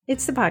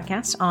It's the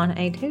podcast on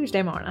a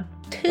Tuesday morning.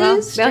 Tuesday. Well,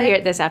 they'll hear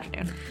it this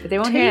afternoon, but they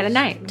won't hear it at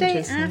night.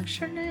 Tuesday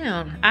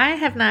afternoon. I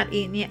have not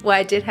eaten yet. Well,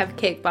 I did have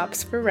cake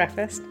pops for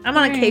breakfast. I'm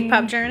on a cake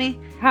pop journey.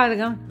 How's it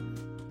going?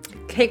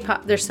 Cake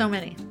pop. There's so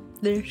many.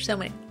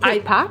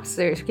 Cake pops?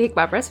 There's cake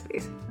pop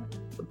recipes.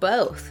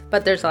 Both.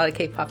 But there's a lot of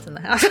cake pops in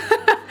the house.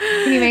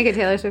 Can you make a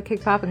Taylor Swift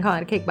cake pop and call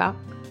it a cake pop?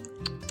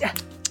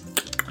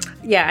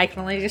 Yeah, I can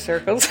only do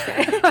circles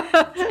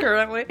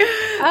currently.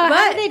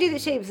 How do they do the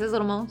shapes? Those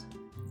little molds?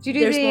 Do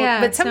you do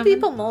but some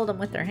people mold them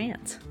with their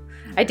hands.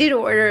 I did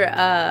order.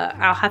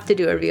 I'll have to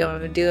do a review. I'm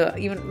gonna do.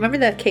 You remember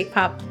the cake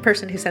pop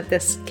person who sent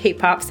this cake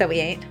pops that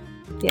we ate?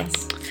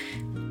 Yes.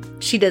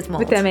 She does molds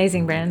with the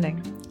amazing branding.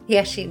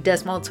 Yeah, she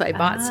does molds. So I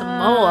bought some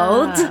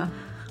molds. I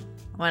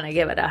want to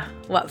give it a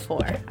what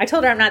for. I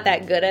told her I'm not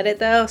that good at it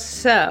though.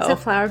 So is it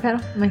flower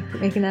petal? Am I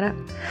making that up?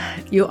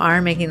 You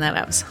are making that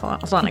up. So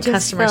hold on. A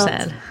customer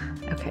said.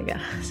 Okay,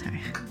 good. Sorry.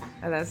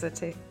 Oh, that's a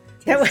taste.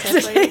 That was a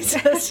taste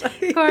test.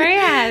 Corey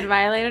had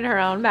violated her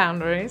own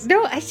boundaries.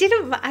 No, I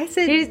didn't. I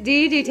said, do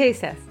you do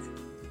taste tests?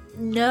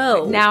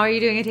 No. Now are you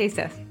doing a taste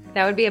test?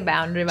 That would be a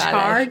boundary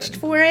violation. Charged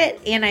for it,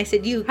 and I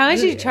said, How much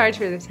did you charge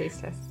for the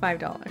taste test?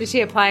 $5. Did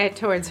she apply it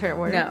towards her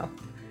order? No.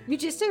 You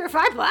just did her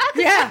 $5?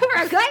 Yeah.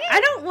 Okay.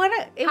 I don't want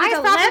to. It was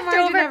a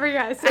leftover.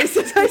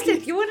 I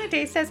said, you want a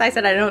taste test? I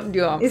said, I don't do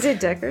them. Is it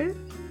decorative?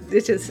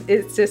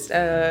 It's just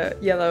a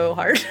yellow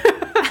heart.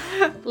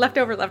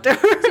 leftover.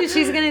 So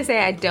she's gonna say,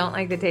 I don't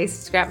like the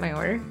taste. Scrap my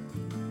order.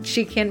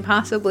 She can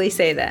possibly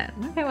say that.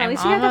 Okay, well, at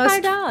least you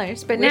got the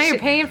 $5. But now you're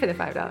paying for the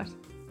 $5.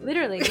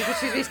 Literally, because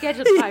she's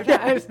rescheduled 5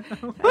 times.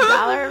 $1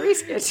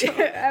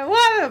 reschedule.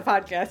 One of the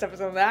podcast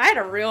episodes, I had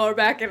to reel her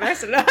back, and I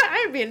said,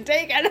 I'm being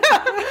taken.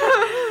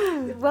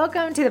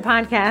 Welcome to the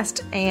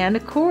podcast.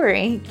 And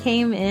Corey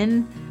came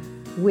in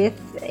with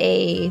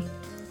a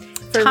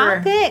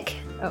topic.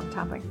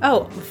 Topic.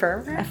 Oh,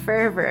 fervor? A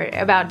fervor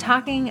about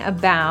talking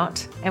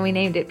about, and we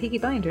named it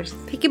Peeky Blinders.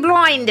 Peeky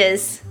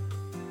Blinders.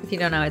 If you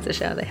don't know, it's a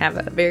show. They have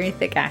a very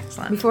thick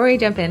accent. Before we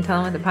jump in,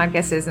 tell them what the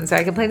podcast is, and so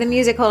I can play the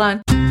music. Hold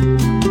on.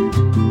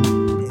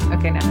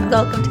 Okay, now.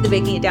 Welcome to the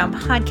Baking It Down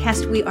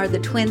podcast. We are the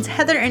twins,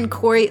 Heather and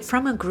Corey,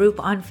 from a group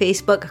on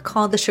Facebook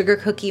called the Sugar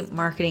Cookie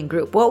Marketing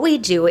Group. What we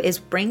do is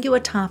bring you a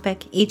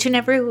topic each and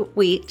every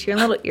week to your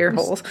little ear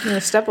holes. I'm going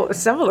to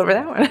stumbled over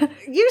that one.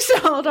 You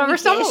stumbled over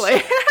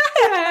stumbling.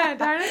 Yeah,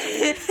 darn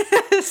it.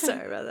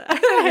 Sorry about that.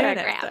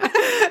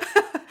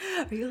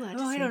 Are you allowed to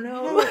say I don't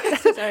know.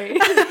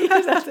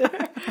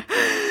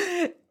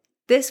 Sorry.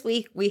 This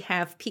week we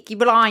have Peeky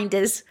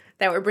Blinders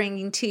that we're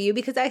bringing to you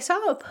because I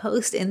saw a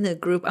post in the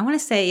group, I want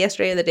to say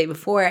yesterday or the day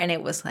before, and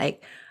it was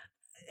like,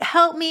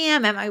 help me,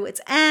 I'm at my wit's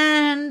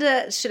end.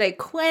 Should I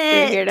quit?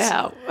 We're here to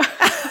help.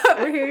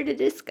 We're here to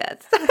discuss.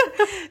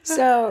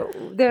 So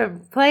the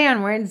play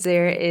on words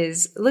there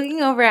is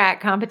looking over at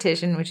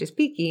competition, which is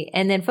Peeky,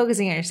 and then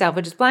focusing on yourself,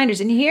 which is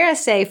blinders. And you hear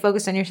us say,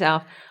 focus on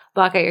yourself,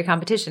 block out your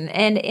competition.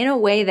 And in a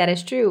way that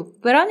is true.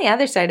 But on the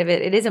other side of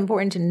it, it is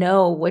important to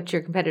know what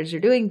your competitors are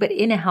doing, but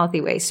in a healthy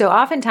way. So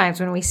oftentimes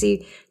when we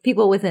see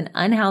people with an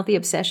unhealthy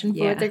obsession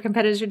for what their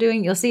competitors are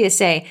doing, you'll see us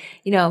say,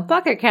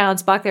 block their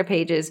accounts, block their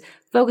pages,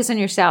 focus on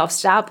yourself,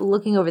 stop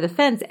looking over the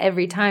fence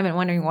every time and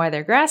wondering why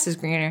their grass is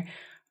greener.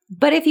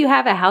 But if you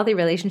have a healthy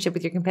relationship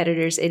with your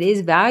competitors, it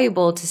is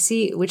valuable to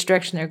see which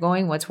direction they're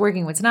going, what's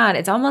working, what's not.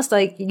 It's almost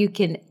like you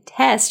can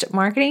test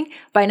marketing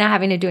by not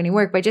having to do any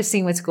work, by just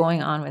seeing what's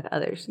going on with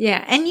others.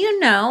 Yeah. And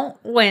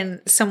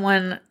when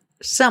someone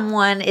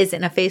is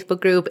in a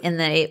Facebook group and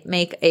they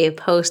make a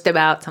post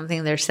about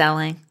something they're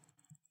selling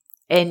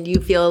and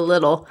you feel a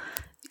little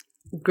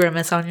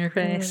grimace on your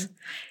face,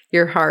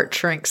 your heart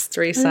shrinks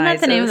 3 sizes. Isn't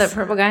that the name of the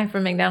purple guy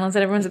from McDonald's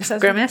that everyone's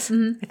obsessed with? Grimace?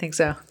 Mm-hmm. I think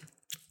so.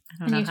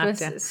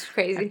 This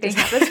crazy thing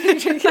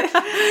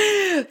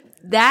happens.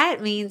 That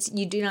means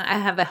you do not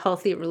have a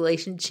healthy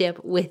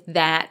relationship with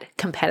that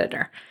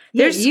competitor.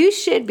 You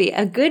should be.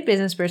 A good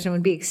business person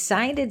would be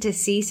excited to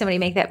see somebody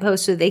make that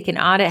post so they can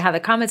audit how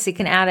the comments, they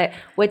can audit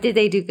what did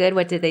they do good,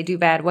 what did they do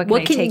bad, what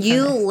can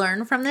you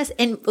learn from this?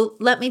 And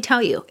let me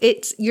tell you,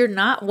 you're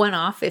not one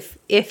off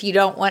if you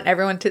don't want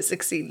everyone to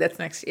succeed that's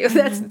next to you.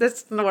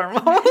 That's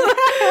normal.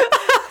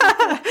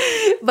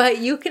 But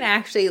you can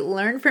actually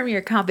learn from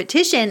your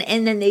competition,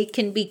 and then they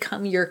can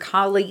become your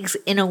colleagues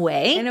in a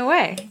way.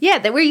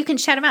 Yeah, where you can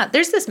shout them out.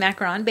 There's this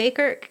macaron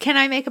baker. Can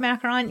I make a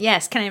macaron?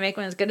 Yes. Can I make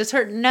one as good as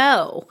her?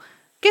 No.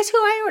 Guess who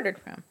I ordered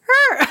from?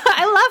 Her.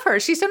 I love her.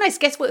 She's so nice.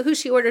 Guess who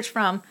she orders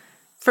from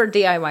for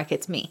DIY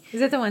kits? Me. Is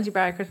that the ones you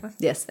brought at Christmas?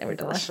 Yes, they were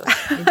delicious.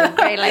 You did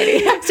great,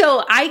 lady.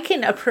 So I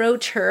can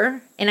approach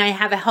her, and I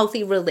have a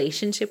healthy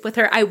relationship with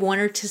her. I want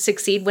her to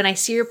succeed. When I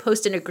see her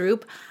post in a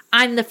group,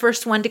 I'm the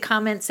first one to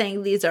comment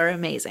saying these are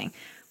amazing.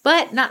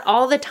 But not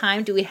all the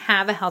time do we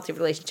have a healthy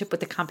relationship with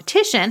the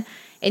competition,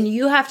 and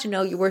you have to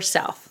know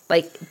yourself.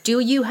 Like, do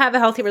you have a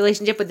healthy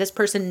relationship with this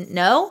person?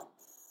 No.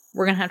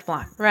 We're going to have to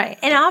block. Right.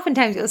 And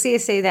oftentimes you'll see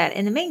us say that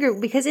in the main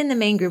group, because in the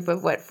main group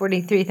of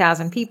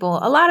 43,000 people,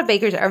 a lot of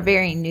bakers are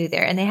very new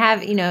there. And they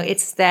have,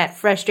 it's that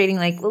frustrating,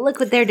 like, well, look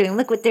what they're doing,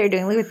 look what they're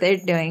doing, look what they're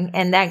doing.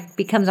 And that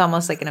becomes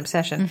almost like an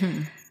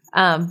obsession.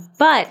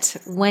 But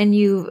when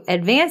you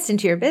advance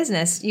into your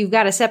business, you've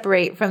got to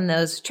separate from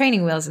those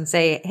training wheels and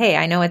say, hey,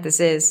 I know what this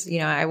is.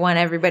 I want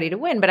everybody to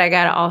win, but I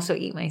got to also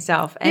eat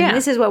myself. And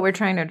this is what we're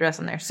trying to address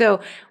on there.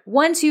 So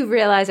once you've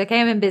realized,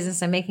 okay, I'm in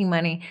business, I'm making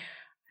money,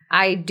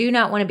 I do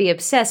not want to be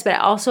obsessed, but I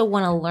also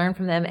want to learn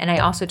from them. And I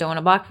also don't want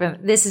to block from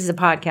them. This is a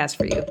podcast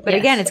for you. But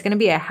again, it's going to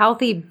be a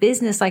healthy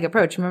business-like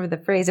approach. Remember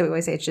the phrase that we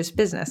always say, it's just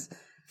business.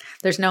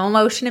 There's no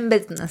emotion in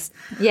business.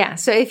 Yeah.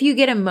 So if you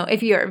get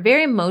if you're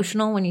very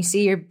emotional when you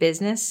see your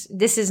business,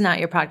 this is not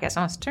your podcast.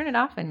 I want to turn it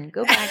off and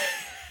go back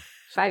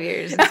 5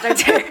 years and start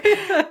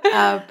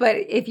there. But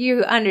if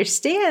you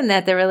understand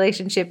that the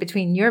relationship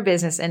between your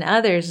business and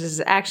others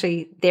is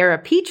actually, they're a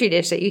petri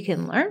dish that you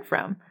can learn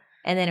from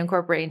and then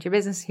incorporate into your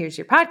business, here's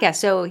your podcast.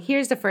 So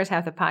here's the first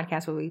half of the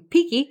podcast will be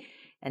Peeky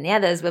and the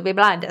others will be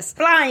blinders.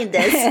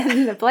 Blinders.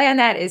 And the play on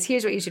that is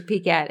here's what you should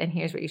peek at and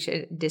here's what you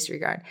should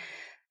disregard.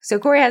 So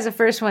Corey has the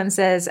first one,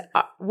 says,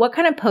 what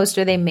kind of post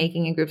are they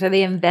making in groups? Are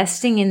they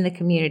investing in the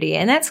community?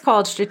 And that's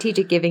called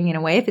strategic giving in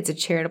a way if it's a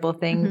charitable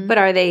thing. Mm-hmm.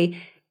 But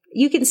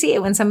you can see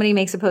it when somebody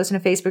makes a post in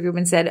a Facebook group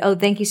and said, oh,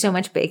 thank you so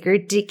much, Baker.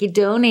 Dicky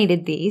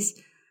donated these.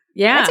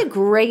 Yeah. That's a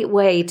great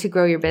way to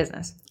grow your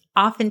business.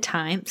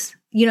 Oftentimes,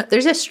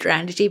 there's a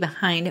strategy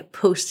behind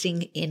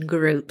posting in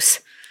groups.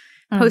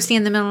 Posting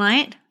in the middle of the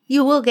night,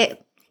 you will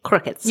get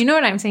crickets. You know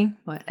what I'm saying?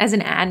 What? As an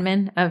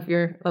admin of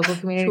your local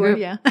community group,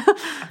 yeah.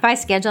 If I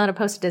schedule out a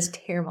post, it does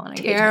terrible.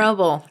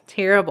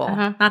 Terrible.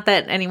 Uh-huh. Not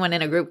that anyone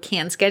in a group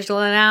can schedule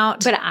it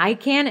out. But I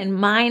can, and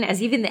mine,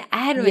 as even the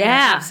admin, is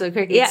absolutely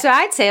cricket. Yeah. So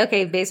I'd say,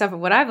 okay, based off of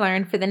what I've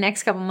learned, for the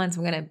next couple months,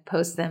 I'm going to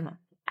post them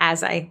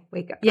as I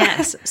wake up.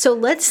 Yes. So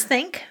let's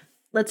think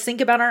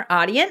about our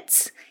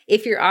audience.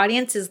 If your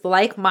audience is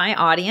like my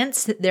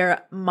audience,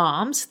 they're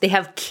moms, they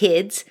have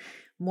kids.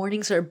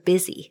 Mornings are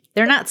busy.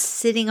 They're not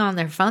sitting on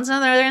their phones. No,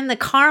 they're in the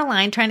car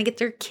line trying to get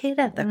their kid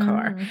at the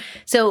car.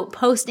 So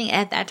posting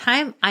at that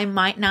time, I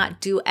might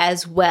not do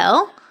as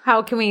well.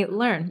 How can we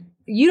learn?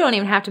 You don't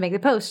even have to make the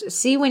post.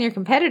 See when your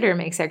competitor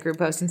makes that group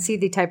post and see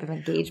the type of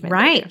engagement.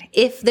 Right.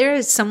 If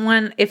there's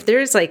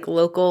like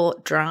local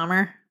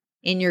drama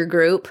in your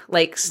group,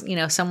 like,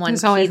 someone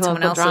feeds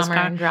someone else's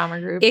drama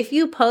group. If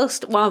you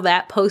post while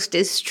that post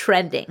is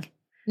trending,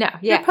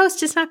 your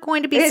post is not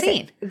going to be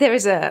seen.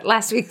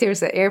 Last week there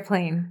was an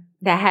airplane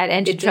that had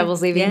engine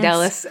troubles leaving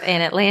Dallas,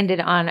 and it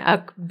landed on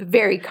a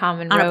very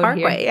common road a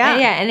parkway, here.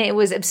 And it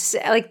was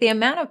like the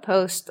amount of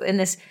posts in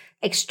this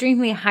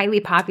extremely highly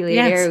populated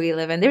area we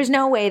live in. There's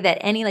no way that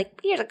any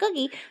here's a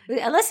cookie,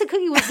 unless the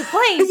cookie was the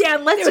plane.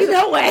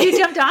 You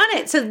jumped on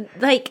it. So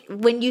like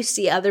when you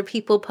see other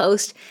people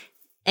post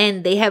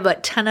and they have a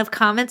ton of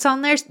comments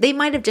on theirs, they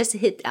might have just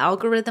hit the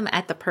algorithm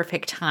at the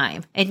perfect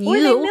time. And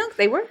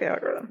they work the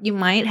algorithm. You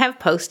might have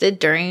posted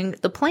during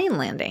the plane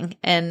landing,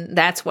 and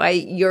that's why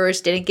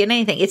yours didn't get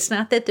anything. It's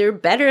not that they're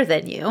better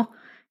than you.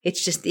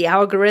 It's just the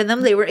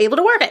algorithm. They were able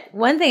to work it.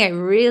 One thing I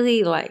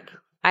really like,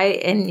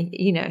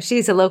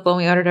 she's a local, and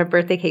we ordered our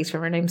birthday cakes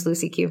from her. Her name's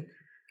Lucy Q.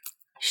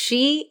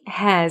 She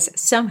has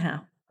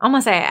somehow,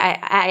 almost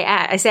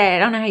I say I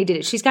don't know how you did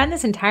it. She's gotten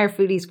this entire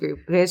foodies group.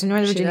 There's a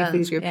Northern Virginia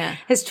foodies group. Yeah.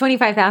 Has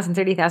 25,000,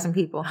 30,000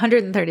 people.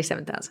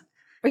 137,000.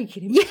 Are you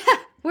kidding me? Yeah.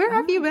 Where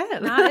have you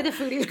been? Not at the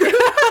foodies group.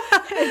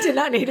 I did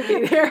not need to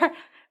be there.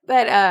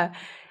 But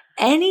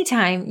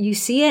anytime you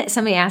see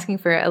somebody asking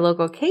for a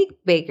local cake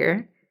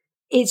baker,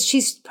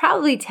 she's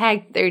probably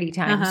tagged 30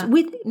 times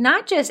with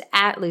not just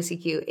at Lucy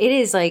Q. It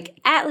is like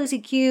at Lucy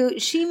Q.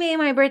 She made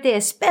my birthday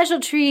a special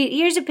treat.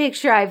 Here's a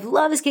picture. I've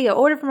loved this cake. I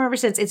ordered from her ever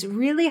since. It's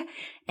really,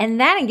 and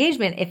that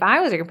engagement, if I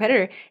was a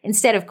competitor,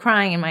 instead of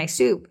crying in my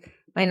soup,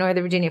 my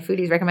Northern Virginia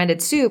Foodies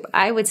recommended soup,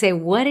 I would say,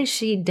 what has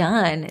she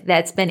done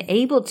that's been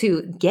able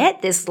to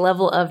get this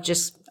level of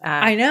just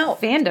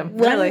fandom?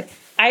 Really.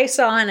 I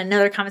saw in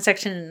another comment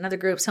section in another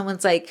group,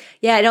 someone's like,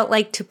 yeah, I don't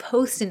like to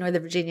post in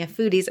Northern Virginia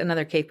Foodies,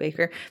 another cake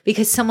baker,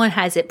 because someone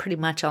has it pretty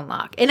much on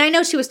lock. And I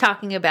know she was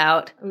talking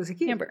about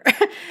Amber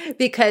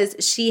because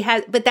she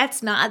has, but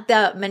that's not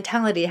the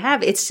mentality to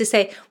have. It's to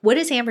say, what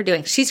is Amber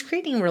doing? She's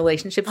creating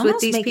relationships with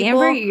these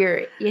people. Amber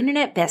your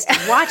internet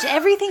bestie. Watch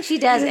everything she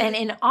does and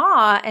in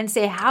awe and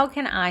say, how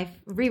can I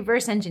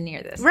reverse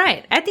engineer this?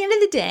 Right. At the end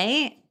of the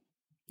day,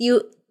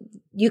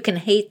 you can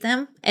hate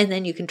them, and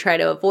then you can try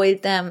to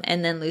avoid them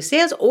and then lose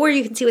sales, or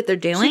you can see what they're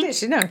doing.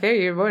 She don't care.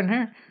 You're avoiding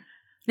her.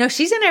 No,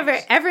 she's in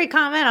every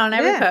comment on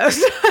every post.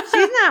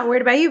 She's not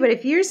worried about you, but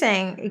if you're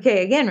saying,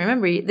 okay, again,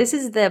 remember, this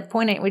is the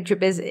point at which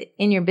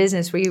in your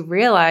business where you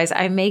realize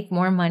I make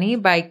more money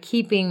by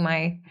keeping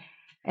my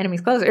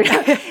enemies closer,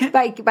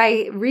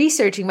 by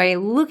researching, by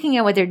looking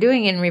at what they're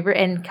doing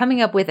and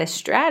coming up with a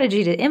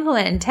strategy to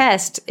implement and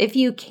test. If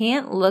you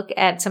can't look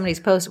at somebody's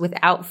post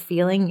without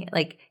feeling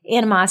like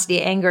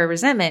animosity, anger, or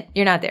resentment,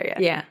 you're not there yet.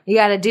 Yeah. You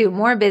got to do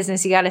more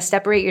business. You got to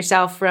separate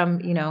yourself from,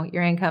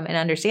 your income and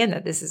understand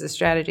that this is a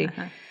strategy.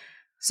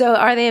 So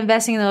are they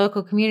investing in the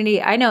local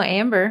community? I know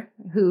Amber,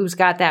 who's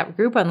got that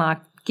group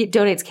unlocked,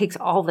 donates cakes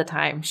all the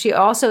time. She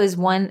also is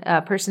one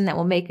person that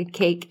will make a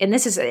cake, and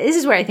this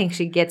is where I think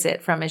she gets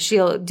it from. Is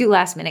she'll do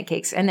last minute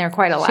cakes, and they're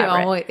quite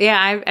elaborate.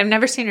 I've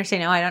never seen her say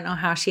no. I don't know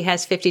how she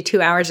has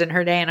 52 hours in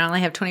her day, and I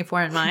only have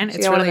 24 in mine.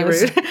 It's really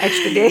rude.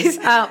 Extra days.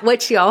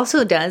 What she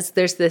also does,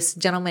 there's this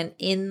gentleman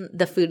in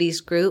the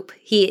Foodies group.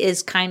 He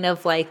is kind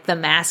of like the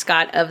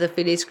mascot of the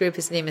Foodies group.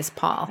 His name is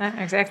Paul.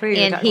 Exactly.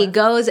 And he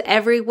goes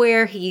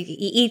everywhere. He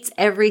eats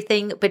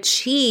everything, but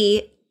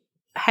she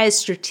has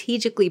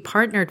strategically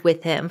partnered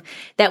with him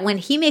that when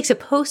he makes a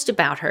post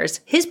about hers,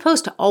 his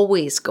posts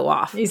always go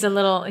off. He's a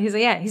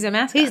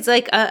mascot. He's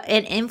like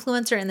an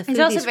influencer in the Foodies He's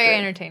also very group.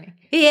 entertaining.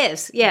 He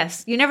is,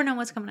 yes. You never know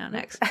what's coming out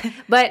next.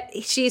 But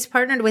she's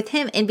partnered with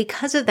him, and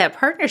because of that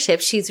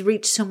partnership, she's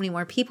reached so many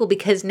more people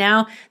because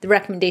now the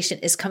recommendation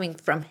is coming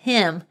from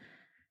him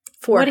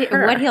for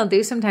her. What he'll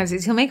do sometimes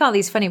is he'll make all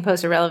these funny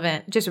posts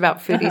irrelevant just about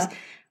foodies,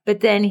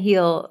 but then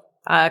he'll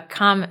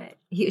comment.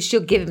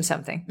 She'll give him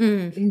something.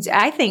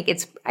 I think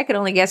I could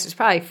only guess it's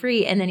probably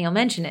free, and then he'll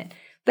mention it.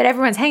 But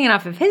everyone's hanging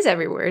off of his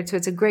every word, so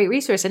it's a great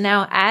resource. And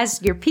now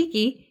as you're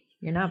Peeky,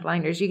 you're not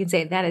blinders, you can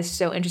say, that is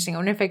so interesting. I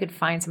wonder if I could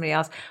find somebody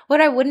else. What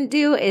I wouldn't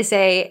do is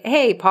say,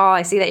 hey, Paul,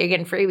 I see that you're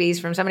getting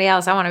freebies from somebody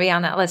else. I want to be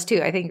on that list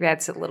too. I think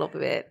that's a little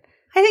bit...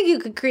 I think you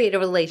could create a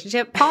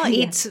relationship. Paul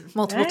eats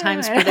multiple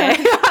times per day.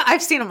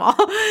 I've seen them all.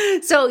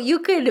 So you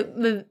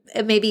could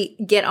maybe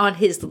get on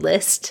his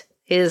list.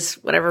 His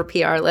whatever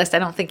PR list. I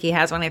don't think he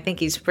has one. I think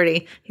he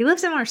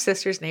lives in our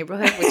sister's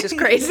neighborhood, which is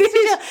crazy.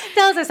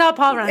 Tell us I saw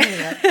Paul running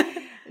there.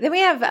 Then we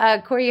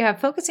have, Corey, you have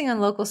focusing on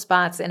local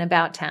spots and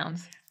about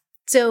towns.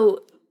 So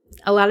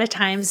a lot of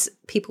times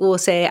people will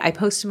say, I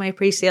posted my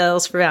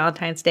pre-sales for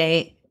Valentine's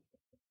Day.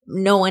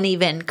 No one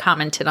even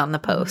commented on the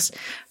post.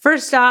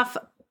 First off,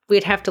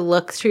 we'd have to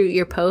look through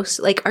your posts.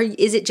 Like,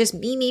 is it just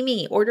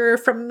me? Order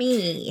from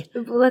me.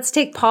 Let's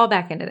take Paul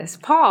back into this.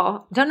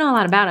 Paul, don't know a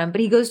lot about him,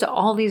 but he goes to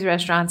all these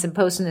restaurants and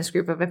posts in this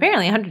group of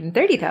apparently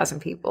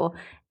 130,000 people.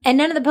 And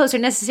none of the posts are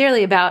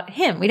necessarily about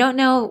him. We don't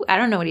know. I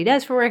don't know what he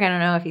does for work. I don't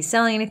know if he's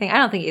selling anything. I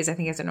don't think he is. I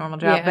think he has a normal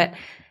job. Yeah.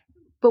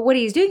 But what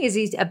he's doing is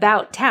he's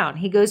about town.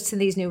 He goes to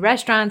these new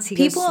restaurants.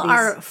 People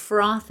are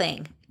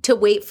frothing to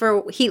wait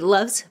for, he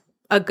loves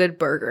a good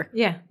burger.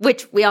 Yeah.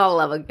 Which we all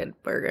love a good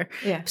burger.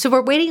 Yeah. So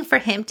we're waiting for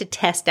him to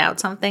test out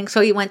something.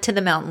 So he went to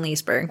the Mountain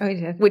Leesburg, Oh, he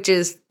did. which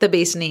is the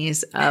base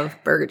knees of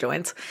burger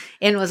joints,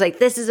 and was like,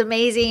 this is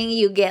amazing.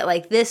 You get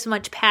like this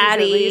much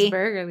patty. Is it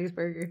Lee's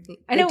Burger?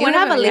 I know do one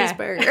have of a them, Lee's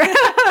burger.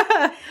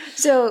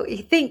 So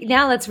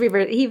now let's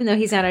reverse, even though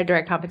he's not a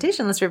direct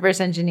competition, let's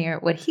reverse engineer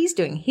what he's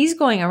doing. He's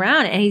going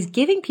around and he's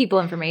giving people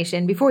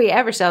information before he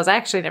ever sells. I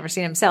actually never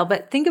seen him sell,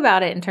 but think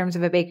about it in terms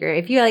of a baker.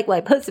 If you're like, well,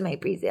 I posted my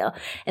pre-sale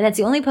and that's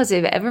the only post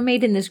I've ever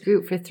made in this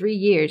group for 3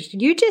 years,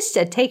 you're just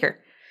a taker.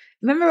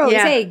 Remember what we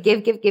say,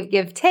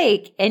 give,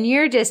 take, and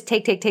you're just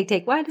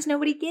take. Why does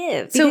nobody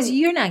give? Because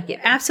you're not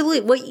giving.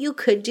 Absolutely. What you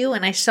could do,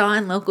 and I saw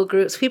in local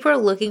groups, people are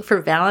looking for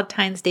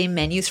Valentine's Day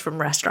menus from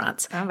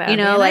restaurants. Oh,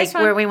 like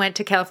where we went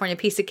to California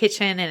Pizza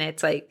Kitchen and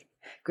it's like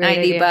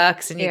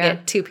 $90 and you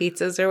get 2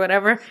 pizzas or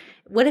whatever.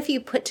 What if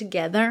you put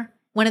together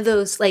one of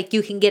those, like,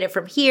 you can get it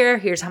from here.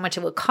 Here's how much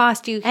it will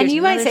cost you. And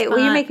you might say, well,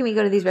 you're making me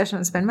go to these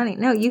restaurants and spend money.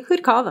 No, you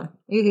could call them.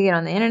 You could get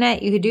on the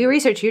internet. You could do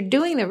research. You're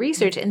doing the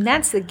research, and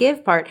that's the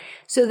give part.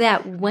 So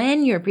that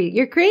when you're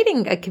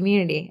creating a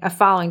community, a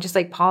following, just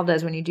like Paul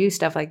does when you do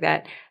stuff like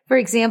that. For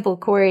example,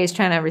 Corey is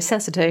trying to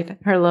resuscitate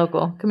her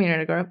local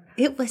community group.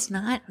 It was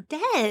not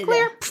dead.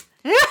 Clear.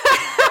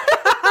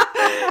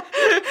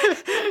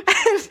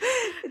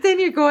 Then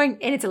you're going,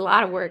 and it's a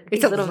lot of work.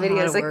 These little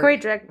videos. Like Corey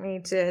directed me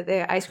to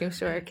the ice cream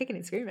store, kicking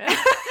and screaming.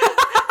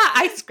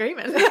 Ice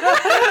screaming.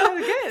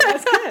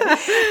 That's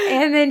good.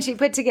 And then she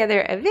put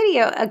together a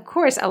video. Of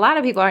course, a lot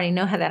of people already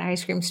know how that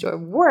ice cream store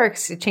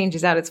works. It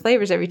changes out its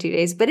flavors every 2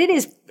 days, but it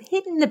is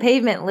hitting the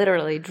pavement,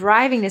 literally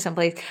driving to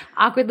someplace,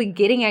 awkwardly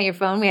getting out your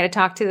phone. We had to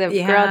talk to the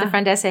girl at the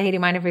front desk. Say, hey, do you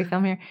mind if we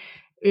film here?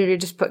 You're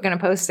just going to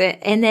post it.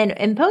 And then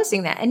in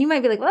posting that, and you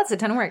might be like, well, that's a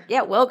ton of work.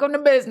 Yeah, welcome to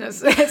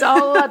business. It's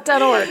all a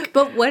ton of work.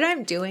 But what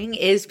I'm doing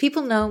is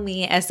people know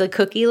me as the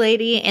cookie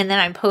lady, and then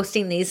I'm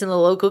posting these in the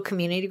local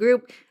community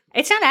group.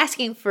 It's not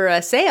asking for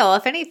a sale.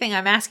 If anything,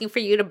 I'm asking for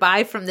you to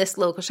buy from this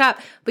local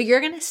shop. But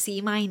you're going to see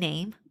my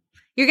name.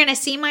 You're going to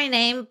see my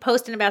name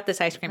posting about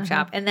this ice cream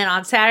shop. And then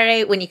on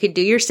Saturday, when you can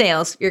do your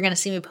sales, you're going to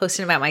see me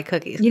posting about my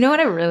cookies. You know what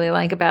I really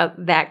like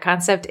about that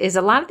concept is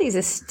a lot of these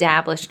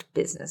established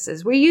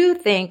businesses where you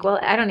think, well,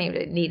 I don't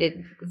even need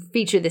to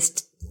feature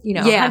this,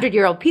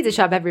 100-year-old pizza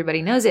shop.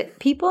 Everybody knows it.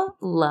 People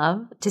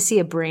love to see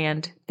a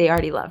brand they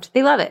already loved.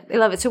 They love it. They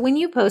love it. So when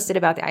you posted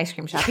about the ice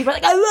cream shop, people are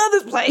like, I love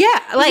this place.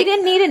 Yeah. Like, you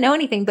didn't need to know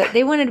anything, but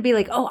they wanted to be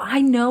like, oh,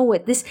 I know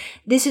what this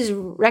is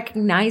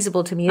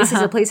recognizable to me. This is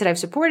a place that I've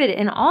supported.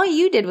 And all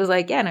you did was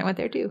like, yeah, and I went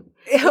there too.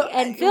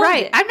 And filmed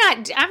it.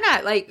 I'm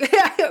not like,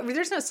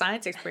 there's no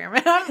science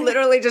experiment. I'm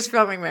literally just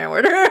filming my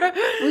order.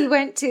 We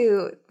went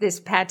to this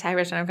pad thai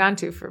restaurant I've gone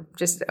to for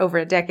just over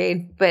a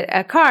decade, but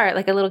a car,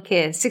 like a little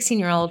kid,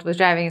 16-year-old, was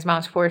driving his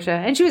mom's Porsche,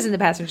 and she was in the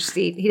passenger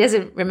seat. He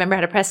doesn't remember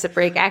how to press the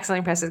brake,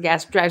 accidentally presses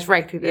gas, drives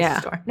right through the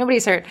store.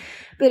 Nobody's hurt.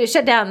 But it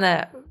shut down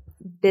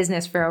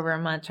business for over a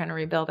month trying to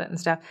rebuild it and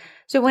stuff.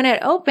 So when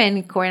it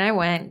opened, Corey and I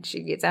went.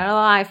 She gets out a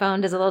little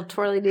iPhone, does a little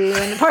twirly-doo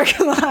in the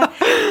parking lot,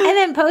 and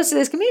then posts to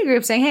this community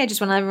group saying, hey, I just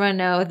want to let everyone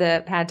know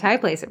the pad thai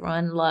place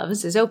everyone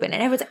loves is open.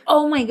 And everyone's like,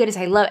 oh my goodness,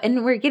 I love it.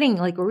 And we're getting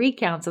like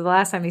recounts of the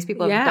last time these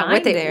people have dined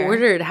what they there.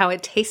 ordered, how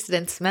it tasted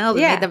and smelled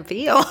and made them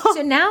feel.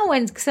 So now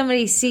when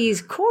somebody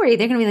sees Corey,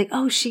 they're going to be like,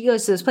 oh, she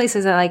goes to those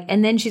places I like.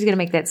 And then she's going to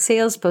make that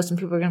sales post and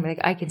people are going to be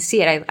like, I can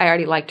see it. I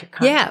already liked her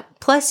content. Yeah.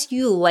 Plus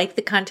you like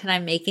the content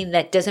I'm making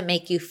that doesn't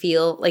make you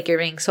feel like you're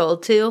being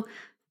sold to.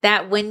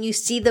 That when you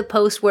see the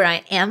post where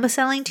I am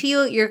selling to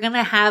you, you're going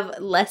to have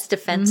less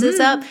defenses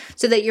up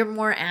so that you're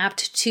more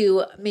apt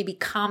to maybe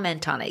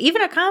comment on it.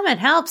 Even a comment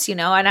helps,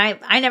 and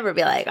I never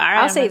be like, all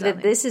right. I'll say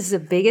that this is the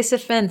biggest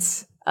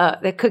offense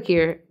that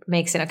Cookier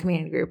makes in a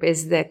community group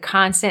is the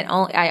constant,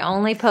 I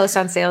only post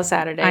on sales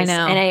Saturdays. I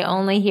know. And I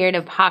only here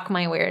to hawk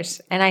my wares.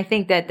 And I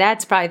think that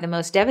that's probably the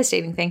most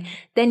devastating thing.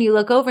 Then you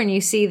look over and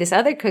you see this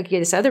other cookier,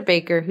 this other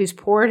baker who's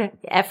poured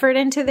effort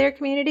into their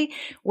community.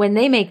 When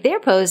they make their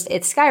post,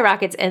 it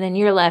skyrockets and then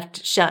you're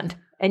left shunned.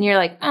 And you're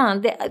like,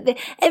 oh,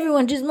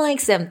 everyone just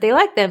likes them. They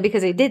like them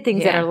because they did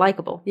things that are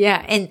likable.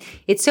 Yeah. And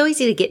it's so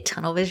easy to get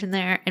tunnel vision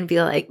there and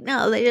be like,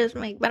 no, they just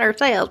make better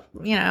sales,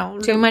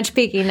 Too much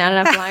Peeky, not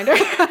enough blinder.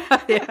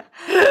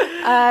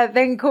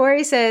 Then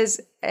Corey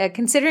says,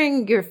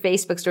 considering your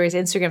Facebook stories,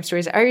 Instagram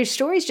stories, are your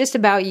stories just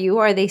about you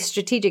or are they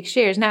strategic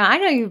shares? Now, I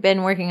know you've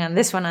been working on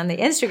this one on the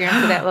Instagram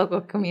for that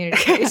local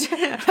community page.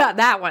 About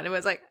that one, it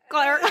was like,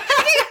 Claire.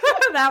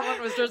 That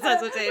one was just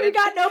hesitating. We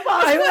got no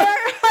pause there.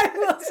 I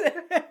will say.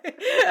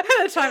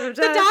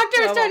 The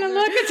doctor is trying to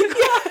look at the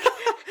clock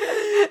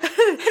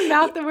and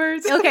mouth the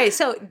words. Okay,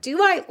 so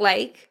do I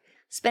like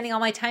spending all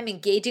my time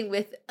engaging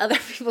with other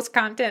people's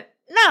content?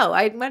 No,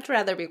 I'd much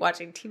rather be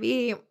watching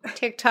TV,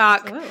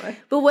 TikTok. Absolutely.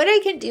 But what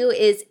I can do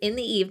is in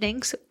the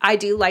evenings, I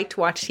do like to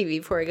watch TV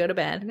before I go to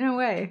bed. No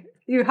way.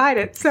 You hide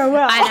it so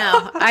well. I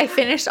know. I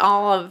finished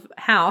all of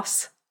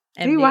House.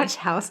 Do you watch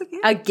House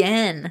again?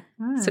 Again.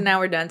 So now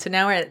we're done. So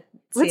now we're at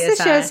CSI. What's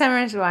the show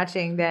Summer's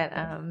watching that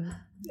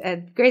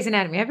Grey's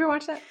Anatomy? Have you ever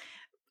watched that?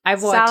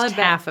 I've watched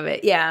half of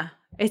it. Yeah.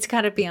 It's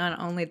got to be on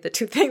only the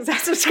two things I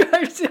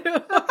subscribe to. So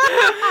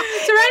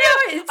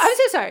right now, I'm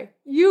so sorry.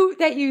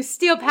 You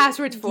steal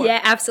passwords for.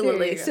 Yeah,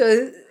 absolutely.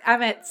 So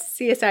I'm at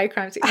CSI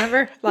Crime Scene.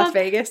 Remember? Las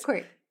Vegas.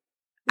 Great.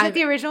 Is it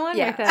the original one?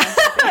 Yeah.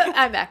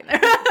 I'm back in there.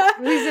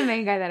 Who's the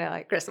main guy that I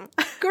like? Grissom.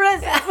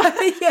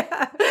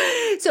 Yeah.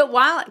 So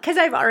because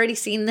I've already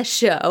seen the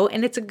show,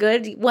 and it's a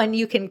good one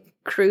you can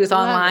cruise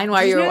online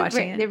while you're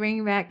watching it. They're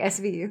bringing back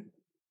SVU.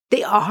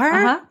 They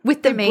are?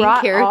 With the main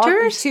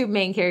characters? Two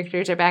main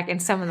characters are back,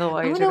 and some of the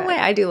lawyers are back. Way.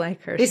 I do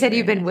like her. They said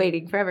you've been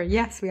waiting forever.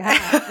 Yes, we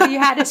have. you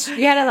had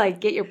to like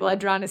get your blood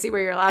drawn to see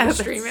where you're allowed to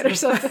stream it or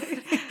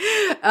something.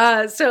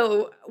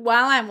 So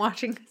while I'm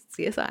watching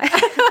CSI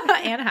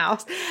and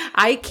House,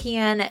 I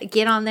can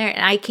get on there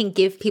and I can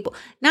give people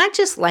not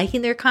just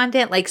liking their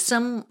content, like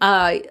some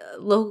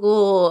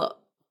local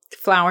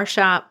flower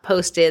shop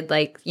posted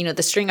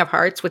the string of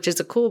hearts, which is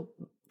a cool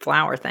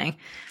flower thing.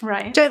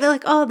 Right. So I feel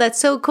like, oh, that's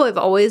so cool. I've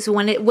always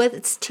wanted,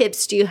 what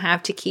tips do you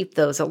have to keep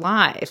those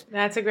alive?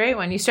 That's a great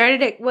one. You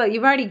started it, well,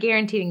 you've already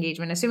guaranteed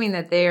engagement, assuming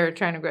that they're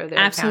trying to grow their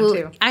account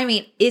too. I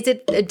mean, is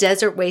it a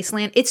desert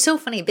wasteland? It's so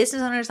funny.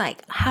 Business owners are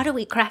like, how do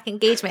we crack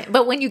engagement?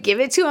 But when you give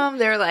it to them,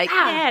 they're like,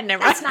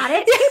 never. That's not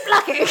it. Keep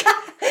looking.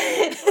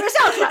 We're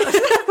so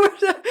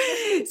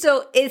close.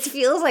 So it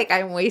feels like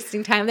I'm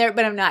wasting time there,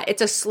 but I'm not.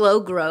 It's a slow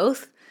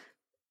growth.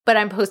 But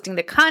I'm posting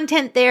the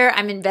content there.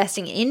 I'm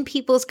investing in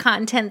people's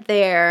content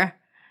there.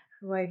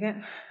 I like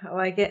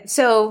it.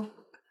 So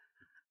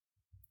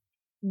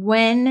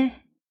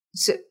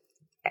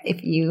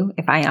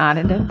if I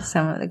audited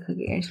some of the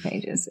Cookiers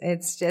pages,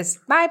 it's just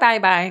bye.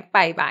 Here's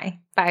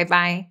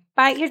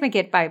my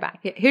kid. Bye.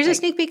 Here's a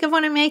sneak peek of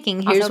what I'm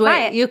making. Here's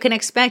what you can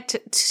expect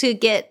to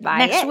get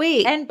next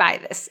week. And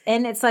buy this.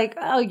 And it's like,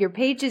 oh, your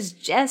page is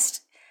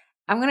just,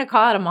 I'm going to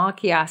call it a mall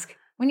kiosk.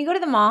 When you go to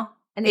the mall,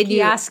 and the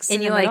kiosks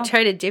and you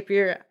try to dip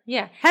your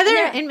Heather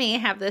and me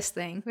have this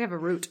thing. We have a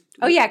route.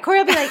 Oh yeah, Corey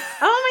will be like,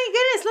 "Oh my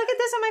goodness, look at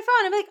this on my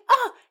phone." I'm like,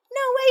 "Oh,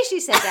 no way, she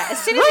said that." As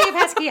soon as we get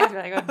past the kiosk,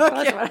 we're like,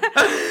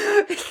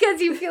 "Oh,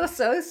 because you feel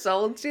so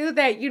sold to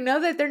that you know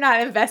that they're not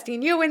investing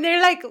in you, and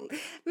they're like,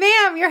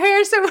 "Ma'am, your hair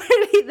is so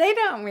pretty." They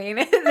don't mean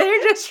it.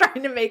 They're just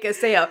trying to make a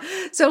sale.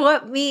 So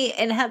what me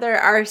and Heather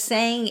are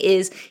saying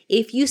is,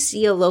 if you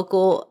see a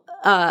local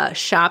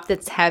shop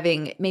that's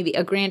having maybe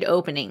a grand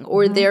opening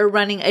or they're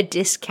running a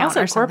discount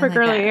also or something corporate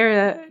girly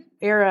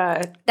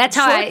era. That's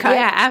how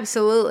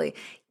absolutely.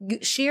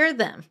 Share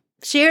them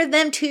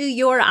to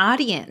your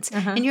audience.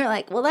 And you're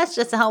like, well, that's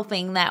just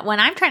helping that when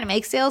I'm trying to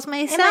make sales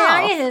myself. And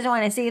my audience doesn't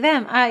want to see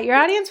them. Your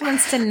audience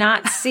wants to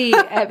not see,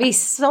 be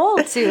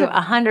sold to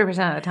 100%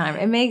 of the time.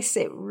 It makes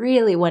it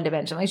really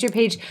one-dimensional. Makes your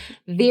page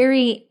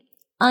very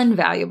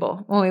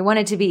unvaluable when we want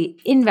it to be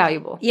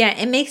invaluable. Yeah,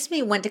 it makes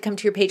me want to come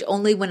to your page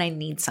only when I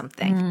need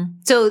something.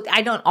 So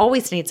I don't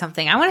always need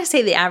something. I want to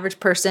say the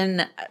average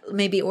person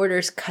maybe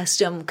orders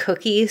custom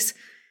cookies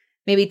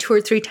maybe 2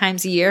 or 3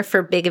 times a year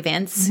for big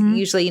events.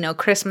 Usually,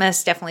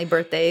 Christmas, definitely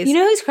birthdays. You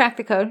know who's cracked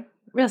the code?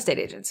 Real estate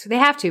agents. They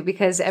have to,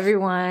 because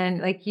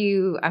everyone,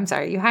 you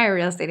hire a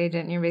real estate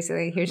agent and you're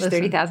basically, here's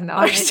 $30,000.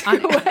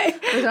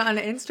 On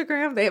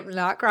Instagram, they have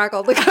not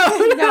crackled the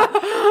code.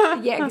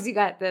 No. Yeah, because you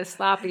got the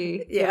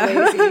sloppy,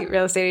 lazy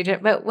real estate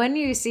agent. But when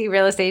you see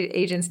real estate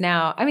agents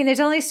now,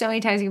 there's only so many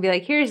times you can be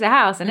like, here's the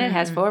house and it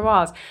has 4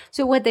 walls.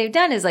 So what they've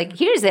done is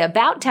here's the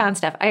about town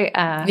stuff.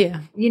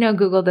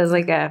 Google does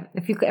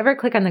if you ever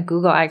click on the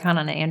Google icon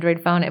on an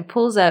Android phone, it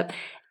pulls up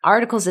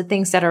articles of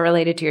things that are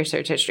related to your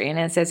search history. And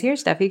it says,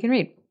 here's stuff you can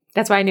read.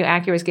 That's why I knew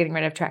Acura was getting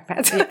rid of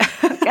trackpads.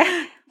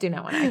 Okay. Do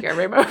not want Acura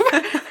removed.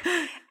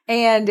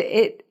 And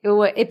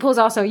it pulls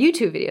also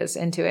YouTube videos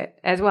into it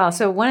as well.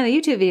 So one of the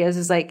YouTube videos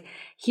is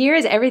here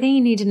is everything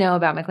you need to know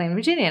about McLean,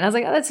 Virginia. And I was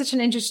like, oh, that's such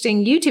an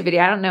interesting YouTube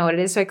video. I don't know what it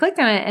is. So I clicked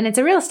on it, and it's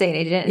a real estate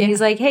agent. And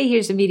he's like, hey,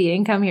 here's the median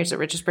income. Here's the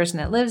richest person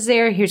that lives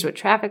there. Here's what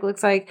traffic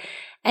looks like.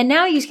 And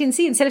now you can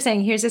see, instead of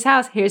saying, here's this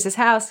house, here's this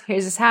house,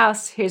 here's this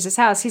house, here's this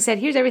house, he said,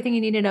 here's everything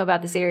you need to know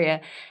about this area,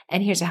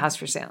 and here's a house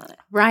for sale in it.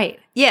 Right.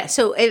 Yeah.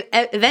 So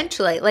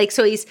eventually,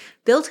 so he's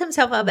built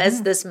himself up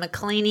as this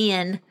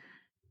McLeanian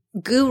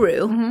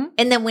guru,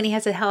 and then when he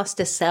has a house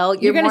to sell,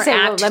 you're more say,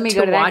 apt let me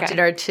to watch it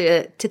or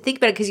to think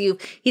about it, because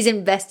he's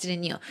invested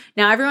in you.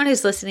 Now, everyone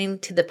who's listening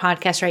to the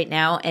podcast right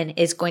now and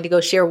is going to go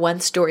share one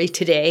story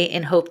today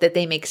and hope that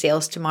they make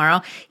sales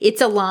tomorrow,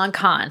 it's a long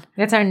con.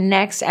 That's our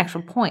next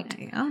actual point.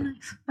 Oh,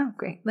 nice. Oh,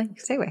 great.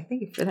 Segue.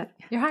 Thank you for that.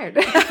 You're hired.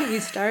 You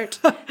start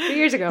 2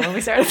 years ago when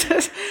we started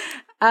this.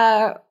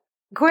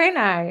 Corey and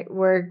I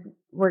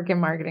work in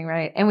marketing,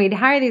 right? And we'd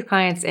hire these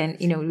clients and,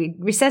 we'd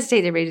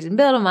resuscitate their pages and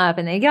build them up,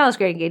 and they'd get all this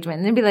great engagement,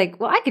 and they'd be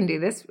like, well, I can do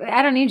this.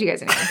 I don't need you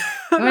guys anymore.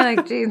 And we're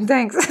like, gee,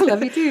 thanks. I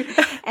love you too.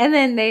 And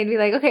then they'd be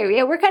like, okay,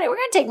 yeah, we're going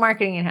to take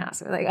marketing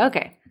in-house. We're like,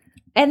 okay.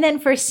 And then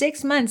for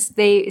 6 months,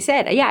 they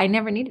said, yeah, I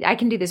never needed it. I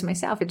can do this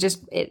myself.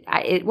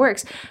 It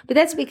works. But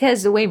that's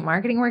because the way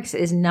marketing works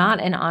is not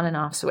an on and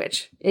off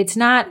switch. It's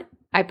not,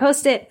 I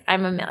post it,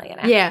 I'm a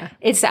millionaire. Yeah.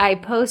 It's I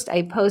post,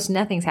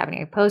 nothing's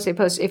happening. I post.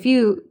 If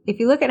you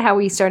look at how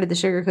we started the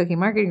Sugar Cookie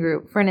Marketing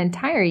Group, for an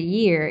entire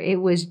year,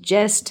 it was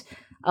just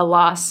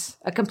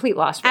a complete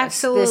loss for us.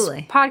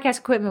 Absolutely. This podcast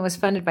equipment was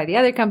funded by the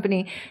other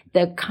company.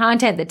 The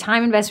content, the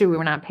time invested, we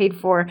were not paid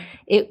for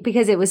it,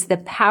 because it was the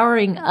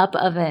powering up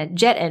of a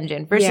jet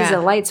engine versus a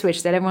light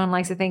switch that everyone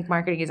likes to think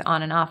marketing is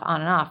on and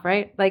off,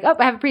 right? Like, oh,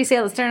 I have a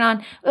pre-sale, let's turn it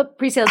on. Oh,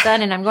 pre-sale's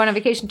done and I'm going on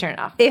vacation, turn it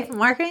off. If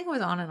marketing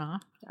was on and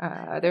off,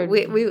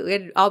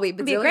 we'd all be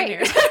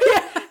bazillionaires.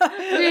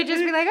 We would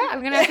just be like, oh, I'm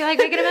going to feel like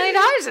making $1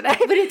 million today.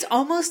 But it's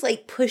almost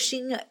like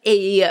pushing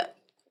a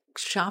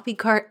shopping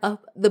cart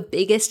up the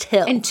biggest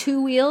hill. And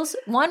 2 wheels.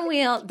 One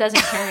wheel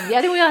doesn't turn. The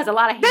other wheel has a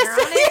lot of hair on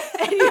it.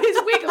 And it is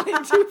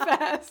wiggling too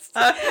fast.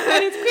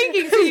 And it's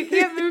creaking, so you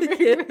can't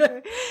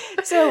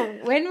move. So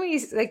when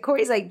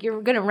Corey's like,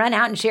 you're going to run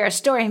out and share a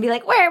story and be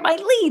like, where are my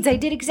leads? I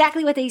did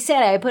exactly what they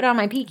said. I put on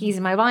my Peekys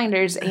and my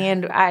blinders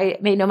and I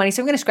made no money.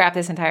 So I'm going to scrap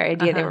this entire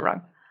idea. They were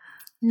wrong.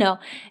 No,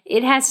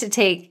 it has to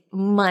take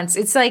months.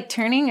 It's like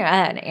turning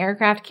an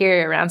aircraft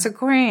carrier around. So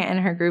Corey and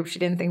her group, she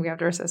didn't think we have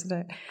to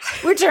resuscitate.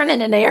 We're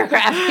turning an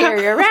aircraft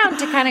carrier around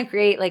to kind of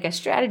create a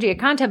strategy, a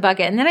content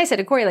bucket. And then I said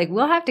to Corey,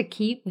 we'll have to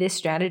keep this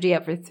strategy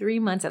up for 3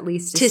 months at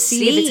least to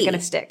see if it's going to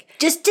stick.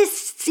 Just to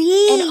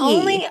see.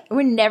 And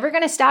we're never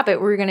going to stop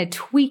it. We're going to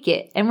tweak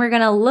it. And we're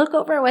going to look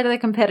over at what the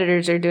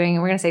competitors are doing.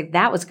 And we're going to say,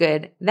 that was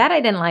good. That I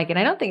didn't like. And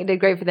I don't think it did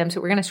great for them. So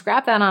we're going to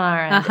scrap that on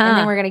our end. And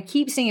then we're going to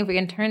keep seeing if we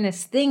can turn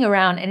this thing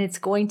around. And it's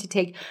going to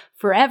take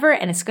forever,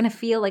 and it's going to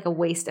feel like a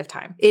waste of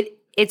time.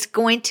 It's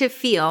going to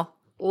feel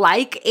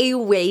like a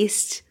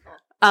waste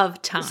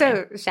of time.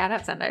 So shout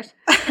out Sundays.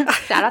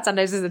 Shout out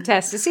Sundays is a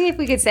test to see if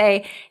we could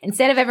say,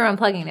 instead of everyone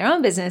plugging their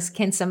own business,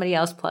 can somebody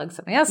else plug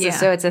somebody else's? Yeah.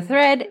 So it's a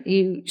thread.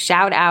 You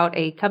shout out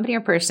a company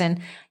or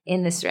person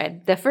in this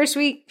thread. The first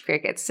week,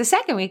 crickets. The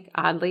second week,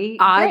 oddly.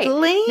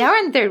 Great. Now we're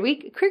in the third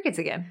week, crickets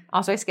again.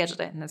 Also, I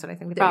scheduled it, and that's what I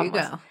think the problem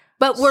was.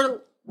 But we're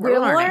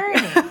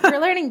learning. We're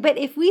learning. But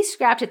if we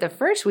scrapped it the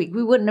first week,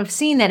 we wouldn't have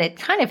seen that it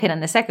kind of hit on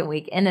the second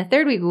week. And the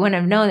third week, we wouldn't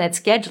have known that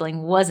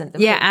scheduling wasn't the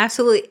move.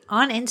 Absolutely.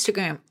 On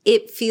Instagram,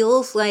 it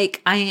feels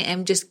like I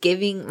am just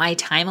giving my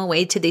time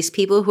away to these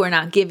people who are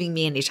not giving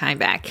me any time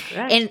back.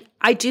 Right. And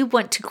I do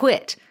want to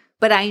quit.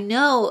 But I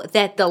know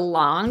that the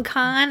long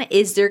con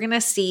is they're going to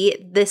see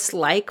this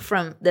like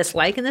and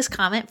this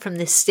comment from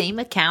this same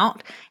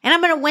account, and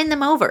I'm going to win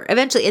them over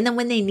eventually. And then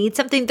when they need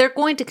something, they're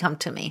going to come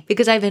to me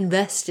because I've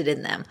invested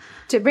in them.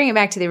 To bring it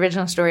back to the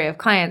original story of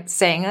clients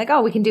saying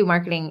oh, we can do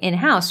marketing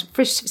in-house.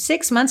 For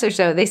 6 months or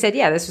so, they said,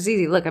 yeah, this was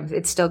easy. Look,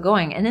 it's still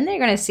going. And then they're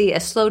going to see a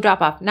slow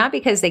drop off, not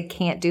because they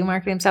can't do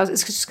marketing themselves.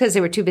 It's just because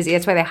they were too busy.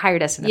 That's why they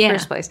hired us in the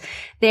first place.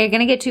 They're going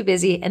to get too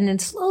busy. And then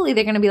slowly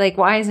they're going to be like,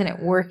 why isn't it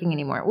working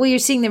anymore? Well, you're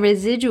seeing the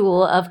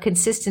residual of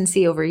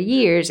consistency over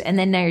years, and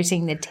then now you're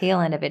seeing the tail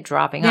end of it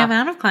dropping off. The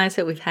amount of clients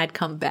that we've had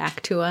come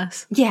back to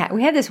us. Yeah,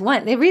 we had this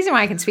one. The reason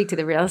why I can speak to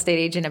the real estate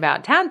agent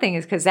about town thing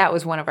is because that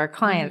was one of our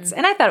clients,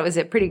 and I thought it was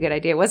a pretty good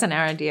idea. It wasn't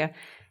our idea.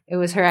 It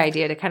was her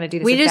idea to kind of do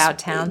this We about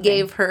just town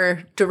gave thing.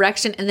 her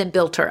direction and then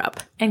built her up.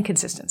 And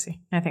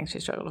consistency. I think she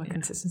struggled with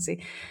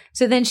consistency.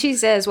 So then she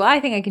says, well, I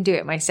think I can do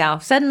it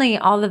myself. Suddenly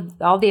all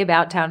the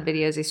about town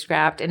videos he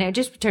scrapped, and it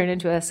just turned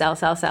into a sell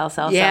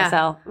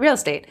real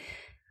estate.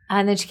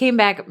 And then she came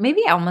back,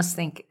 maybe I almost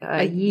think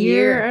a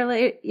year or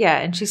later. Yeah.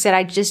 And she said,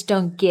 I just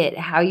don't get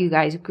how you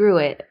guys grew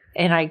it.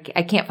 And I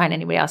can't find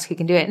anybody else who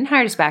can do it, and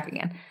hired us back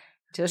again.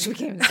 Until she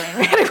became the same.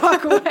 I had to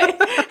walk away.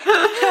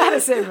 I had to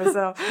save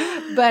myself.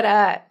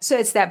 But so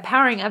it's that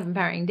powering up and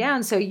powering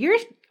down. So you're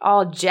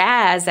all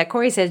jazz that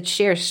Corey said,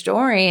 share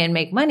story and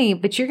make money,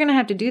 but you're going to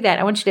have to do that.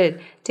 I want you to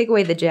take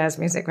away the jazz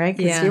music, right?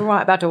 Because you're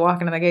about to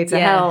walk into the gates of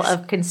hell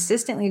of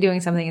consistently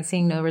doing something and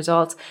seeing no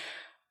results.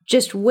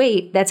 Just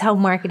wait. That's how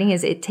marketing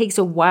is. It takes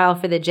a while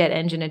for the jet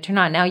engine to turn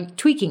on. Now,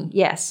 tweaking,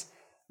 yes.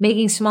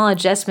 Making small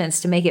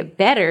adjustments to make it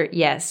better,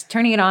 yes.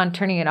 Turning it on,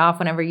 turning it off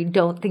whenever you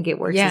don't think it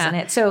works, isn't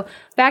it? So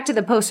back to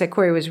the post that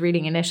Corey was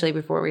reading initially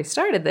before we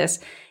started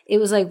this, it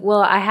was like, well,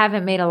 I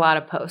haven't made a lot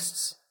of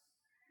posts.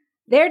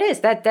 There it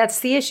is. That's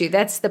the issue.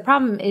 That's the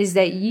problem, is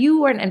that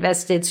you weren't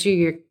invested, so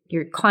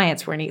your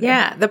clients weren't either.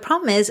 Yeah. The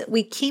problem is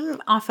we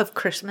came off of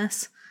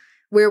Christmas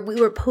where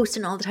we were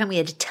posting all the time. We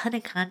had a ton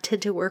of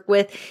content to work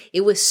with.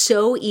 It was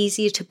so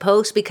easy to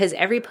post because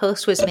every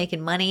post was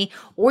making money,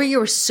 or you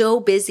were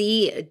so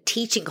busy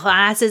teaching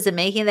classes and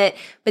making that.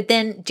 But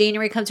then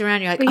January comes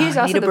around, you're like, but here's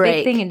I also need a the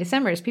break. big thing in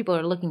December is people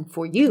are looking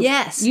for you.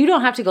 Yes. You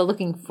don't have to go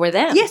looking for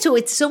them. Yeah. So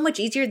it's so much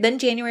easier than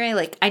January.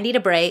 Like, I need a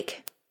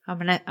break. I'm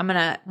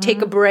gonna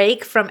take a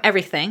break from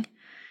everything.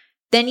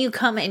 Then you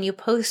come and you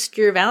post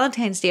your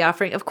Valentine's Day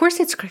offering. Of course,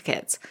 it's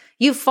crickets.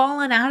 You've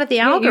fallen out of the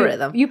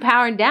algorithm. You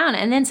powered down,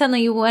 and then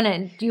suddenly you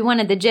wanted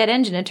the jet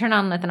engine to turn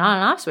on with an on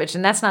and off switch,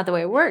 and that's not the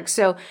way it works.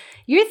 So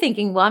you're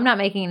thinking, well, I'm not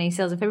making any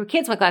sales in February.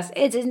 Cancel my class.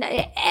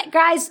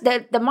 Guys,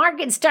 the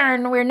market's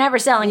turned. We're never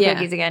selling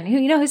cookies again.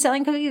 Who's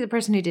selling cookies? The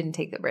person who didn't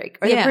take the break,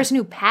 or the person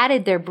who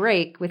padded their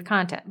break with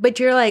content. But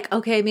you're like,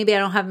 okay, maybe I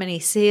don't have many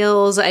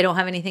sales. I don't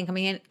have anything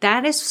coming in.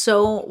 That is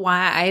so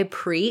why I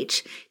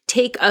preach.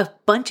 Take a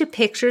bunch of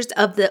pictures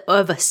of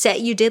a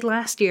set you did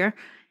last year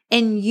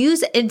and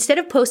use, instead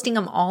of posting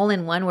them all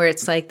in one where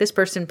it's like this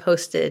person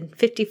posted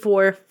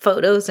 54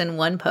 photos in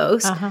one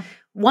post,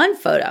 one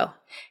photo.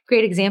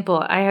 Great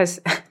example.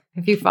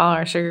 If you follow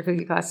our Sugar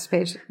Cookie Classes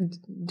page,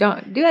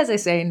 don't do as I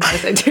say, not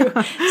as I do.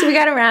 So we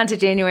got around to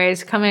January,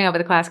 coming up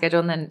with a class schedule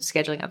and then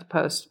scheduling out the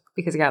post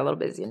because it got a little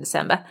busy in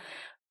December.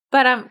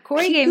 But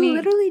Corey gave me. You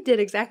literally did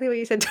exactly what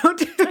you said. Don't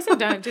do. I said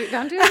don't do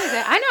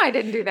that. I know I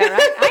didn't do that,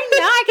 right? I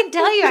know I can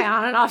tell you I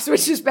on and off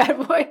switched this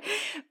bad boy.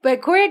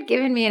 But Corey had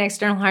given me an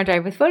external hard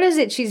drive with photos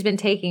that she's been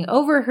taking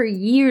over her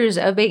years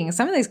of baking.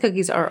 Some of these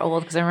cookies are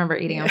old because I remember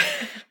eating them.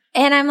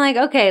 And I'm like,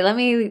 okay, let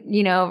me,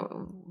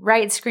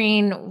 right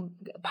screen,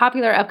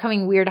 popular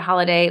upcoming weird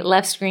holiday,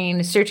 left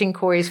screen, searching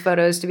Corey's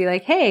photos to be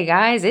like, hey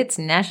guys, it's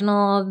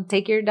National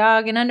Take Your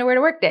Dog in Underwear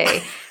to Work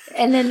Day.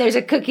 And then there's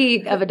a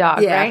cookie of a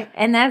dog, right?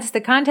 And that's the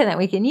content that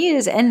we can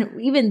use. And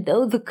even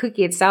though the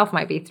cookie itself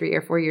might be 3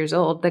 or 4 years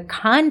old, the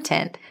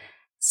content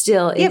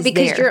still is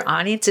because there. Your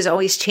audience is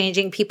always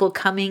changing, people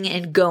coming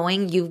and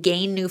going. You've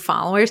gained new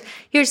followers.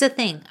 Here's the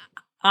thing.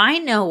 I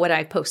know what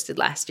I posted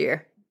last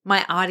year.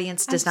 My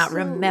audience does not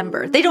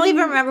remember. They don't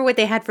even remember what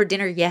they had for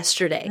dinner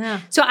yesterday.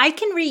 Yeah. So I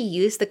can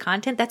reuse the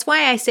content. That's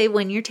why I say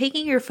when you're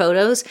taking your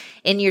photos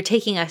and you're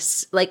taking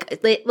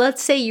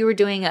let's say you were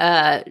doing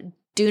a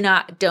do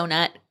not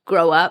donut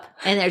grow up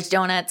and there's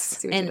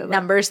donuts and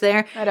numbers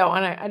there. I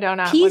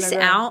don't Piece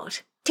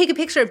out. Take a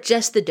picture of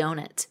just the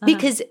donuts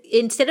because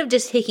instead of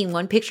just taking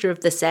one picture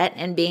of the set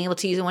and being able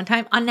to use it one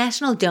time on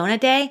National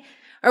Donut Day,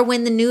 or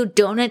when the new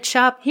donut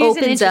shop Here's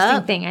opens an up.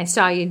 interesting thing I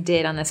saw you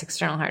did on this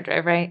external hard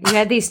drive, right? You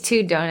had these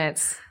 2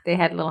 donuts. They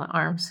had little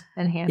arms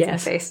and hands and a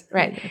face,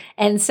 right?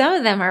 And some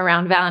of them are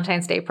around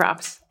Valentine's Day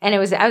props. And I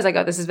was like,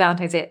 oh, this is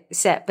Valentine's Day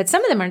set. But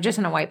some of them are just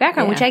on a white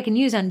background, which I can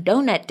use on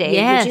Donut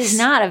Day, which is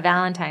not a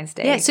Valentine's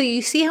Day. Yeah, so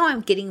you see how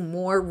I'm getting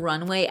more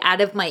runway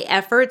out of my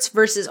efforts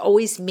versus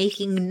always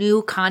making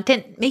new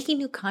content. Making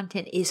new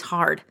content is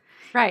hard.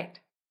 Right.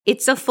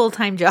 It's a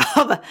full-time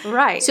job.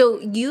 Right. So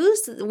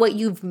use what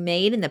you've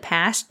made in the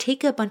past.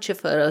 Take a bunch of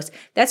photos.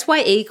 That's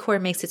why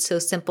Acorn makes it so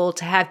simple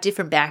to have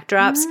different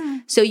backdrops.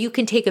 So you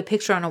can take a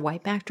picture on a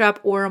white backdrop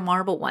or a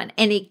marble one.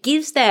 And it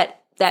gives that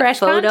fresh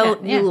photo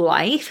content, new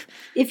life.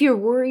 If you're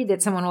worried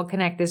that someone will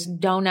connect this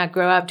donut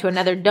grow up to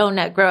another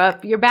donut grow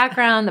up, your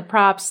background, the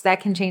props, that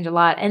can change a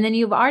lot. And then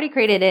you've already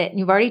created it and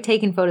you've already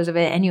taken photos of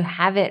it and you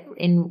have it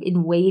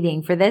in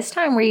waiting for this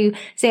time where you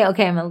say,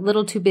 okay, I'm a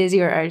little too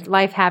busy or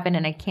life happened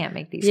and I can't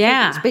make these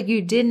cookies. But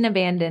you didn't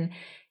abandon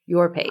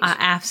your page.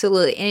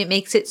 Absolutely. And it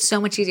makes it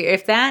so much easier.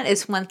 If that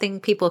is one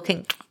thing people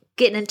can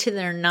get into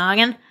their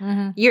noggin,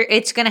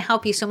 it's going to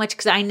help you so much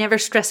because I never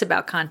stress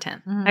about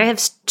content. I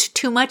have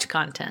too much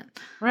content.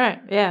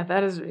 Right. Yeah,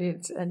 that is,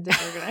 it's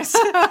disorganized.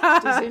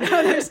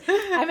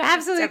 I'm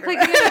absolutely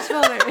clicking in this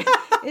folder.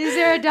 Is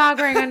there a dog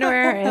wearing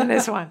underwear in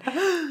this one?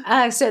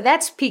 So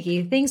that's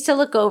Peeky. Things to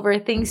look over,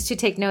 things to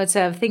take notes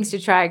of, things to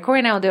try. Corey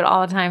and I will do it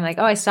all the time. Like,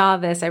 oh, I saw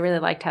this. I really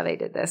liked how they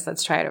did this.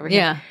 Let's try it over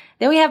here.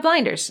 Then we have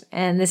blinders.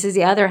 And this is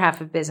the other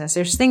half of business.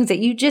 There's things that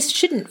you just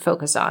shouldn't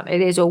focus on. It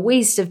is a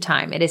waste of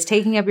time. It is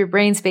taking up your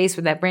brain space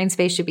when that brain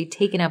space should be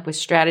taken up with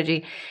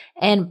strategy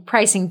and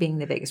pricing being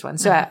the biggest one.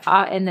 So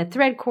in the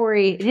thread,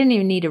 Corey, I didn't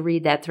even need to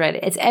read that thread.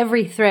 It's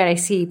every thread I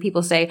see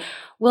people say,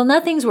 well,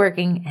 nothing's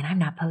working and I'm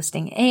not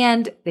posting.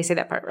 And they say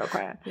that part real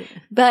quiet. Yeah.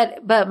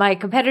 But my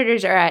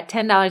competitors are at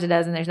 $10 a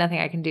dozen. There's nothing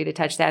I can do to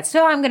touch that.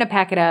 So I'm going to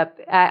pack it up.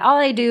 All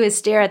I do is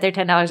stare at their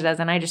 $10 a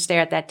dozen. I just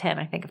stare at that 10.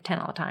 I think of 10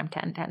 all the time.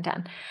 10, 10,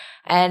 10.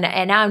 And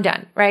now I'm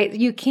done, right?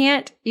 You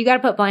got to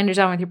put blinders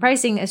on with your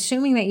pricing,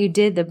 assuming that you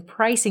did the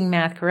pricing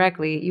math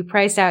correctly. You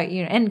priced out,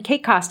 and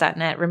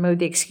cakecost.net removed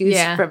the excuse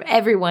from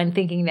everyone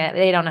thinking that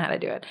they don't know how to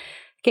do it.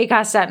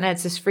 Cakecost.net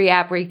is this free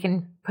app where you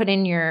can put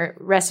in your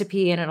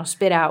recipe and it'll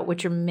spit out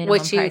what your minimum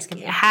price can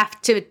be. Have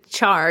to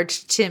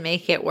charge to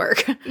make it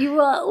work.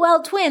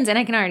 Well, twins, and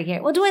I can already hear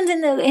it. Well, twins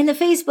in the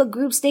Facebook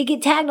groups, they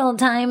get tagged all the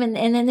time, and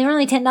then they're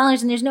only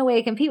 $10, and there's no way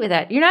to compete with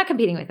that. You're not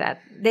competing with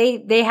that.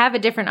 They have a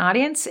different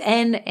audience,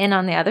 and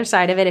on the other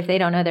side of it, if they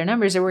don't know their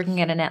numbers, they're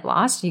working at a net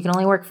loss. You can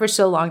only work for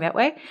so long that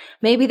way.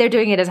 Maybe they're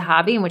doing it as a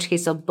hobby, in which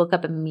case they'll book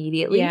up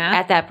immediately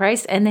at that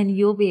price, and then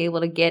you'll be able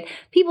to get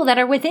people that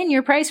are within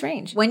your price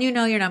range. When you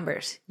know your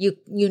numbers, you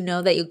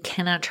know that you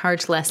cannot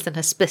charge less than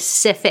a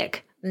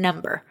specific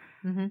number.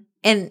 Mm-hmm.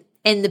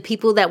 And the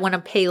people that want to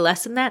pay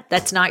less than that,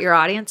 that's not your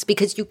audience,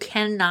 because you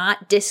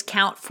cannot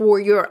discount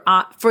for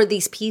for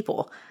these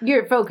people.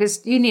 You're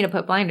focused. You need to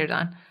put blinders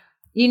on.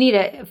 You need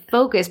to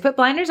focus, put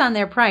blinders on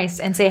their price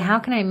and say, how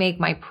can I make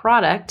my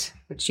product,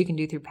 which you can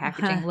do through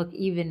packaging, look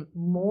even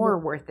more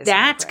worth this?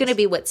 That's going to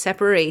be what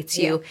separates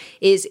you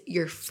is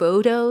your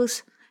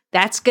photos.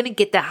 That's going to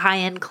get the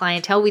high-end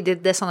clientele. We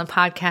did this on the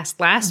podcast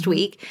last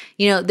week.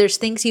 There's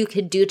things you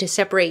could do to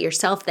separate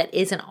yourself that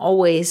isn't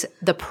always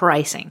the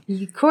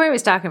pricing. Corey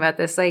was talking about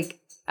this, like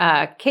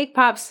cake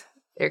pops.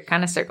 They're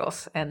kind of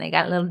circles, and they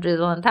got a little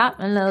drizzle on top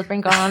and a little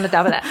sprinkle on the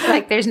top of that.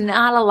 Like, there's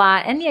not a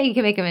lot. And you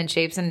can make them in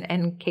shapes.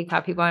 And cake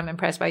pop people, I'm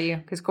impressed by you,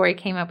 because Corey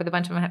came up with a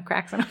bunch of them that have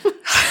cracks in them.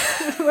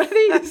 What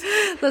are these?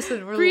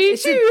 Listen,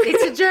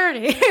 it's a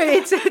journey.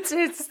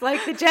 It's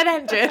like the jet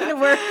engine.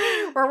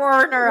 We're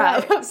warming her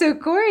up. So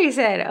Corey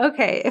said,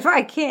 okay, if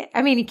I can't,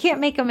 you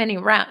can't make them any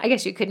round. I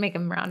guess you could make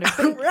them rounder.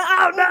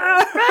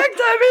 Rounder.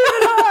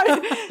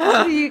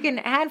 So you can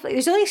add,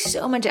 there's only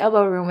so much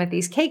elbow room with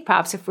these cake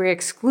pops if we're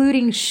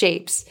excluding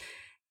shapes.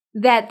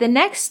 That the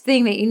next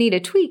thing that you need to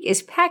tweak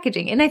is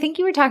packaging. And I think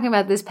you were talking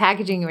about this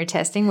packaging you were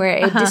testing where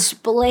it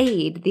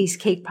displayed these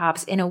cake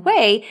pops in a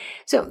way.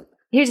 So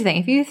here's the thing.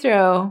 If you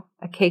throw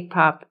a cake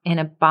pop in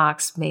a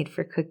box made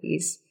for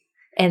cookies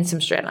and some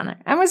shred on it,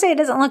 I'm going to say it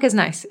doesn't look as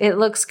nice. It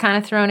looks kind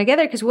of thrown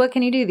together, because what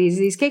can you do?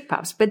 These cake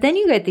pops. But then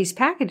you get these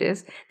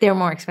packages. They're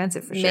more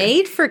expensive for sure.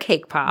 Made for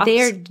cake pops.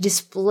 They're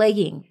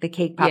displaying the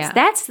cake pops. Yeah.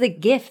 That's the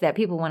gift that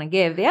people want to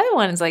give. The other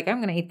one is like, I'm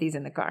going to eat these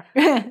in the car.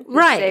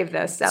 Right. Save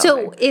those.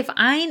 So if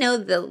I know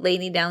the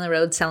lady down the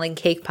road selling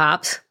cake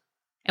pops,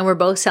 and we're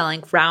both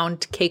selling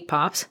round cake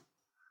pops,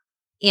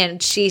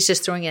 and she's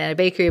just throwing it in a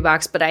bakery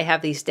box, but I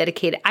have these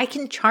dedicated, I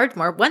can charge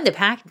more. One, the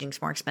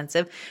packaging's more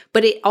expensive,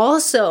 but it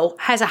also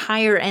has a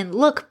higher end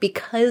look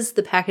because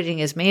the packaging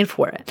is made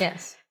for it.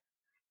 Yes.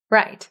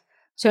 Right.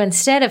 So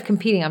instead of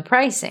competing on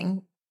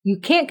pricing, you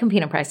can't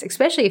compete on price,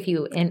 especially if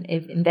you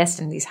invest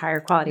in these higher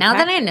quality Now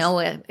packages. that I know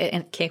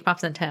it cake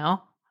pops and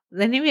tell,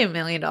 they need me $1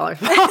 million.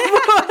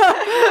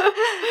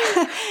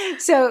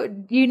 So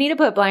you need to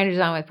put blinders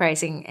on with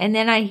pricing. And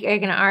then I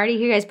can already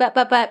hear you guys,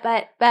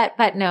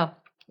 but no.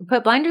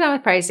 Put blinders on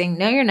with pricing,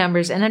 know your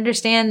numbers, and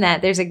understand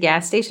that there's a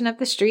gas station up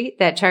the street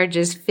that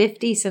charges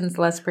 50 cents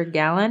less per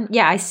gallon.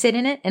 Yeah, I sit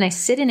in it, and I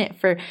sit in it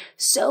for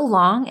so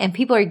long, and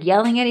people are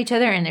yelling at each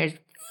other, and there's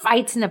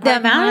fights in the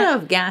parking lot. The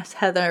amount of gas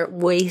Heather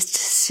wastes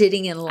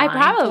sitting in line. I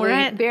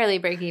probably barely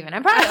break even.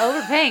 I'm probably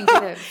overpaying for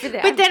the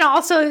But then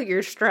also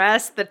your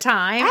stress, the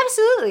time.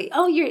 Absolutely.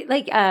 Oh, you're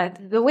like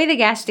the way the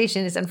gas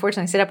station is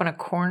unfortunately set up on a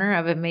corner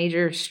of a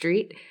major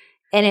street.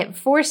 And it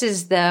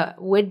forces the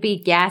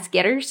would-be gas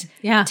getters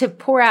to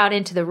pour out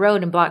into the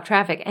road and block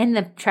traffic. And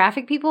the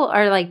traffic people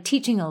are like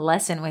teaching a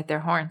lesson with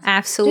their horns.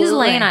 Absolutely. Just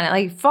laying on it,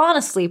 like falling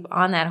asleep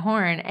on that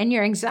horn. And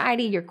your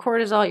anxiety, your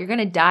cortisol, you're going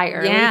to die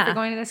early for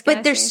going to this gas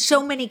But there's station.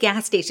 so many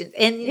gas stations.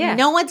 And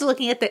no one's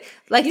looking at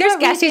there's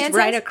gas stations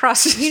right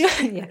across the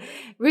street.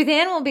 Ruth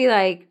Ann will be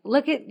like,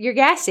 look at your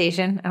gas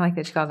station. I like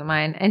that she calls it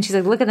mine. And she's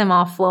like, look at them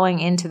all flowing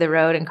into the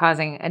road and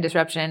causing a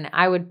disruption.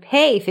 I would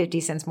pay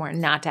 50 cents more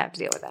not to have to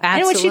deal with that. Absolutely.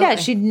 And what she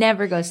does, she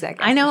never goes to that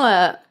gas I know station.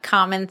 a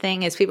common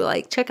thing is people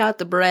like, check out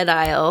the bread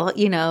aisle.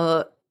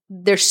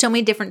 There's so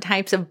many different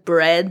types of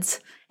breads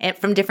and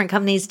from different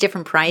companies,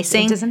 different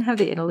pricing. It doesn't have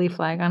the Italy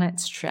flag on it.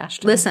 It's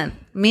trash. Listen,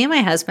 me and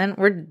my husband,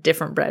 we're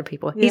different bread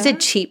people. He's a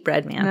cheap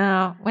bread man.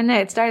 No, when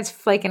it starts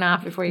flaking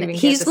off before you even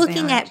get He's the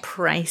looking sandwich. at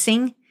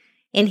pricing,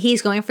 and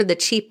he's going for the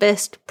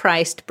cheapest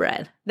priced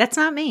bread. That's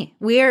not me.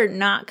 We are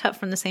not cut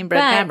from the same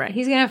bread fabric.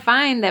 He's going to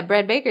find that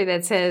bread baker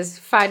that says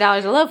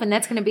 $5 a loaf, and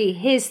that's going to be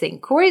his thing.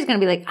 Corey's going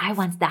to be like, I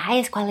want the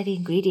highest quality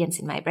ingredients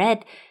in my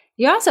bread.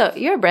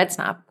 You're a bread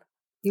snob.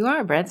 You are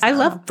a bread snob. I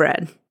love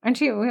bread.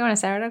 Aren't you? We want a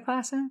sourdough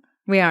class soon?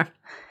 We are.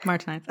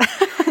 Martinez.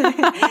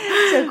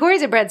 So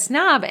Corey's a bread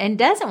snob and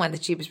doesn't want the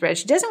cheapest bread.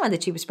 She doesn't want the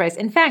cheapest price.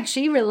 In fact,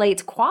 she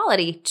relates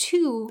quality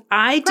to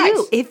I price.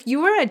 do. If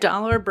you were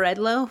 $1 bread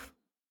loaf,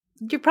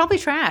 you're probably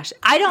trash.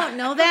 I don't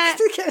know that.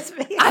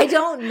 I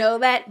don't know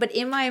that. But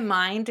in my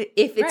mind,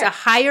 if it's a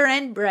higher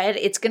end bread,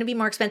 it's going to be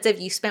more expensive.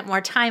 You spent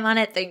more time on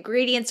it. The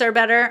ingredients are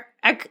better.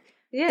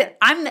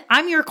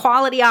 I'm your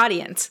quality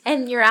audience.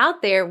 And you're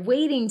out there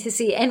waiting to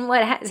see. And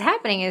what is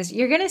happening is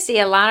you're going to see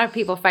a lot of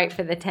people fight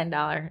for the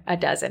 $10 a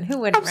dozen. Who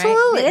wouldn't,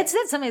 Absolutely. right? It's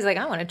that somebody's like,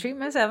 I want to treat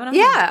myself. And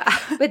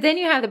I'm But then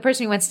you have the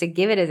person who wants to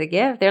give it as a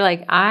gift. They're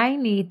like, I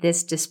need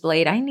this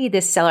displayed. I need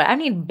this seller. I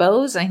need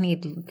bows. I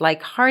need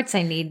like hearts.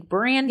 I need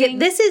branding.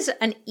 This is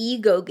an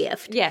ego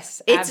gift.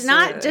 Yes, It's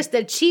not just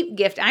a cheap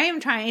gift. I am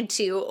trying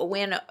to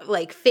win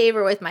like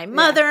favor with my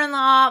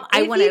mother-in-law.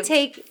 I want to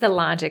take the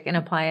logic and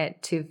apply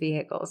it to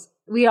vehicles.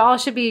 We all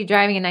should be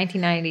driving a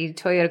 1990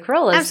 Toyota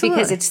Corollas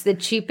because it's the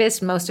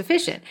cheapest, most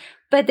efficient.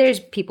 But there's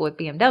people with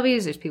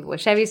BMWs, there's people with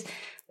Chevys,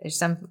 there's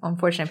some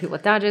unfortunate people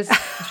with Dodges,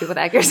 there's people with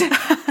Acura's.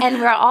 And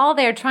we're all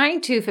there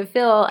trying to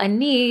fulfill a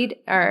need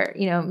or,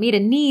 meet a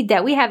need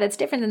that we have that's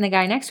different than the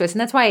guy next to us.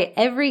 And that's why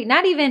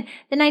not even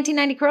the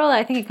 1990 Corolla,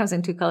 I think it comes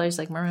in two colors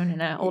like maroon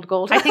and old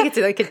gold. I think it's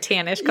like a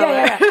tannish color.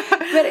 Yeah.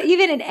 But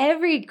even in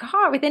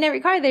within every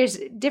car, there's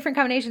different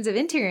combinations of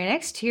interior and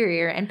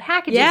exterior and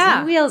packages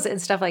and wheels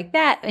and stuff like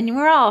that. And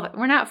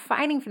we're not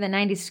fighting for the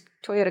 90s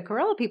Toyota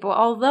Corolla people,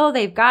 although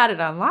they've got it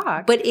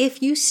unlocked. But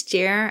if you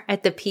stare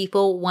at the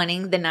people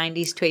wanting the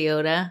 90s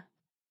Toyota,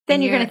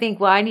 then you're going to think,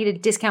 well, I need to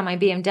discount my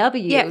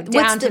BMW. Yeah,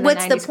 what's the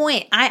 90s.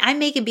 point? I'm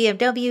making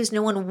BMWs.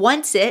 No one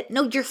wants it.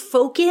 No, you're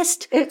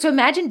focused. So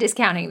imagine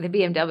discounting the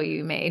BMW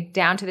you made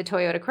down to the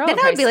Toyota Corolla.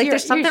 Then I would be like,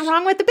 there's something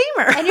wrong with the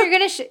Beamer. And you're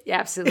going to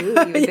absolutely you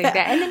would think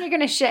that. And then you're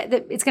going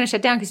to it's going to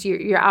shut down because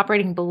you're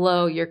operating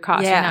below your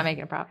cost. You're not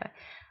making a profit.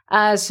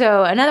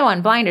 So another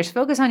one, blinders,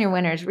 focus on your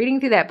winners. Reading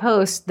through that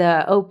post,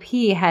 the OP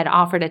had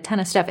offered a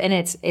ton of stuff, and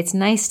it's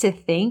nice to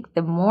think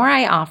the more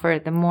I offer,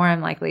 the more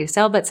I'm likely to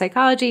sell. But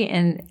psychology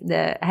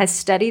has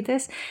studied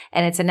this,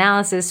 and it's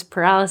analysis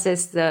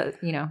paralysis.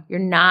 You're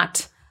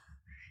not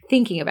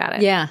thinking about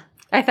it. Yeah,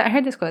 I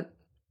heard this quote: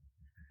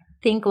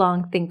 "Think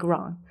long, think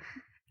wrong."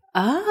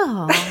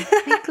 Oh,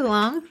 think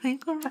long,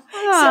 think wrong.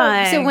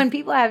 So when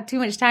people have too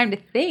much time to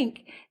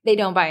think, they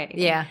don't buy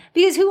anything. Yeah.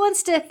 Because who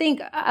wants to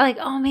think like,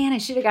 oh man, I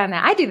should have gotten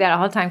that. I do that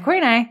all the time. Corey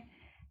and I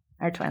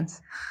are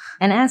twins.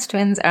 And as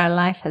twins, our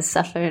life has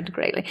suffered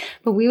greatly.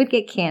 But we would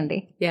get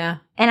candy. Yeah.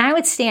 And I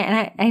would stand,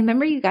 and I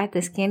remember you got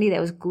this candy that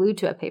was glued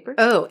to a paper.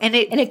 Oh, and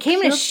it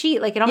came in a sheet,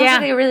 like it almost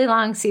looked like a really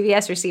long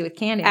CVS receipt with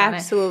candy on it.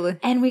 Absolutely.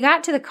 And we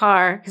got to the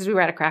car, because we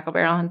were at a Crackle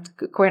Barrel, and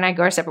Corey and I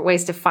go our separate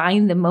ways to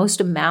find the most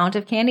amount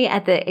of candy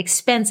at the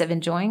expense of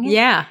enjoying it.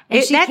 Yeah.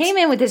 And she came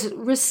in with this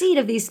receipt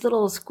of these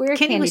little square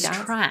candy was dots.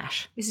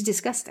 trash. This is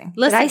disgusting.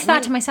 Listen, but I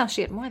thought to myself,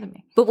 she had more than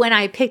me. But when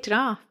I picked it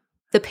off,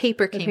 the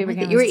paper came with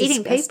it. You were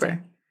eating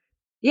paper.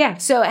 Yeah.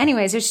 So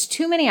anyways, there's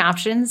too many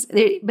options,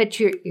 but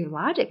your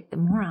logic, the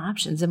more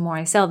options, the more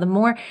I sell, the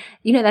more,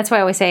 that's why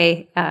I always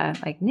say,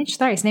 like niche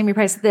thrice, name your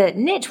price. The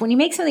niche, when you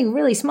make something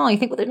really small, you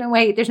think, well,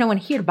 there's no one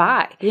here to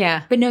buy.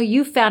 Yeah. But no,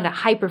 you found a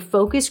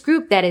hyper-focused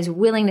group that is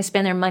willing to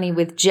spend their money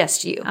with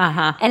just you.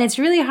 Uh-huh. And it's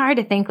really hard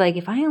to think like,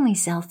 if I only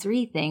sell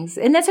 3 things,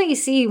 and that's what you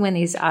see when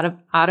these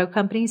auto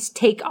companies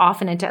take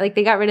off like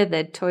they got rid of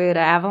the Toyota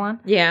Avalon.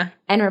 Yeah.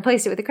 And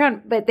replaced it with the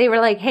Crown. But they were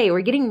like, hey,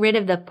 we're getting rid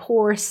of the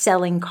poor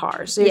selling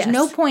cars. There's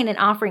no point in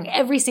offering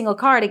every single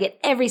car to get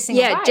every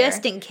single buyer.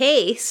 Just in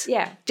case.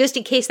 Yeah. Just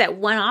in case that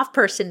one-off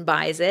person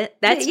buys it.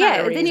 That's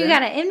not a reason. Then you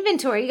got an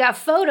inventory, you got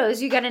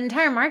photos, you got an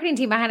entire marketing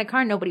team behind a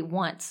car nobody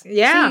wants.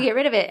 Yeah. So you get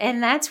rid of it.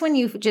 And that's when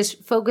you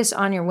just focus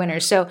on your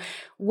winners. So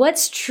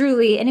what's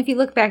truly, and if you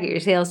look back at your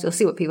sales, you'll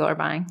see what people are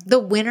buying. The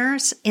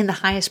winners in the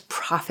highest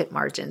profit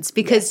margins,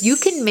 because you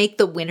can make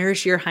the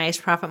winners your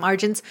highest profit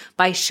margins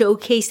by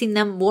showcasing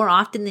them more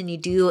often than you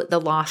do the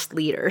lost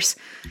leaders.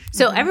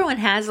 So everyone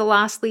has a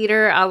lost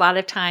leader. A lot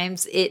of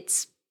times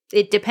it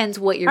depends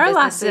what your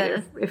business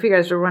is. If you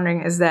guys were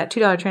wondering, is that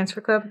 $2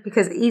 transfer club,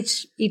 because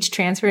each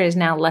transfer is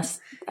now less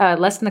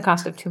than the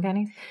cost of 2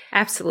 pennies.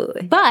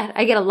 Absolutely. But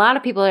I get a lot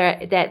of people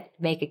that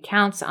make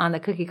accounts on the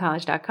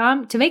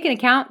cookiecollege.com. To make an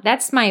account,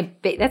 that's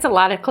a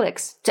lot of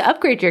clicks. To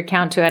upgrade your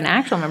account to an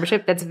actual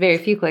membership, that's very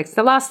few clicks.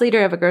 The lost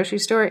leader of a grocery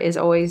store is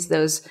always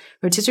those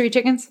rotisserie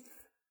chickens.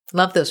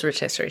 Love those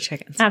rotisserie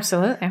chickens.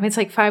 Absolutely. I mean, it's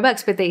like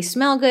 $5, but they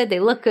smell good. They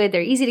look good.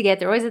 They're easy to get.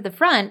 They're always at the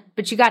front,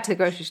 but you got to the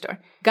grocery store.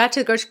 Got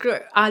to the grocery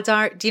store. Odds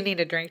are, do you need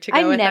a drink to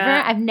go with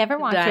that? I've never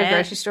walked to a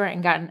grocery store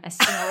and gotten a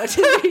single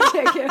rotisserie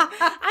chicken.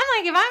 I'm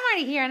like, if I'm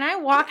already here and I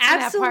walk to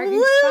that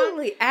parking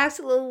spot.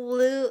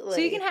 Absolutely. So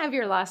you can have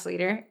your loss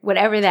leader,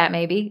 whatever that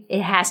may be.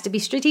 It has to be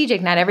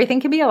strategic. Not everything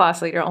can be a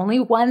loss leader. Only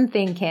one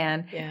thing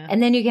can. Yeah.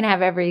 And then you can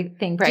have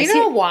everything priced. Do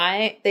you know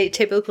why they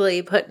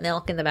typically put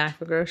milk in the back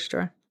of a grocery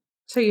store?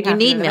 So you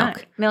need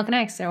milk. Milk and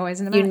eggs. They're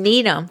always in the back. You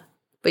need them,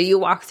 but you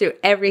walk through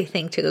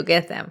everything to go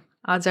get them.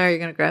 odds are you're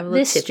going to grab a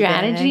little The tip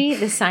strategy,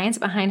 the science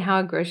behind how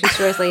a grocery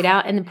store is laid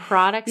out, and the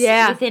products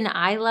within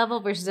eye level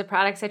versus the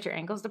products at your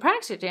ankles. The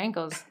products at your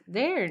ankles,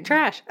 they're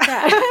trash.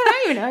 I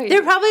don't even know.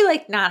 They're probably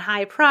like not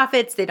high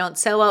profits. They don't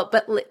sell out.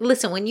 But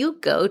listen, when you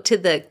go to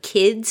the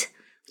kids'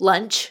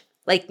 lunch,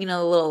 like, you know,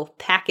 the little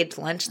packaged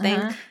lunch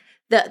thing,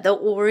 the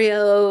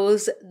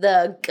Oreos,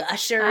 the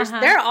Gushers,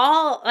 they're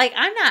all like,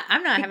 I'm not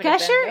having a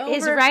Gusher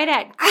is right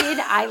at kid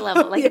eye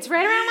level. Like it's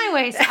right around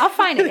my waist. I'll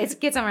find it. It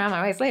gets around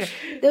my waist later.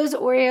 Those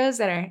Oreos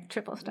that are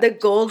triple stuffed. The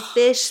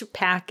goldfish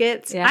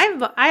packets.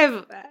 Yeah.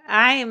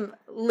 I'm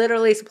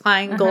literally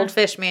supplying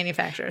goldfish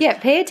manufacturers. Yeah,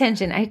 pay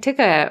attention. I took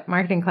a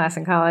marketing class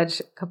in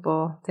college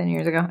 10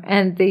 years ago,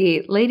 and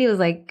the lady was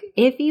like,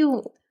 if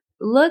you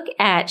look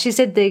at, she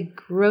said the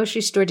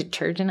grocery store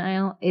detergent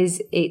aisle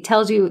it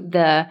tells you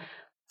the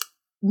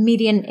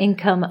median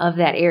income of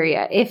that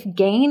area. If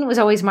Gain was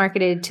always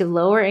marketed to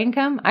lower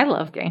income, I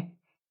love Gain.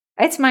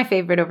 It's my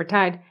favorite over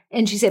Tide.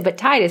 And she said, but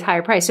Tide is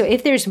higher price. So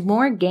if there's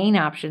more Gain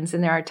options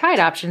than there are Tide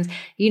options,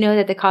 you know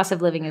that the cost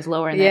of living is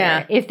lower in that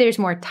area. If there's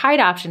more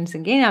Tide options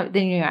than Gain,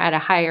 then you're at a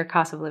higher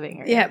cost of living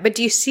area. Yeah, but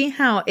do you see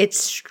how it's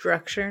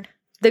structured?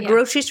 The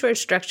grocery store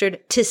is structured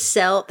to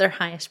sell their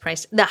highest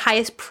price, the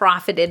highest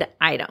profited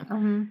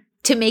item,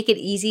 to make it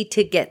easy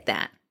to get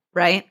that,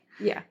 right?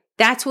 Yeah.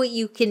 That's what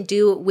you can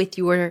do with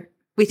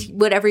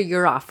whatever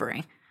you're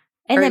offering.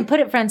 And then put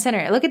it front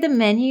center. Look at the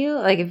menu.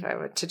 Like if I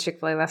went to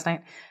Chick-fil-A last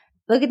night,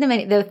 look at the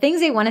menu. The things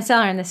they want to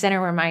sell are in the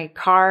center where my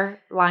car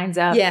lines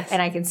up. Yes.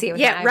 And I can see it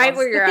with my right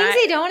where you're at. The things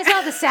they don't want to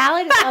sell, the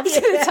salad is up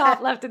to the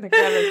top left in the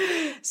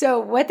cupboard. So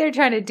what they're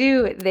trying to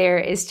do there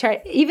is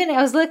even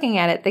I was looking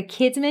at it, the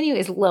kids menu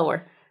is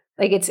lower.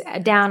 Like it's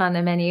down on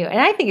the menu. And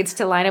I think it's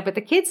to line up with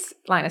the kids'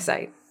 line of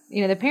sight.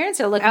 You know, the parents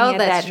are looking at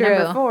that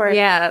number 4.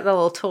 Yeah, the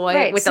little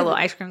toy with the little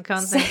ice cream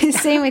cones.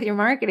 Same with your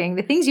marketing.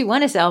 The things you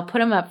want to sell, put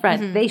them up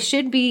front. They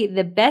should be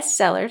the best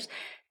sellers,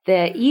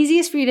 the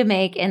easiest for you to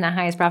make, and the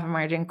highest profit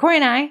margin. Corey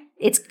and I,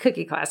 it's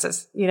cookie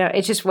classes. You know,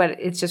 it's just what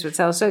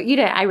sells. So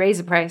I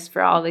raised the price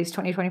for all these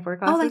 2024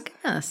 classes. Oh my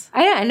goodness.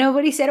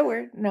 Nobody said a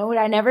word. No,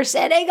 I never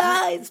said, hey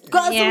guys,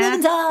 cost of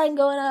living time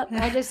going up.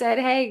 I just said,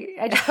 hey,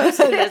 I just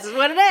posted this is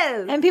what it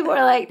is. And people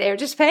were like, they were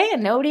just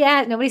paying. Nobody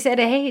asked. Nobody said,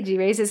 hey, did you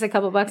raise this a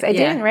couple bucks? I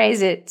didn't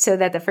raise it so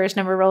that the first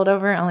number rolled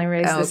over. I only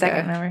raised the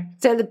second number.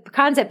 So the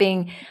concept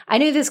being, I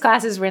knew these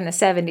classes were in the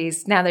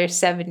 70s. Now they're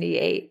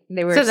 78.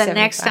 They were so the 75.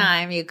 next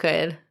time you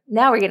could.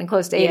 Now we're getting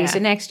close to 80. So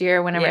next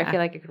year, whenever I feel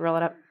like I could roll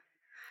it up.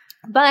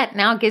 But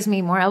now it gives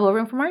me more elbow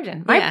room for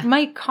margin.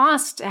 My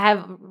costs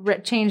have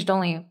changed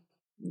only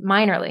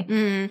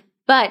minorly.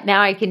 But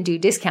now I can do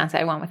discounts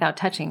I want without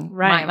touching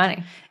my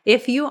money.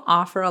 If you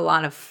offer a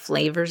lot of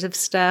flavors of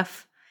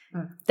stuff,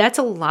 that's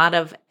a lot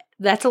of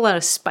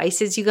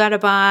spices you got to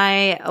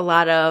buy, a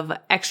lot of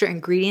extra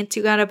ingredients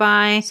you got to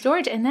buy.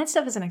 Storage, and that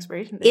stuff is an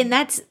expiration date. And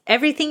that's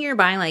everything you're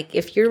buying. Like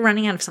if you're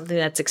running out of something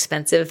that's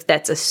expensive,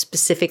 that's a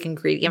specific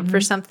ingredient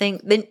for something,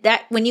 then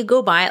that when you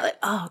go buy it,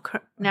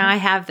 like, now I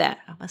have that.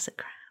 I must have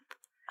crap.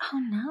 Oh,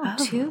 no.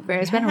 Too fair.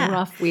 It's been a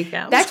rough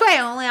weekend. That's why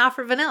I only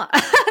offer vanilla.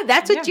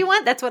 That's what you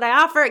want. That's what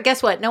I offer.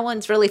 Guess what? No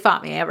one's really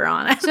fought me ever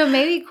on it. So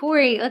maybe,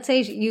 Corey, let's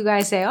say you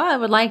guys say, I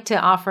would like to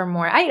offer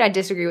more. I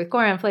disagree with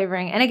Corey on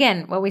flavoring. And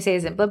again, what we say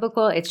isn't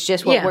biblical. It's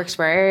just what works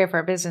for our area, for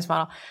our business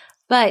model.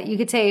 But you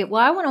could say,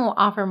 well, I want to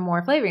offer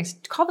more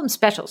flavorings. Call them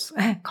specials.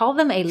 Call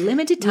them a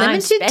limited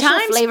time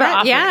flavor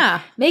offering.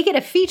 Yeah. Make it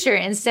a feature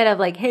instead of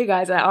like, hey,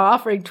 guys, I'm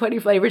offering 20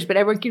 flavors, but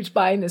everyone keeps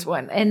buying this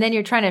one. And then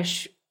you're trying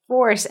to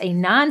force a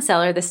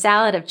non-seller the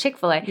salad of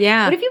Chick-fil-A.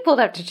 Yeah. What if you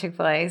pulled up to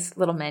Chick-fil-A's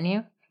little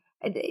menu?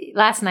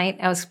 Last night,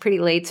 I was pretty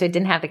late, so I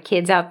didn't have the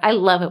kids out. I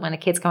love it when the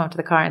kids come up to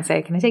the car and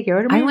say, can I take your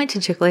order, man? I went to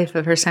Chick-fil-A for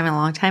the first time in a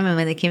long time, and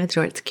when they came to the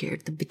door, it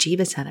scared the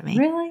bejeebus out of me.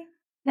 Really?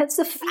 That's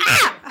the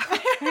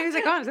He was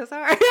like, I'm so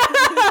sorry.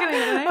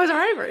 I wasn't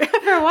ready for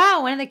it. For a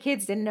while, one of the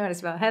kids didn't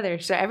notice about Heather.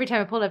 So every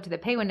time I pulled up to the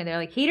pay window, they're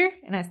like, heater?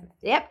 And I said,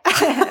 yep.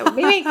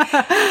 Me.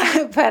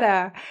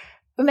 But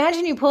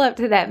imagine you pull up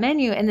to that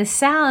menu and the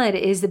salad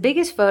is the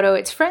biggest photo.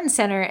 It's front and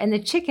center, and the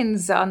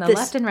chicken's on the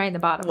left and right and the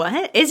bottom.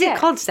 What? Is it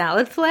called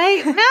salad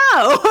play?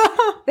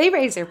 No. They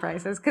raised their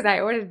prices because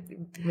I ordered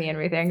me and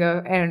Ruth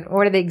and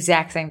ordered the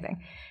exact same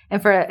thing. And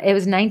it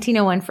was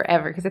 1901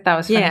 forever because I thought it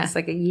was funny. It's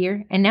like a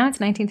year. And now it's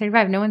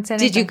 1935. No one said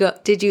anything.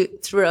 Did you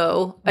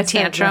throw a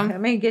tantrum?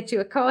 Let me get you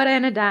a quarter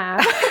and a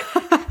dime.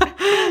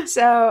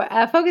 So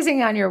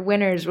focusing on your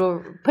winners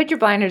will put your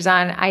blinders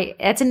on.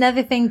 That's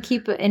another thing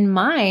keep in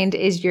mind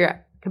is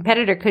your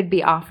competitor could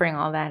be offering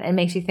all that and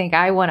makes you think,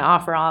 I want to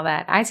offer all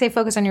that. I say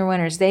focus on your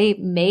winners. They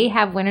may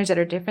have winners that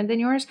are different than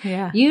yours.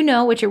 Yeah. You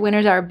know what your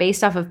winners are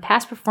based off of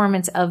past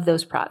performance of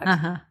those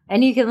products.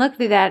 And you can look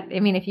through that.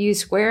 I mean, if you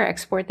use Square,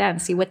 export that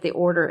and see what the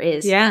order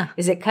is. Yeah.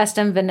 Is it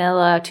custom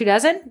vanilla 2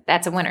 dozen?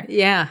 That's a winner.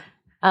 Yeah.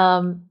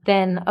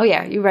 Then,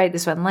 you write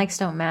this one. Likes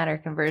don't matter.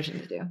 Conversion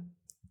to do.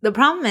 The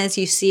problem is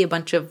you see a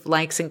bunch of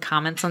likes and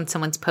comments on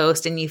someone's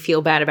post and you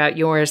feel bad about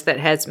yours that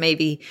has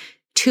maybe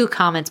 2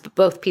 comments, but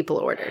both people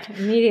ordered.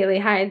 Immediately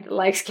hide the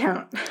likes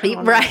count.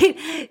 Right?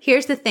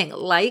 Here's the thing.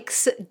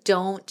 Likes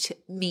don't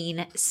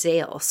mean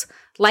sales.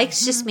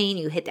 Likes just mean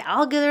you hit the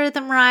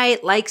algorithm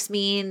right. Likes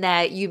mean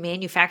that you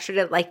manufactured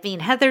it like me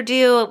and Heather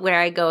do, where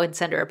I go and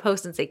send her a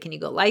post and say, can you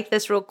go like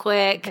this real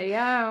quick? There you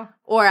go.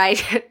 Or I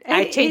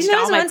changed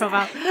all my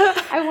profile.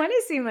 I want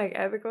to seem like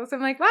ethical. So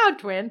I'm like, wow,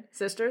 twin,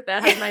 sister,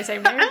 that has my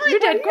same name. You're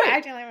dead quick.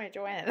 Acting like my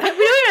twin. We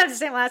don't have the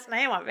same last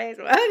name on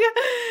Facebook.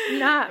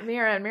 Not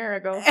Mira and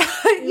Miracle.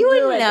 You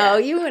wouldn't know.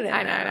 You wouldn't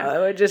I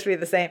know. It would just be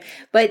the same.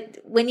 But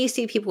when you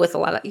see people with a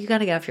lot of, you got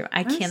to get off your,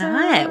 I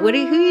cannot. Who are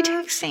you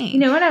texting? You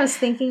know what? I was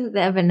thinking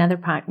of another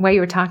while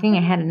you were talking,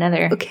 I had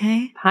another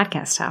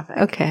podcast topic.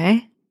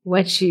 Okay.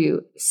 What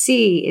you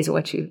see is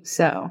what you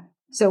sow.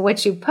 So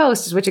what you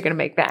post is what you're going to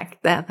make back.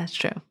 That's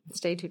true.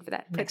 Stay tuned for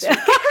that next week.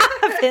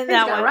 Pin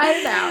that one. Write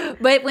it down.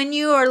 But when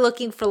you are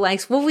looking for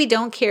likes, what we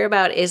don't care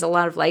about is a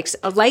lot of likes.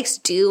 Likes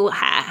do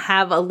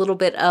have a little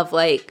bit of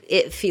like,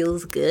 it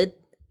feels good.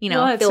 You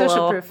know, well, it's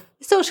social proof.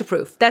 Social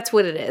proof. That's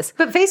what it is.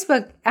 But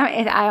Facebook,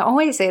 I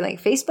always say,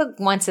 like, Facebook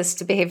wants us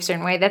to behave a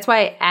certain way. That's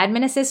why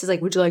admin assist is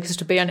like, would you like us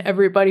to ban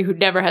everybody who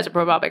never has a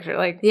profile picture?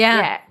 Like,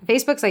 yeah.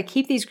 Facebook's like,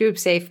 keep these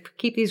groups safe,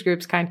 keep these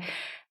groups kind.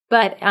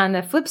 But on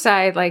the flip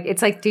side, like,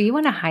 it's like, do you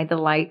want to hide the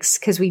likes?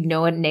 Because we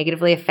know it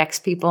negatively affects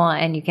people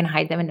and you can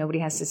hide them and nobody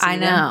has to see them.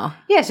 I know.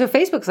 Yeah, so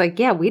Facebook's like,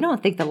 yeah, we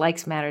don't think the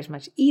likes matter as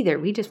much either.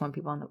 We just want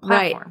people on the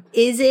platform. Right.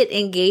 Is it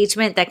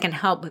engagement that can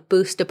help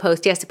boost a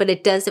post? Yes, but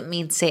it doesn't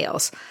mean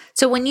sales.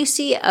 So when you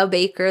see a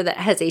baker that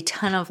has a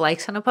ton of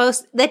likes on a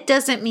post, that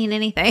doesn't mean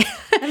anything.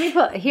 Let me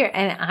put here,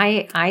 and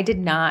I did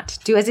not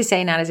do as I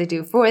say, not as I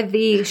do. For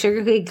the sugar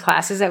cookie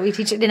classes that we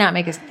teach, I did not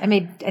make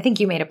I think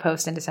you made a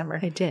post in December.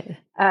 I did.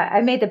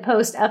 I made the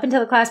post up until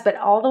the class, but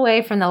all the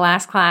way from the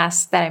last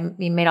class that I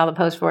made all the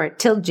posts for it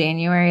till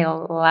January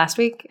last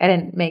week, I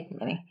didn't make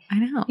any. I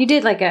know. You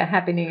did like a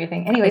Happy New Year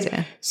thing. Anyways,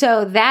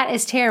 so that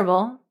is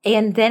terrible.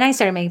 And then I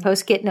started making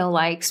posts, get no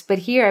likes. But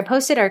here, I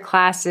posted our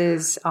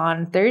classes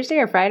on Thursday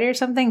or Friday or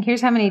something.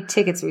 Here's how many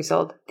tickets we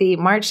sold. The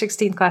March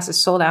 16th class is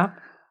sold out.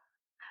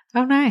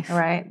 Oh, nice. All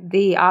right.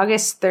 The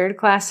August 3rd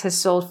class has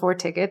sold 4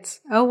 tickets.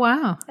 Oh,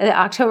 wow. The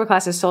October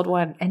class has sold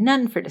 1 and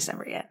none for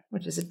December yet,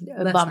 which is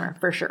a bummer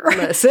for sure.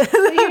 Listen.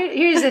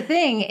 Here's the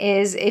thing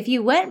is if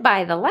you went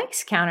by the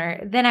likes counter,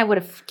 then I would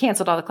have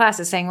canceled all the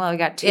classes saying, well, we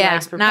got 2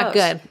 likes per not post.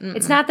 Good. Mm-mm.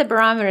 It's not the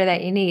barometer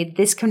that you need.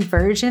 This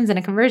conversions, and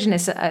a conversion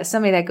is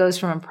somebody that goes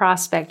from a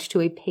prospect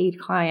to a paid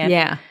client.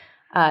 Yeah.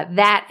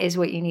 That is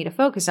what you need to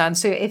focus on.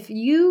 So if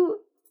you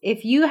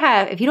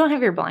don't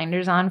have your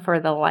blinders on for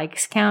the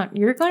likes count,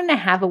 you're going to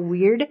have a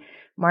weird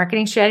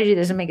marketing strategy that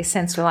doesn't make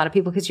sense to a lot of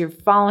people because you're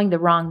following the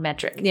wrong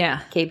metric.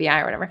 Yeah.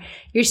 KPI or whatever.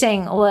 You're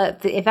saying, well,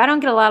 if I don't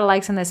get a lot of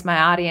likes on this, my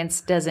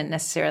audience doesn't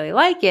necessarily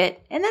like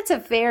it. And that's a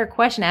fair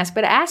question to ask,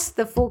 but ask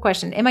the full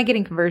question. Am I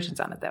getting conversions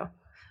on it though?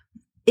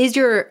 Is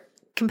your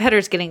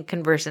competitors getting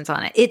conversions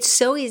on it? It's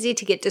so easy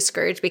to get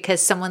discouraged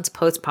because someone's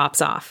post pops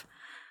off.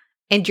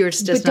 And yours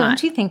does not. But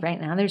don't you think right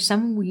now there's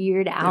some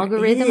weird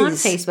algorithm on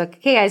Facebook?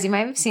 Okay, guys, you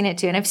might have seen it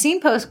too. And I've seen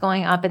posts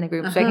going up in the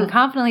group, so I can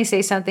confidently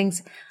say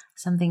something's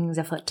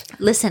afoot.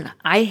 Listen,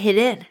 I hit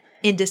it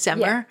in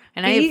December,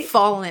 and I have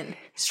fallen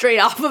straight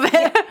off of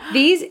it.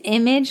 These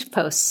image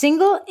posts,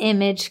 single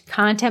image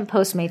content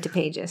posts made to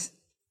pages,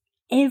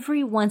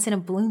 every once in a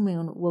blue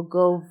moon will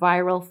go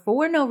viral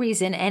for no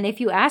reason. And if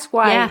you ask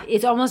why,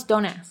 it's almost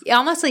don't ask.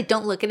 Almost like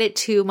don't look at it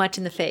too much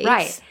in the face.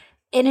 Right.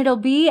 And it'll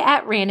be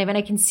at random. And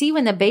I can see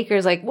when the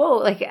baker's like, whoa,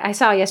 like I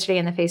saw yesterday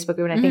in the Facebook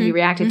group, and I think you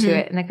reacted to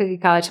it in the Cookie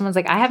College. Someone's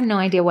like, I have no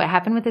idea what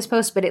happened with this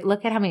post, but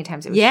look at how many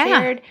times it was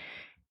shared.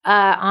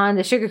 On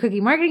the Sugar Cookie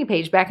marketing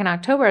page back in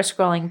October, I was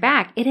scrolling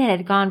back. It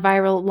had gone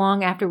viral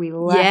long after we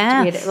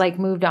left. We had like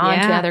moved on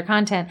to other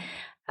content.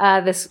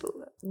 This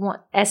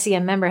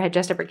SEM member had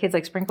dressed up her kids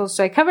like sprinkles.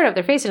 So I covered up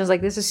their face and I was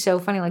like, this is so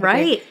funny. Like,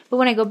 okay. But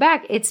when I go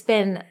back, it's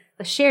been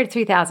shared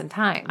 3,000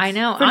 times. I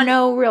know. For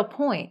no real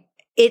point.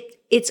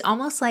 It's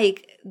almost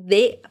like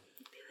the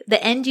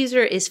end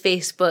user is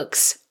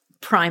Facebook's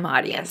prime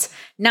audience,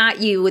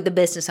 not you with the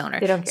business owner.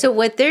 They don't care. So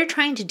what they're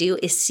trying to do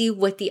is see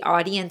what the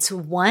audience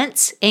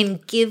wants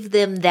and give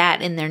them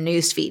that in their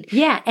newsfeed.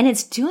 Yeah, and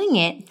it's doing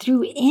it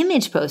through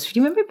image posts. Do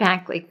you remember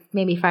back like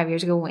maybe 5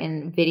 years ago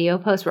when video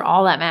posts were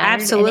all that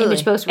mattered? Absolutely. And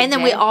image posts were and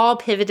then we all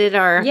pivoted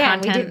our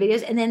content. And we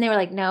did videos. And then they were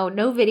like,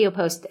 no video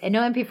posts and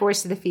no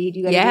MP4s to the feed.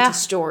 You got to get to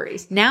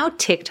stories. Now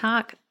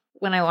TikTok,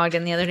 when I logged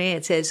in the other day,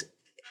 it says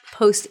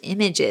post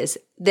images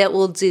that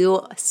will do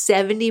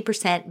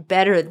 70%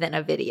 better than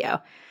a video.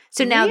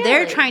 So now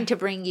they're trying to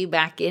bring you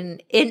back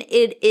in. And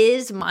it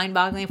is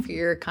mind-boggling for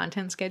your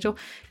content schedule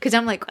because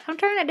I'm like, I'm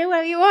trying to do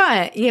what you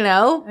want, you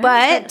know,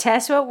 but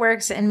test what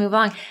works and move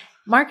on.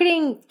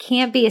 Marketing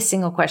can't be a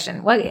single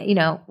question. Well, you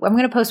know, I'm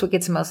going to post what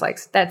gets the most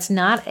likes. That's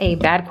not a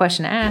bad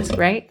question to ask,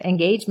 right?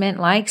 Engagement,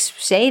 likes,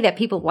 say that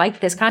people like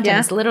this content. Yeah.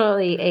 It's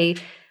literally a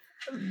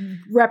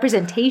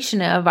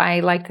representation of I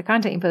like the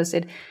content you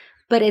posted.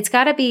 But it's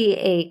got to be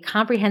a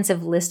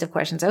comprehensive list of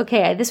questions.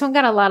 Okay, this one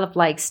got a lot of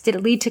likes. Did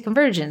it lead to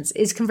conversions?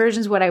 Is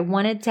conversions what I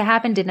wanted to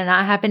happen? Did it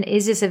not happen?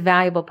 Is this a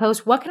valuable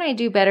post? What can I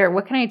do better?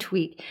 What can I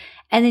tweak?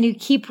 And then you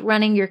keep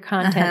running your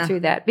content through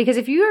that. Because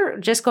if you're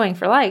just going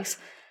for likes,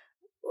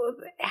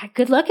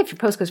 good luck if your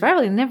post goes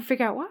viral. You'll never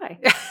figure out why.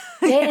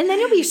 And then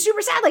you'll be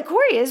super sad like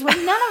Corey is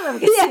when none of them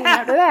get seen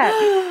after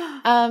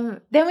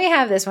that. Then we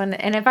have this one.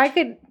 And if I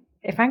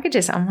could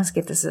just almost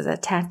get this as a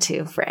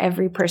tattoo for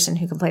every person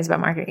who complains about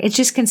marketing, it's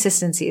just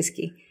consistency is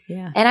key.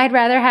 Yeah. And I'd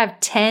rather have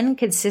 10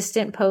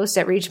 consistent posts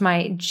that reach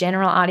my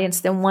general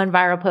audience than one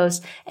viral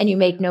post and you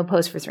make no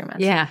post for 3 months.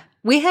 Yeah.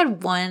 We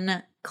had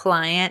one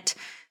client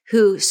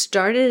who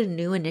started a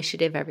new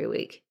initiative every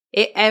week.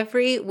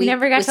 Every week, we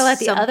never got to let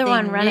the other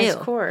one run new. its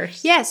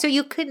course. Yeah, so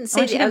you couldn't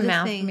say the other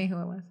thing. Me who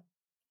it was.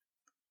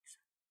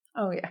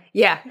 Oh yeah,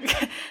 yeah.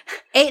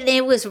 And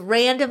it was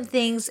random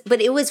things, but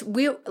it was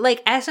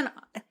like as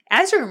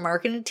our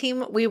marketing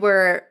team, we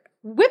were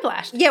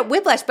whiplash. Yeah,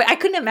 whiplash. But I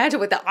couldn't imagine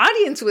what the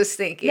audience was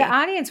thinking. The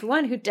audience,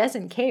 one who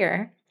doesn't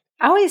care.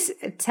 I always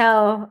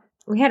tell.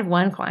 We had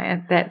one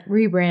client that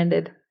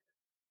rebranded,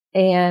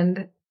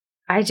 and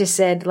I just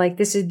said, like,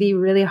 this would be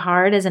really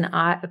hard as a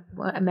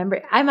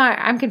member.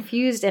 I'm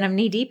confused and I'm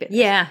knee deep in this.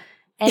 Yeah.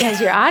 And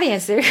as your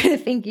audience, they're going to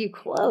think you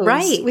closed.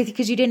 Right.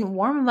 Because you didn't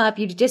warm them up.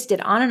 You just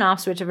did on and off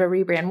switch of a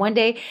rebrand. One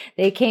day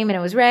they came and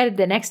it was red.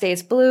 The next day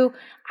it's blue.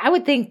 I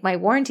would think my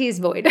warranty is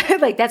void.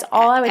 Like that's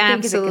all I would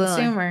think as a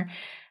consumer.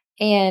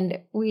 And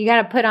we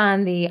got to put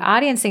on the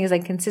audience thing is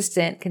like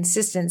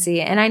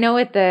consistency. And I know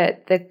with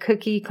the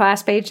cookie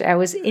class page, I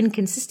was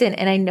inconsistent.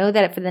 And I know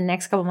that for the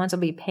next couple months, I'll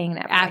be paying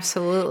that price.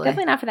 Absolutely.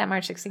 Definitely not for that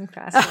March 16th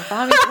class. So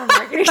follow me for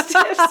marketing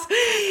tips.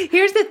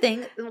 Here's the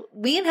thing.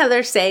 Me and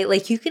Heather say,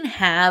 like, you can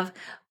have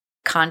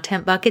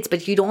content buckets,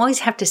 but you don't always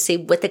have to say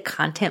what the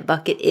content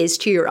bucket is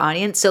to your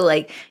audience. So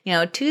like,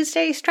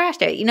 Tuesday's trash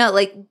day,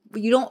 like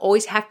you don't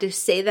always have to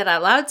say that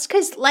out loud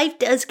because life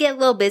does get a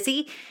little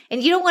busy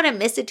and you don't want to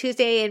miss a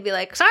Tuesday and be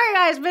like, sorry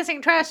guys, missing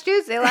Trash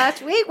Tuesday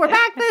last week. We're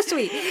back this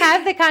week.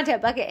 Have the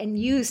content bucket and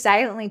you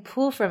silently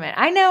pull from it.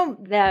 I know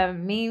the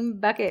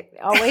meme bucket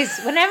always,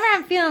 whenever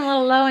I'm feeling a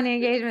little low in the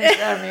engagement,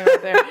 throw a meme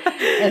up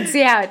there and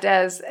see how it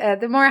does.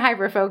 The more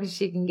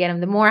hyper-focused you can get them,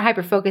 the more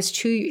hyper-focused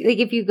like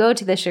if you go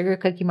to the Sugar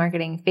Cookie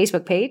Marketing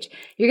Facebook page,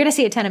 you're going to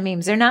see a ton of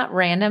memes. They're not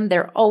random.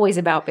 They're always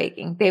about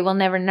baking. They will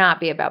never not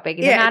be about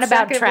baking. They're not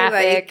about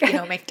traffic.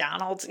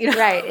 McDonald's,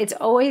 Right. It's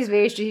always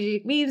very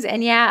strategic memes.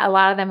 And yeah, a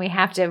lot of them we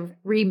have to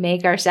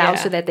remake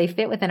ourselves so that they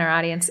fit within our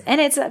audience.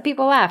 And it's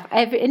people laugh.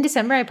 In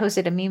December, I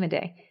posted a meme a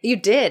day. You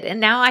did.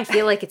 And now I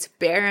feel like it's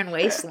barren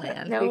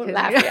wasteland. No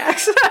laugh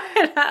tracks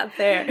out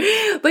there.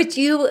 But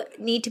you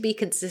need to be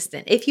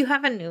consistent. If you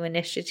have a new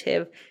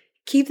initiative,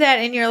 keep that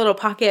in your little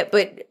pocket,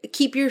 but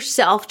keep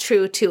yourself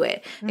true to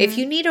it. Mm-hmm. If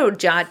you need to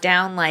jot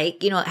down,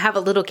 like, have a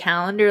little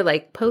calendar,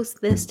 like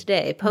post this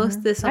today,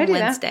 post this on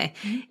Wednesday.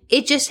 Mm-hmm.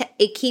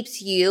 It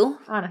keeps you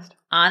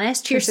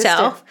honest to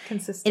yourself.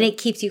 Consistent. And it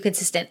keeps you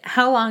consistent.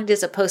 How long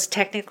does a post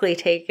technically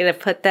take to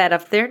put that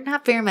up there?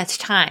 Not very much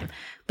time.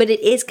 But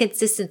it is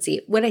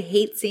consistency. What I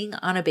hate seeing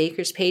on a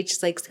baker's page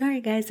is like, sorry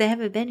guys, I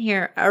haven't been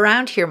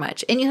around here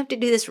much. And you have to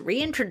do this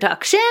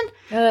reintroduction.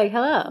 They're like,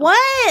 hello.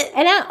 What?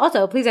 And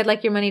also, please, I'd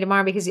like your money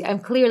tomorrow because I'm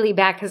clearly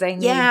back because I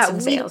need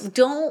some sales. We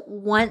don't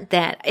want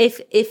that.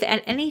 If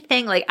at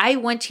anything, like I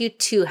want you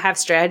to have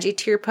strategy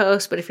to your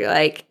post, but if you're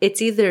like,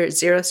 it's either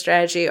zero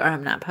strategy or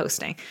I'm not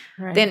posting,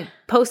 then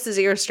post the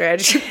zero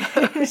strategy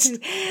post.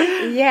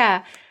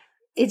 Yeah.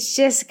 It's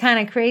just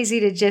kind of crazy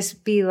to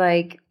just be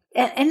like,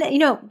 and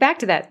back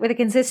to that with the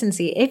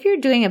consistency. If you're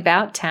doing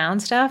about town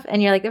stuff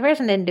and you're like, the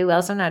person didn't do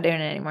well, so I'm not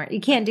doing it anymore. You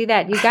can't do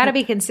that. You got to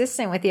be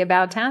consistent with the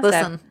about town stuff.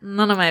 Listen,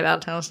 none of my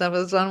about town stuff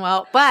has done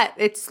well, but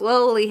it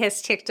slowly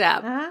has ticked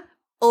up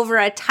over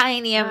a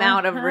tiny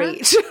amount of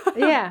reach.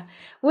 Yeah.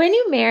 When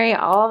you marry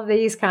all of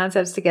these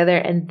concepts together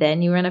and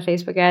then you run a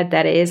Facebook ad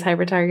that is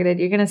hyper-targeted,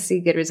 you're going to see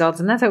good results.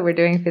 And that's what we're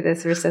doing for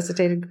this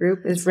resuscitated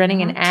group is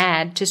running an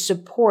ad to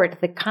support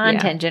the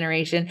content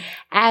generation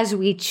as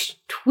we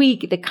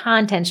tweak the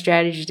content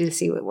strategy to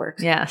see what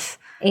works. Yes.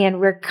 And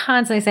we're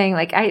constantly saying,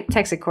 like, I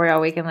texted Corey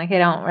all week and like, I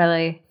don't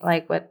really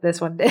like what this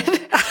one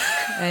did.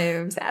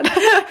 I'm sad.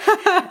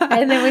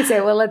 And then we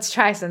say, well, let's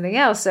try something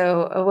else.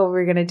 So what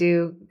we're going to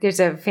do, there's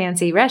a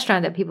fancy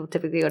restaurant that people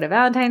typically go to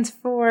Valentine's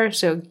for.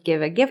 So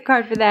give a gift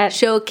card for that.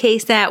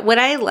 Showcase that. What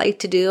I like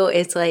to do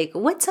is like,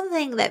 what's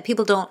something that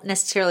people don't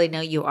necessarily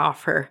know you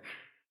offer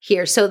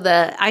here? So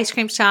the ice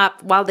cream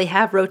shop, while they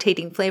have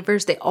rotating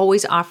flavors, they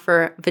always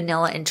offer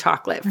vanilla and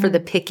chocolate for the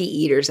picky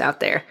eaters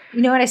out there.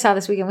 You know what I saw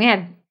this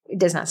weekend? It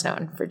does not snow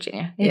in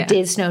Virginia. It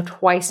did snow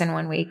twice in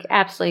 1 week.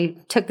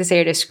 Absolutely took this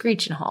area to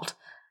screech and halt.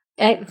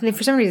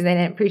 For some reason, they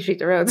didn't pre-treat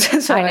the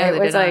roads. So I know it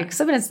was like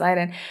slipping and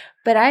sliding.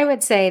 But I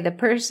would say the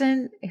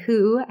person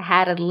who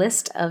had a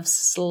list of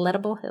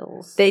sleddable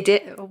hills. They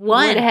did.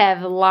 Would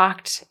have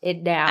locked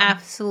it down.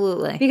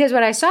 Absolutely. Because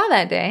what I saw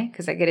that day,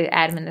 because I get an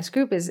admin in this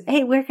group, is,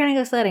 hey, where can I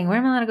go sledding? Where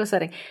am I allowed to go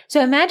sledding?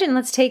 So imagine,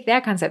 let's take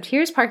that concept.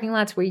 Here's parking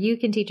lots where you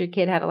can teach your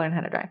kid how to learn how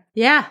to drive.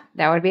 Yeah.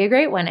 That would be a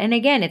great one. And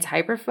again, it's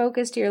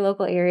hyper-focused to your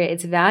local area.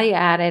 It's value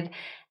added.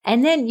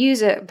 And then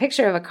use a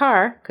picture of a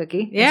car,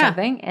 cookie, or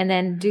something, and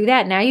then do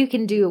that. Now you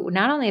can do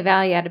not only a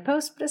value-added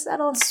post, but a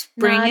settled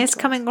spring is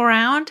coming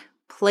around.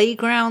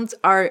 Playgrounds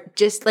are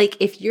just like,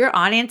 if your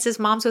audience is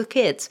moms with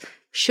kids,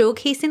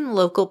 showcasing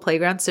local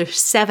playgrounds. There's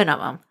 7 of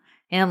them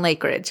in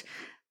Lake Ridge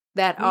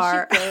that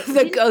are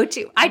the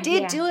go-to. I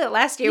did do it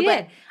last year,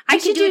 but I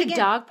should do it again.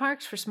 Dog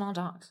parks for small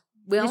dogs.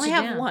 We only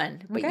have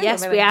one, but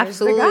yes, we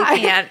absolutely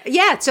can.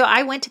 Yeah, so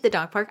I went to the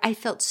dog park. I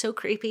felt so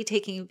creepy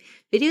taking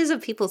videos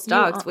of people's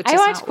dogs, which I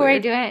watched Corey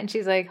do it, and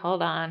she's like,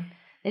 hold on.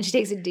 Then she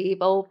takes a deep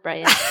old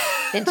breath.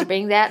 Then she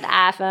brings out the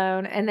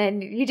iPhone, and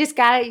then you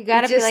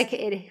gotta be like,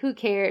 who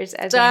cares?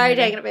 Sorry,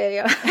 taking a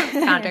video.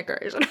 Content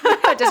creation.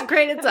 It doesn't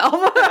create itself.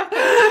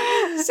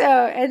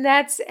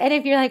 And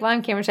if you're like, well,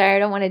 I'm camera shy, I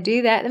don't want to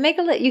do that, then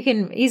you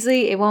can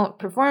easily, it won't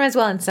perform as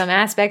well in some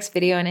aspects,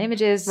 video and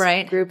images,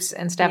 groups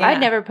and stuff. I'd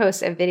never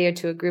post a video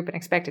to a group and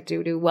expect it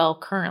to do well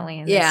currently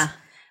in this.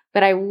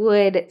 But I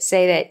would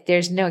say that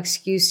there's no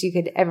excuse.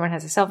 Everyone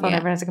has a cell phone,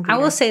 everyone has a computer.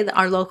 I will say that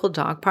our local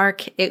dog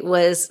park,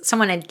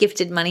 someone had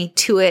gifted money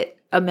to it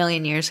a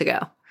million years ago.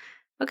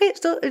 Okay,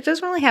 so it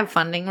doesn't really have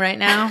funding right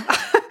now.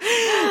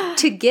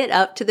 To get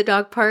up to the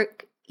dog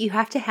park, you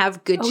have to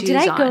have good shoes on. Did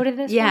I go to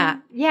this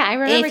one? Yeah, I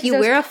remember. If you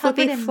wear a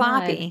flippy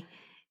floppy,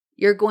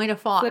 you're going to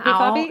fall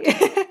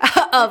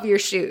out of your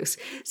shoes.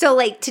 So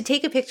to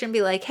take a picture and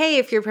be like, hey,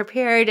 if you're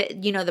prepared,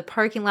 the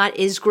parking lot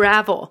is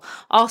gravel.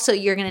 Also,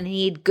 you're going to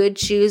need good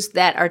shoes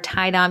that are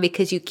tied on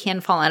because you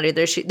can fall out of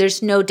their shoes.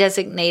 There's no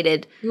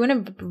designated. You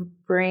want to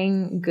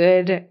bring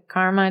good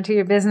karma to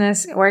your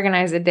business?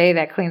 Organize a day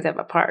that cleans up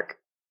a park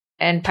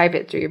and pipe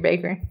it through your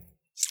bakery.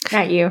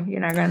 Not you. You're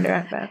not going to do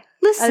it, but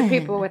other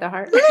people with a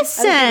heart.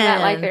 Listen.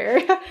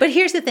 That But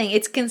here's the thing.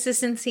 It's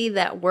consistency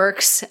that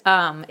works.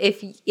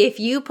 If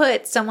you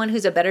put someone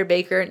who's a better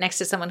baker next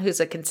to someone who's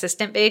a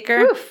consistent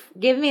baker.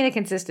 Give me the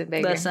consistent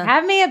baker. Listen.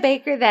 Have me a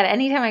baker that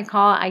anytime I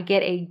call, I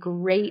get a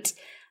great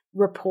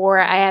rapport.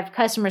 I have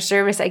customer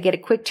service. I get a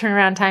quick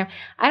turnaround time.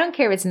 I don't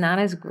care if it's not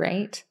as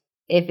great,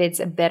 if it's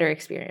a better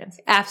experience.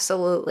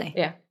 Absolutely.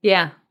 Yeah.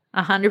 Yeah.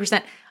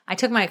 100%. I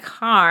took my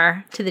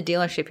car to the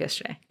dealership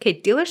yesterday. Okay,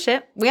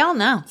 dealership, we all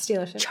know. It's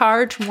dealership.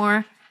 Charge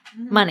more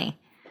money.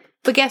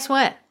 But guess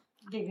what?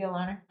 Give you a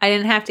loaner. I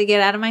didn't have to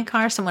get out of my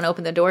car. Someone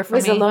opened the door for me.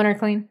 Was the loaner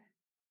clean?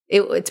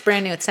 It's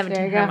brand new. It's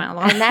 1,700 miles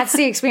long. And that's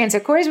the experience. So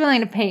Corey's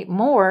willing to pay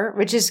more,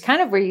 which is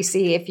kind of where you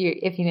see if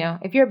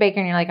you're a baker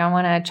and you're like, I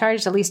want to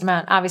charge the least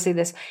amount. Obviously,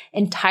 this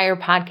entire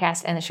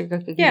podcast and the Sugar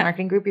Cookie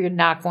Marketing Group, you're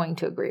not going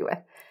to agree with.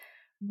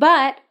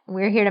 But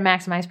we're here to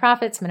maximize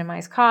profits,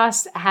 minimize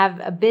costs, have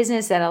a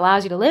business that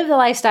allows you to live the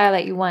lifestyle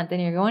that you want. Then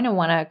you're going to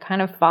want to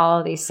kind of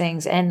follow these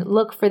things and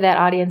look for that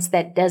audience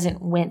that doesn't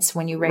wince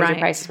when you raise your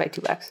prices by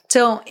 $2.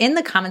 So in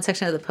the comment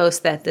section of the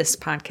post that this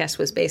podcast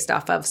was based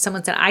off of,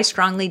 someone said, I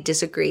strongly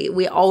disagree.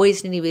 We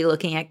always need to be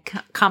looking at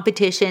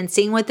competition,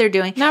 seeing what they're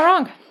doing.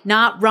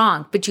 Not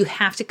wrong, but you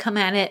have to come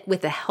at it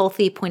with a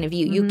healthy point of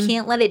view. Mm-hmm. You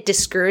can't let it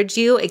discourage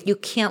you. You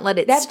can't let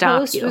it stop you. That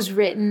post was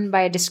written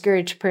by a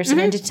discouraged person.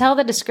 And to tell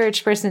the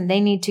discouraged person they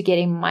need to get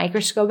a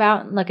microscope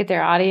out and look at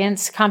their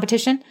audience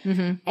competition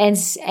and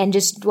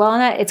just dwell on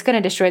that, it's going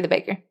to destroy the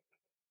baker.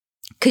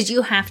 Because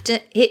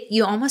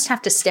you almost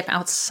have to step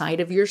outside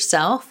of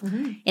yourself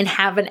and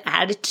have an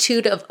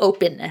attitude of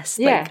openness.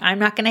 Yeah. I'm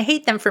not going to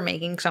hate them for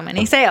making so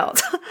many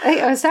sales.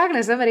 I was talking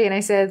to somebody and I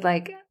said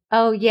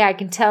oh yeah, I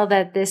can tell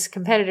that this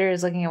competitor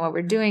is looking at what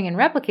we're doing and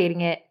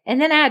replicating it. And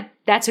then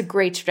that's a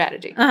great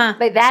strategy.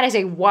 That is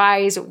a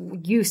wise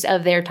use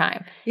of their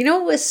time. You know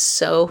what was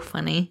so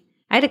funny?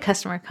 I had a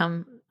customer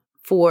come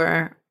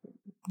for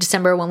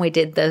December when we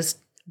did those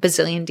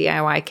bazillion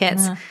DIY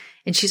kits.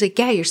 And she's like,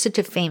 yeah, you're such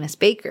a famous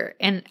baker.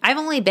 And I've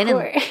only been in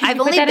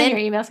your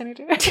email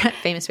signature.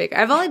 Famous baker.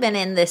 I've only been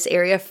in this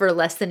area for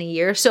less than a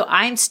year. So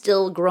I'm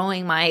still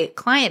growing my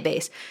client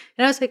base.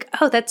 And I was like,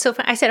 oh, that's so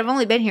fun. I said, I've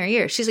only been here a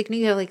year. She's like, no,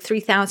 you have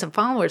 3,000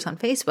 followers on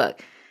Facebook.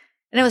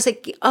 And I was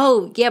like,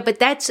 oh yeah, but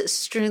that's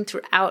strewn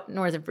throughout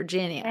Northern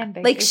Virginia.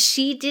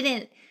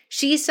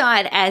 She saw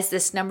it as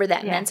this number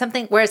that meant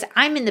something, whereas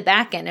I'm in the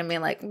back end and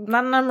being like,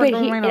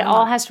 it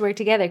all has to work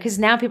together because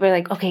now people are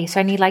like, okay,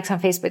 so I need likes on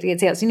Facebook to get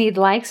sales. You need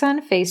likes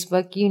on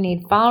Facebook. You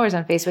need followers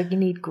on Facebook. You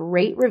need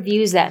great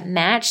reviews that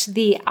match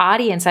the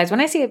audience size. When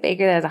I see a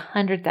baker that has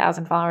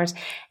 100,000 followers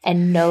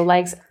and no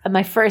likes,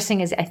 my first thing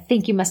is I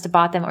think you must have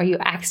bought them or you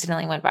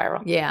accidentally went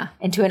viral. Yeah.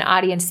 Into an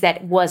audience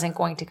that wasn't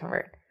going to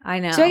convert. I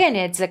know. So again,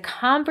 it's a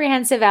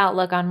comprehensive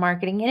outlook on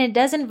marketing and it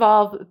does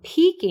involve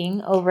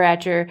peeking over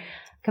at your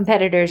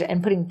competitors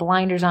and putting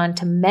blinders on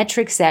to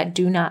metrics that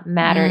do not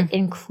matter,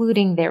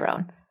 including their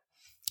own.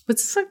 Was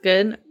this so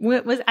good?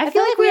 I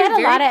feel like we had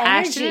a lot of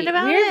passionate energy.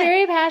 about we it. were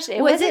very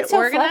passionate. Was it so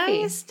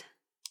organized? Fluffy.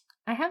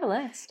 I have a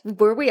list.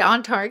 Were we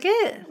on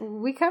target?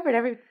 We covered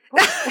every.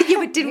 Yeah,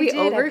 but did we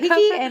overcover? A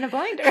Peeky and a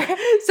blinder.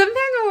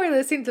 Sometimes when we're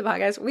listening to the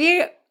podcast,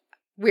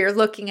 we're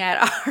looking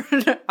at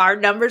our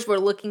numbers. We're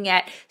looking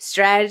at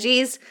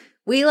strategies.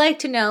 We like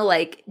to know,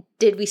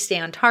 did we stay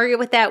on target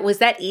with that? Was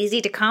that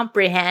easy to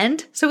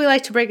comprehend? So we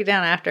like to break it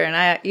down after, and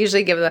I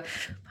usually give the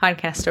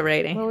podcast a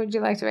rating. What would you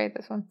like to rate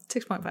this one?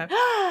 6.5. What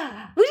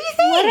do you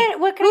think? What can Where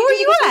I were do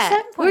to you get to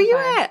at? Where 7.5? you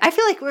at? I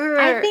feel like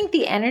I think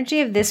the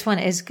energy of this one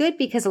is good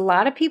because a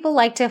lot of people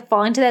like to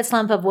fall into that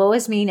slump of woe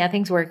is me,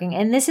 nothing's working.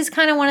 And this is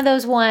kind of one of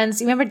those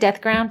ones. You remember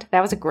Death Ground?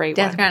 That was a great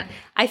one. Death Ground.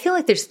 I feel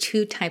like there's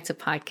two types of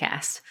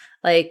podcasts.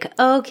 Like,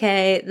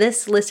 okay,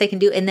 this list I can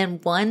do, and then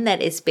one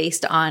that is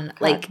based on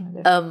like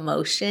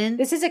emotion.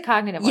 This is a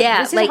cognitive one. Yeah,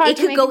 This is like hard it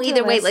to could make go into a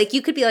either way. list. Like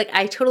you could be like,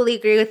 I totally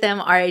agree with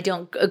them, or I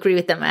don't agree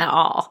with them at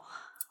all.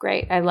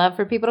 Great. I love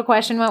for people to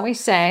question what we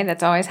say.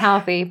 That's always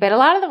healthy. But a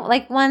lot of them,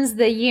 like ones,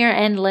 the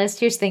year-end list,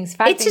 here's things.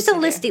 It's just a to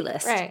do. listy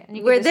list. Right. And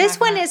you can Where just this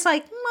knock one them out. is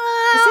like,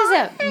 This is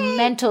a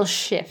mental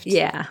shift.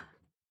 yeah.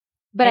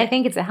 But I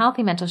think it's a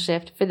healthy mental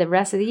shift for the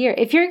rest of the year.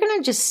 If you're going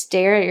to just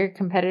stare at your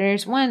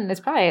competitors, one, it's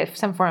probably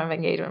some form of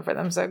engagement for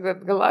them. So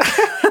good luck.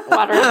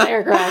 Water in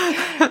their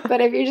grass.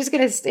 But if you're just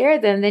going to stare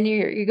at them, then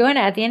you're going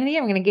to, at the end of the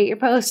year, I'm going to get your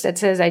post that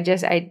says,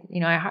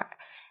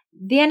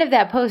 the end of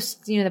that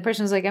post, the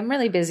person was like, I'm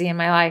really busy and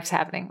my life's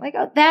happening. Like,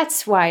 oh,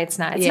 that's why it's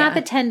not. It's not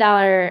the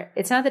 $10.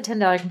 It's not the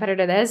 $10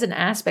 competitor. That is an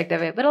aspect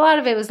of it. But a lot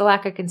of it was the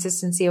lack of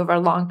consistency over a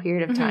long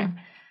period of time.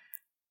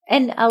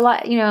 And a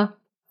lot,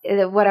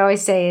 what I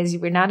always say is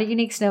we're not a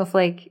unique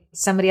snowflake.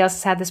 Somebody else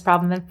has had this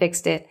problem and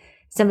fixed it.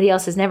 Somebody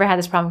else has never had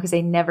this problem because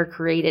they never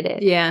created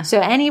it. Yeah. So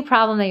any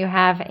problem that you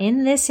have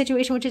in this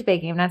situation, which is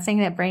baking, I'm not saying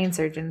that brain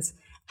surgeons,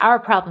 our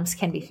problems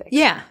can be fixed.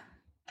 Yeah.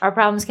 Our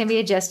problems can be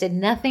adjusted.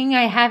 Nothing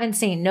I haven't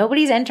seen.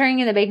 Nobody's entering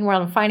in the baking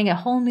world and finding a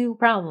whole new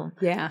problem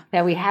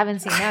that we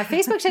haven't seen. Now, if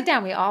Facebook shut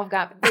down, we all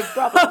got big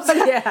problems.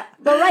 Yeah.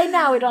 But right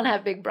now, we don't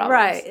have big problems.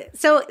 Right.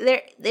 So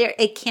there,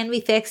 it can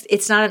be fixed.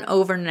 It's not an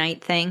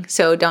overnight thing.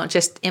 So don't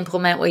just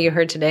implement what you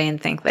heard today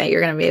and think that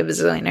you're going to be a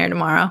bazillionaire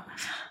tomorrow.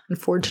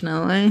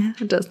 Unfortunately,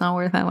 it does not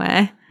work that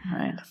way.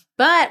 Right.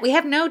 But we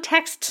have no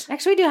text.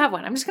 Actually, we do have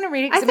one. I'm just going to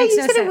read it I because it thought makes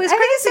you no said sense. it was I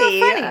think it's crazy.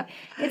 so funny.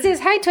 It says,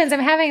 "Hi, twins.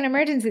 I'm having an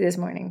emergency this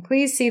morning.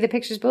 Please see the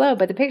pictures below."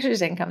 But the pictures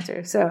didn't come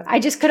through. So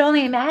I just could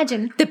only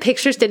imagine. The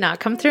pictures did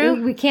not come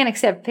through. We can't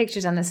accept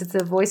pictures on this. It's a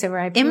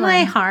voiceover IP. In my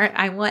line. heart,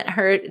 I want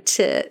her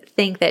to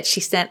think that she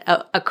sent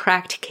a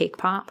cracked cake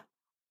pop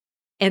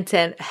and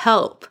said,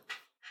 "Help,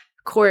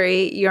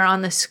 Corey, you're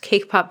on this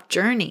cake pop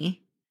journey.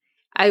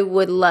 I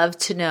would love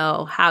to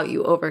know how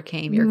you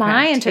overcame your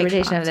My cracked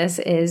interpretation cake of pops." this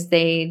is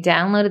they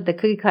downloaded the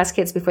Cookie Class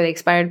kits before they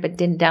expired, but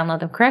didn't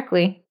download them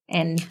correctly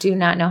and do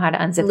not know how to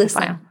unzip the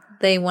file.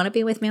 They want to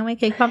be with me on my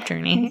cake pop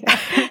journey.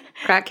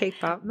 Crack cake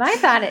pop. My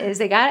thought is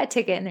they got a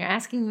ticket and they're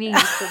asking me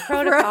for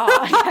protocol.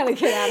 I gotta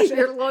get out of here.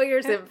 Your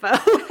lawyer's info.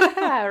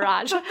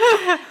 Raj.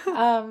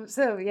 No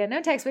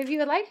text. But if you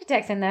would like to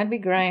text in, that'd be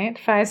great.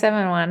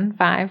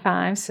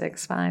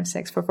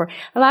 571-556-5644.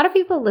 A lot of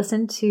people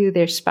listen to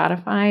their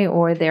Spotify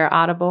or their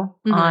Audible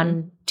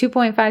on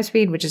 2.5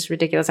 speed, which is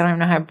ridiculous. I don't even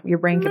know how your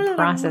brain can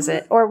process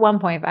it. Or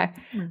 1.5.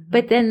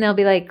 But then they'll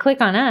be like,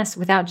 click on us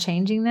without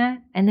changing that.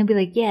 And they'll be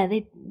like, yeah,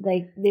 they're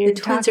The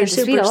twins are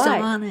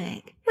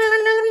supersonic.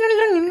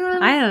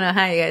 I don't know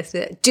how you guys do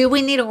it. Do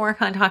we need to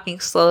work on talking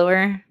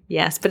slower?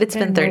 Yes, but it's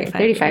been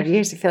 35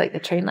 years. I feel like the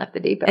train left the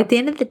depot. At the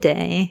end of the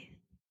day,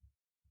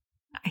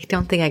 I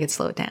don't think I could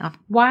slow it down.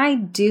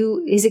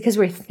 Is it because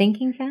we're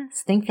thinking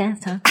fast? Think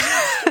fast, huh?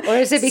 Or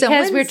is it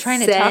because we're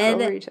trying to talk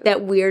over each other?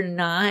 That we're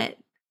not.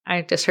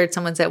 I just heard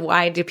someone say,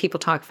 why do people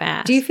talk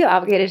fast? Do you feel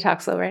obligated to talk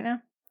slow right now?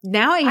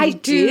 Now I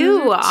do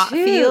feel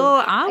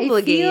obligated. I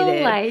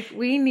feel like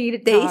we need to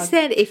talk. They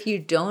said if you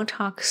don't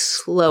talk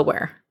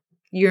slower,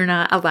 you're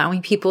not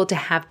allowing people to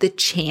have the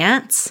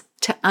chance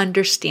to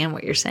understand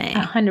what you're saying.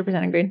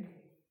 100% agreed.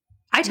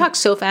 I talk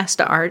so fast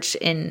to Arch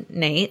and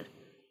Nate.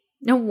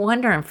 No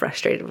wonder I'm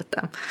frustrated with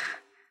them.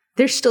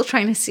 They're still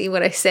trying to see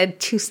what I said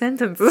 2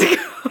 sentences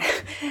ago.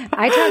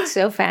 I talk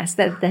so fast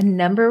that the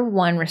number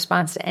one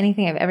response to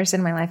anything I've ever said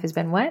in my life has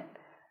been, what?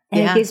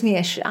 And it gives me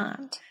a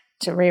shot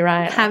to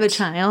rewrite it. Have a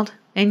child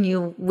and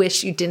you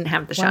wish you didn't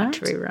have the shot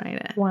to rewrite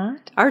it.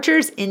 What?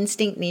 Archer's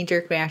instinct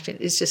knee-jerk reaction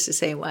is just to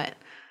say what?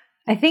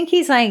 I think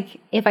he's like,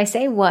 if I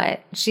say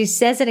what, she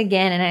says it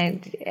again and I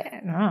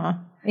don't know.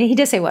 He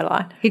does say what a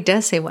lot. He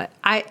does say what.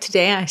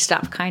 Today I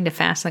stopped kind of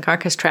fast in the car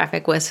because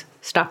traffic was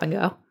stop and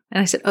go.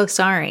 And I said, oh,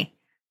 sorry.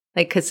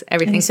 Like, because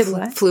everything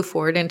flew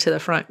forward into the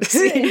front.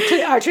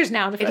 Archer's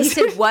now in the front. And he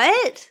said,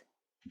 what?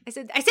 I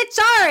said,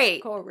 sorry.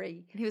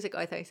 Corey. And he was like, oh,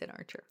 I thought you said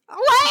Archer.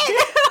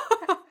 What?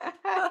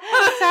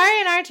 Sorry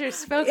and Archer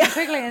spoken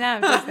quickly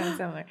enough. Just sound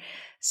similar.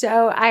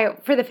 So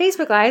for the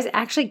Facebook Lives,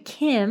 actually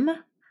Kim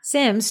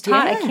Sims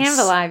taught a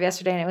Canva Live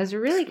yesterday, and it was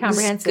really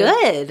comprehensive. It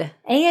was good.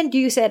 And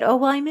you said, oh,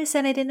 well, I missed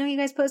it. I didn't know you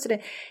guys posted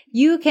it.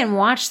 You can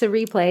watch the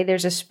replay.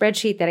 There's a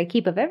spreadsheet that I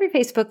keep of every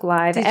Facebook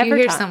Live. Did you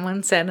hear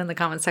someone said in the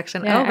comment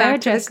section,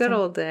 back to the good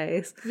old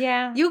days.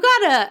 Yeah. You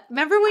gotta,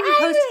 remember when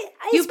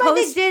you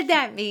posted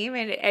that meme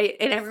and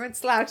everyone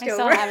slouched over? I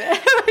still have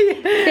it.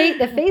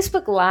 The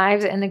Facebook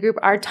Lives and the group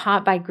are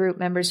taught by group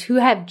members who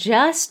have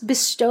just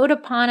bestowed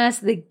upon us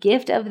the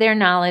gift of their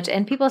knowledge.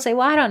 And people say,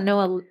 well, I don't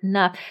know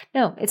enough.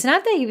 No, it's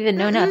not that you even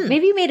know enough.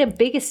 Maybe you made a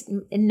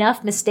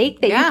enough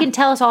mistake that you can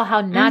tell us all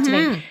how not to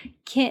make.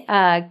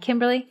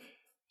 Kimberly,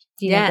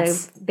 You know,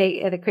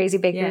 the crazy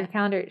baker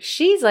calendar.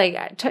 She's like,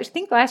 I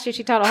think last year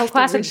she taught a whole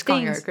class of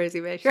calling her things. a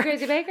crazy baker.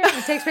 Crazy baker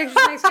and takes pictures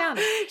of makes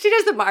calendar. She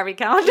does the Barbie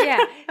calendar.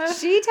 Yeah.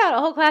 She taught a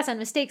whole class on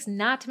mistakes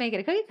not to make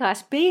it a cookie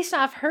class based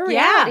off her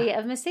reality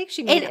of mistakes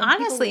she made. And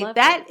honestly,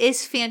 that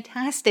is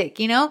fantastic.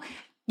 You know,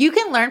 you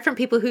can learn from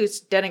people who's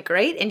done it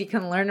great, and you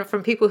can learn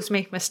from people who's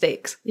make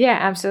mistakes. Yeah,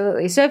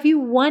 absolutely. So if you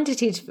want to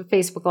teach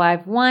Facebook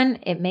Live, one,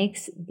 it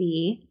makes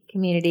the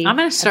community. I'm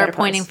going to start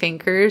pointing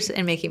fingers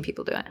and making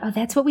people do it. Oh,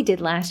 that's what we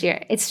did last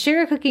year. It's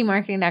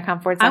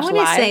sugarcookiemarketing.com/live. I want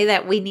to say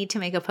that we need to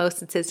make a post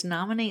that says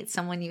nominate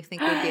someone you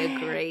think would be a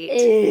great.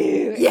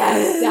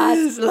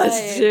 Yes,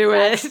 let's do it.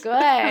 That's good.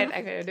 I'm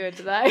going to do it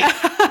tonight.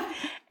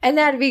 And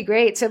that'd be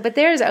great. So, but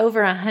there's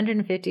over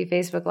 150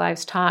 Facebook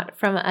Lives taught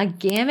from a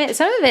gamut.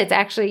 Some of it's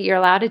actually, you're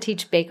allowed to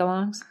teach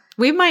bake-alongs.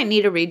 We might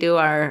need to redo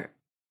our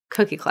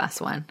cookie class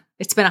one.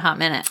 It's been a hot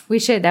minute. We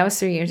should. That was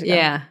 3 years ago.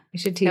 Yeah. We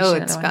should teach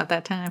it's about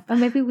that time. Oh,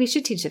 maybe we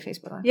should teach the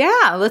Facebook Live.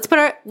 Yeah.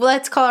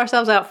 Let's call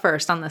ourselves out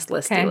first on this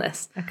listy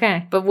list.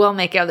 Okay. But we'll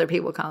make other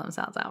people call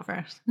themselves out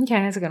first. Okay,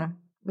 that's a good one.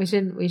 We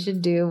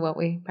should do what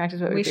we practice,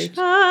 what we preach.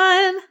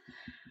 Should.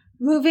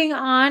 Moving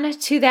on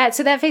to that.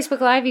 So that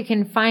Facebook Live, you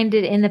can find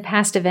it in the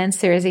past events.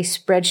 There is a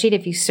spreadsheet.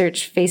 If you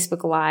search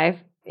Facebook Live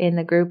in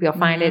the group, you'll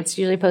find it. It's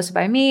usually posted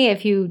by me.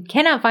 If you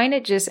cannot find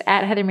it, just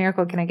at Heather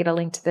Miracle, can I get a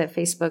link to the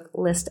Facebook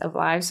list of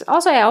lives?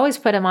 Also, I always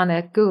put them on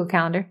the Google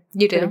Calendar.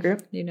 You do. The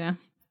group. You do.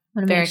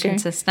 Very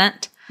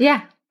consistent.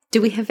 Yeah.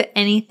 Do we have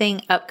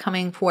anything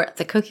upcoming for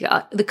the Cookie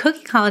College? The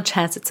Cookie College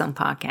has its own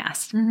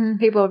podcast. Mm-hmm.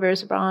 People are very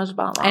surprised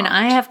about that. And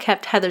I have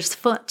kept Heather's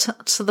foot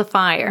to the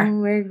fire.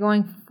 We're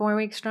going 4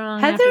 weeks strong.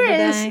 Heather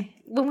is,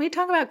 when we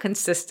talk about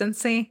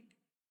consistency,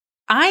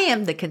 I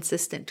am the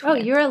consistent twin. Oh,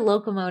 you're a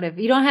locomotive.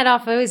 You don't head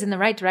off always in the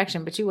right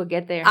direction, but you will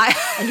get there.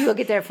 And you will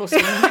get there full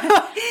steam.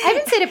 I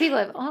even say to people,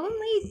 if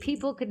only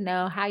people could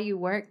know how you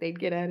work, they'd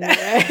get out of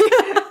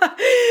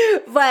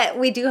it. But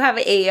we do have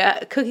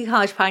a Cookie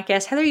College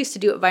podcast. Heather used to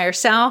do it by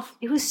herself.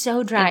 It was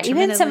so dry.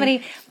 Even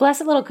somebody,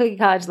 blessed little Cookie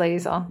College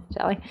ladies all,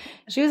 Shelly.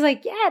 She was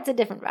like, yeah, it's a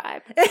different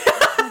vibe.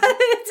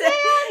 It's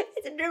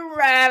a different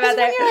vibe out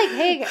there. You're like,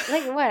 hey,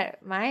 like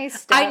what? My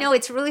stuff. I know,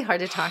 it's really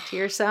hard to talk to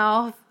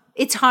yourself.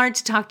 It's hard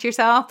to talk to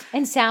yourself.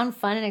 And sound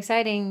fun and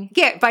exciting.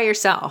 Yeah, by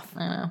yourself. I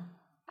don't know.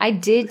 I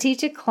did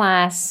teach a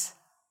class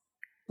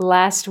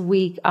last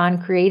week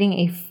on creating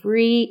a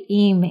free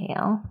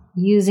email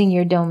using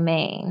your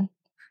domain.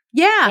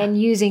 Yeah. And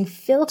using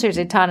filters.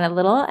 I taught a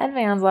little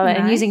advanced level.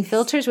 And using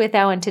filters with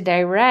that one to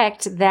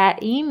direct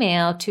that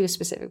email to a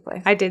specific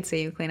place. I did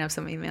see you clean up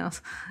some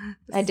emails.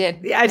 I did.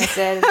 Yeah, I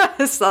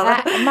did. Saw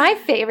that. My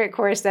favorite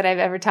course that I've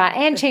ever taught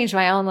and changed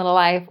my own little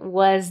life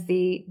was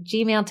the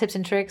Gmail tips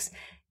and tricks.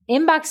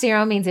 Inbox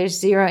zero means there's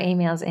 0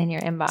 emails in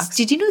your inbox.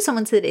 Did you know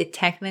someone said it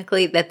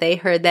technically that they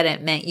heard that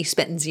it meant you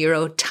spent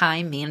 0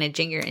 time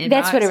managing your inbox?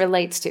 That's what it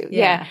relates to.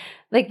 Yeah.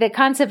 Like the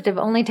concept of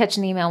only touch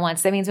an email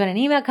once. That means when an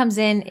email comes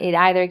in, it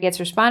either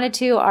gets responded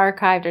to,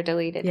 archived, or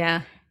deleted.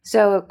 Yeah.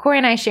 So Corey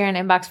and I share an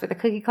inbox for the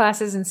cookie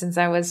classes, and since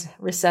I was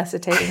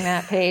resuscitating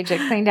that page, I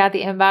cleaned out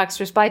the inbox,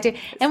 replied to.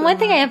 And one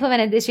thing I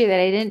implemented this year that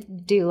I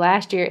didn't do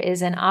last year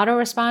is an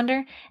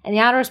autoresponder. And the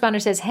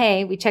autoresponder says,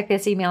 "Hey, we checked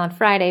this email on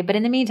Friday, but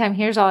in the meantime,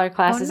 here's all our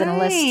classes and a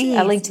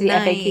link to the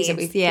FAQs that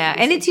we've." Yeah,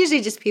 and it's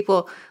usually just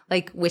people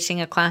like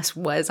wishing a class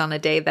was on a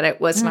day that it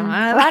was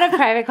not. A lot of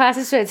private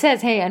classes. So it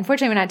says, "Hey,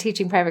 unfortunately, we're not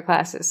teaching private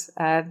classes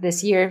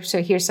this year.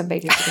 So here's some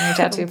pages you can reach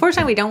out to."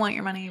 Unfortunately, we don't want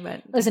your money,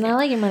 but listen, I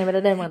like your money, but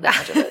I didn't want that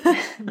much of it.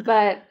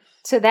 But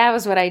so that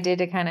was what I did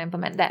to kind of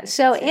implement that.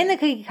 So in the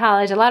Cookie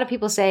College, a lot of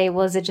people say,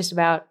 well, is it just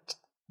about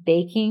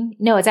baking?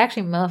 No, it's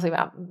actually mostly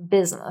about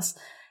business.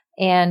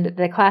 And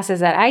the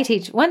classes that I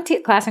teach, one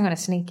class I'm going to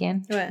sneak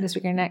in this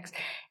week or next,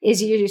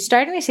 is you're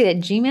starting to see that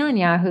Gmail and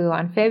Yahoo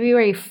on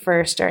February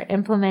 1st are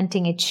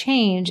implementing a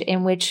change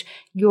in which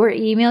your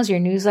emails,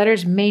 your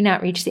newsletters may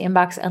not reach the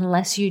inbox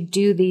unless you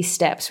do these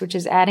steps, which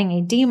is adding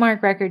a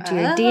DMARC record to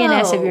your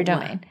DNS of your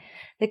domain.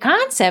 The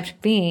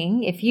concept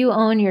being, if you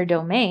own your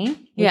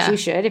domain, which you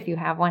should if you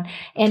have one,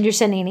 and you're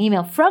sending an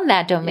email from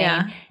that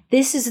domain,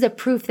 this is the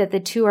proof that the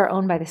two are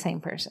owned by the same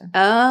person.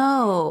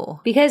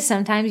 Oh. Because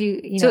sometimes you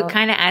know. So it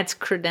kind of adds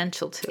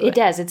credential to it. It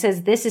does. It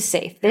says this is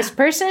safe. This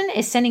person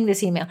is sending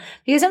this email.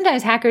 Because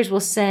sometimes hackers will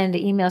send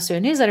emails to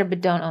a newsletter but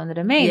don't own the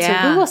domain.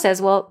 Yeah. So Google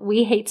says, well,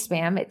 we hate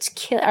spam.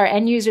 Our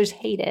end users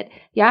hate it.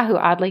 Yahoo,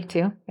 oddly,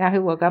 too.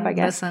 Yahoo woke up, I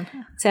guess.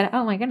 Said,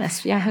 oh my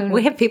goodness, Yahoo.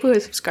 We have people who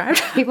subscribe.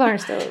 We're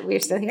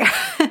still here.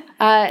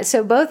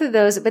 So both of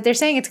those, but they're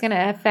saying it's going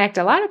to affect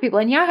a lot of people.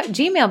 And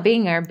Gmail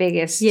being our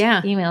biggest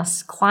email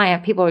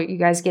client, you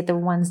guys get the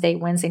Wednesday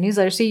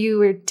newsletter. So you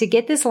were to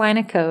get this line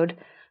of code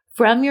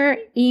from your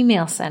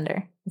email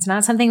sender. It's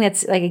not something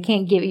that's like, I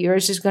can't give you.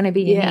 Yours is going to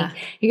be unique.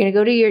 You're going to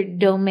go to your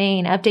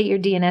domain, update your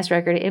DNS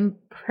record, and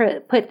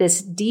put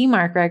this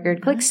DMARC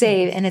record, click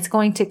save, and it's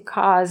going to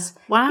cause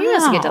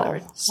emails to get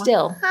delivered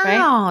still, right?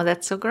 Oh,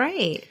 that's so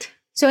great.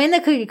 So in the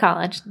Cookie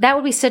College, that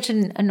would be such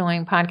an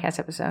annoying podcast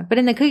episode. But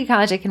in the Cookie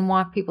College, I can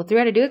walk people through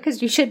how to do it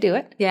because you should do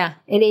it. Yeah.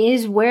 It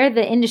is where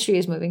the industry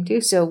is moving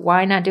to. So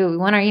why not do it? We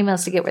want our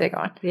emails to get where they're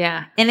going.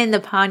 Yeah. And in the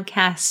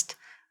podcast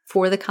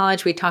for the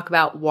college, we talk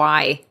about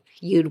why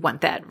you'd want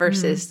that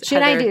versus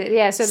should I do it?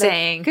 Yeah. So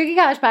saying, the Cookie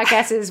College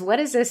podcast is, what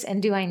is this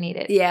and do I need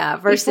it? Yeah.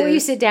 Versus before you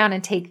sit down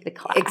and take the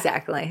class.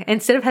 Exactly.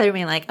 Instead of Heather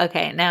being like,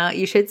 okay, now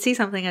you should see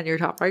something on your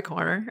top right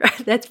corner.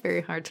 That's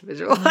very hard to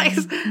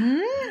visualize.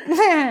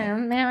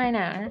 Now I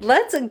know.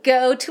 Let's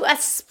go to our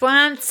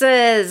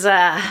sponsors.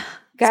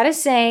 Gotta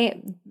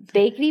say,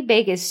 Bakety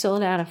Bake is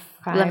sold out of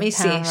 5 Let me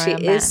see. She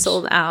is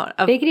sold out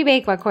of Bakety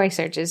Bake, while Corey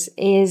searches,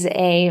 is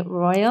a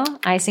royal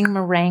icing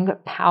meringue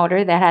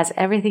powder that has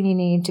everything you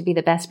need to be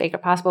the best baker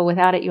possible.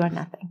 Without it, you are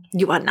nothing.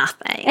 You are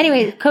nothing.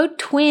 Anyway, code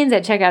TWINS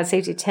at checkout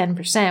saves you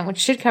 10%, which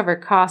should cover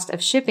cost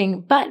of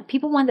shipping. But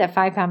people want that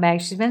 5-pound bag.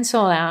 She's been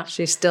sold out.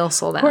 She's still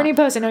sold out. Courtney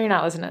Post, I know you're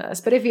not listening to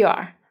this, but if you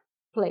are,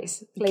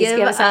 please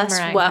give us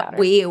what powder.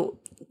 we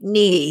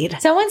need.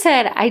 Someone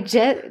said,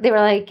 they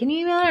were like, can you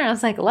email her? And I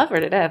was like, love her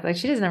to death. Like,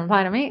 she doesn't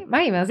reply to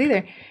my emails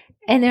either.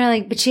 And they're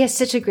like, but she has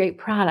such a great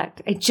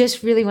product. I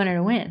just really want her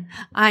to win.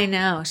 I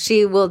know.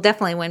 She will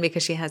definitely win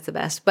because she has the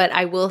best. But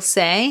I will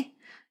say,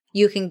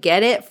 you can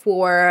get it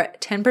for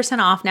 10%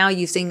 off now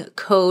using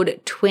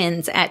code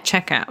TWINS at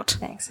checkout.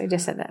 Thanks. I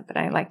just said that, but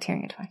I liked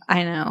hearing it twice.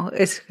 I know.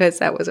 It's because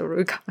that was a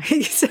rude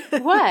comment.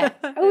 What?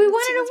 Oh, we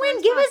wanted to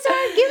win. Give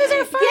us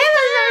our first.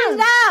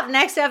 Stop.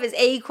 Next up is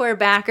Acorn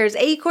Backers.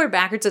 Acorn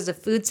Backers is a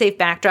food safe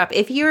backdrop.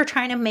 If you're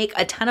trying to make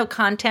a ton of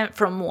content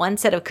from one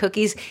set of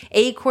cookies,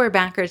 Acorn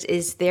Backers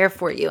is there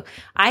for you.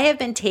 I have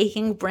been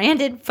taking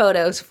branded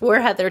photos for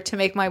Heather to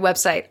make my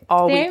website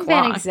all week long. They've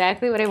been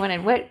exactly what I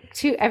wanted.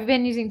 I've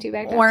been using 2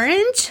 backdrops.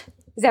 Orange.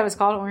 Is that what's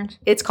called orange?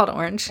 It's called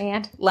orange.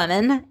 And?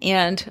 Lemon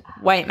and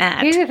white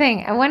matte. Here's the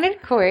thing. I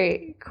wanted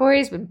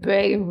Corey's been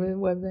begging for the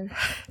website.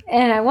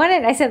 And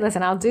I said,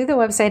 listen, I'll do the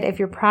website if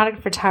your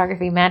product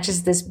photography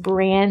matches this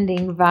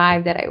branding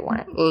vibe that I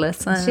want.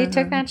 Listen. She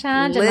took that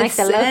challenge and like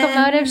the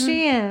locomotive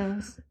she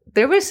is.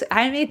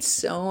 I made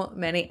so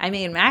many. I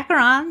made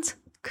macarons,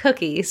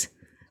 cookies,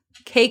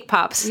 cake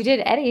pops. You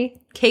did Eddie.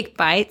 Cake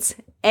bites,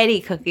 Eddie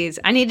cookies.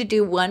 I need to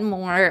do one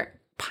more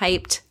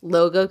piped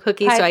logo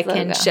cookie so I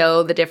can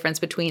show the difference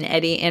between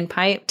Eddie and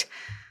piped.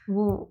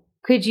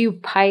 Could you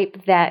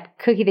pipe that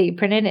cookie that you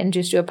printed and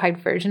just do a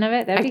piped version of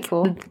it? That'd be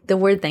cool. The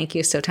word thank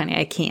you is so tiny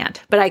I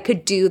can't, but I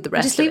could do the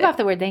rest just of it. leave off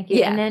the word thank you.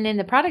 Yeah. And then in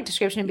the product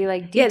description it'd be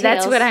like details. Yeah,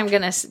 that's what I'm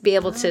going to be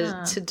able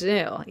to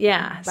do.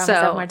 Yeah.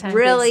 So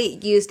really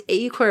used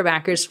Acorn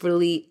Backers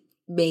really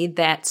made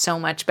that so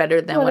much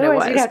better than what it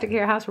was. You'd have to get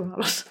your house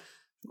remodels.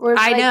 Or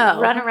I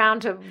know. Run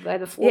around by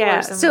the floor.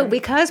 Yeah. Somewhere. So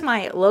because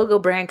my logo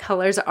brand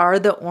colors are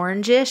the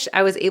orangish,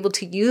 I was able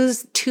to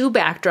use 2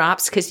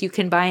 backdrops because you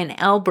can buy an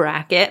L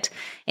bracket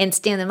and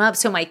stand them up.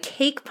 So my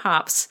cake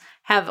pops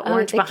have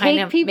orange behind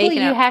them. People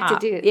making you it have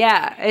pop. to do.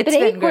 Yeah. It's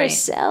been great.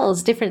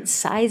 Sells different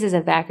sizes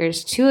of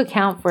backers to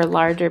account for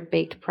larger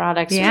baked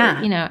products.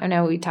 Yeah. Or, I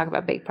know we talk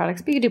about baked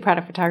products, but you can do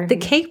product photography.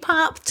 The cake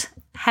pops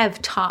have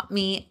taught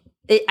me.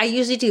 I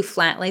usually do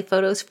flat lay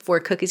photos for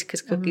cookies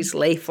because cookies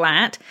lay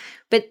flat.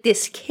 But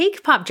this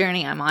cake pop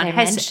journey I'm on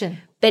has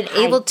been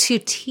able to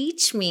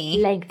teach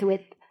me length,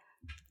 width,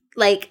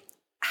 like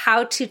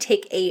how to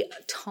take a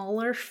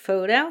taller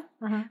photo.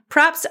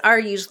 Props are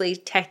usually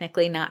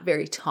technically not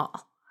very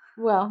tall.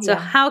 Well, so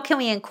how can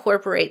we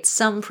incorporate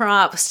some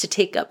props to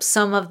take up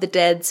some of the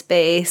dead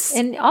space?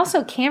 And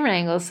also camera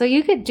angles. So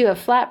you could do a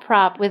flat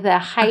prop with a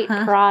height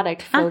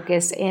product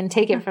focus and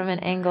take it from an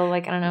angle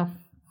like, I don't know,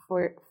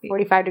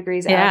 45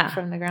 degrees out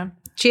from the ground.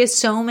 She has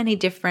so many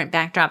different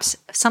backdrops.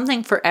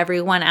 Something for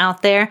everyone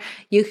out there.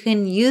 You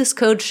can use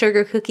code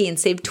SugarCookie and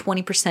save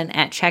 20%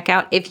 at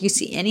checkout. If you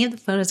see any of the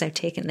photos I've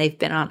taken, they've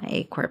been on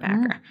Acorn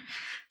Backer.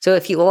 So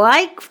if you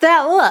like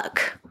that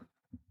look,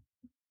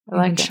 you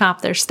can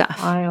shop their stuff.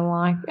 I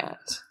like that.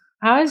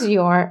 How is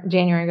your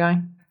January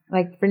going?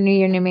 Like for New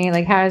Year, New Me?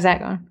 Like how is that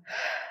going?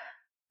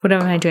 What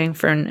am I doing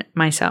for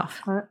myself?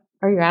 What?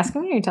 Are you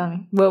asking me or are you telling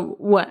me? Well,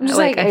 what? I'm just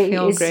like I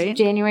feel great.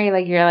 January,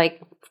 like you're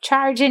like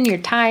charging, you're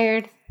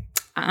tired.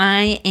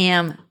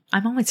 I'm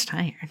always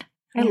tired.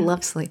 I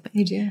love sleeping.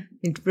 You do.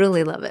 I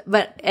really love it.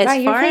 But as far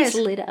your face as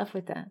lit up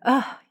with that.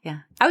 Oh,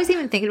 yeah. I was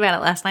even thinking about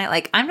it last night.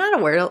 Like, I'm not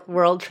a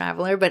world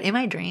traveler, but in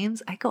my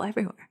dreams, I go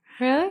everywhere.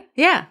 Really?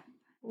 Yeah.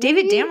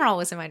 David Damerol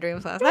was in my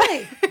dreams last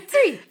night.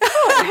 3,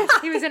 4.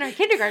 He was in our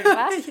kindergarten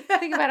class.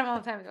 Think about him all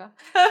the time as well.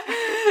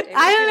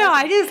 I don't know.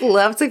 I just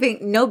love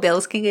sleeping. No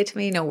bills can get to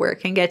me. No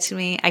work can get to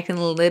me. I can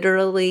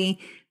literally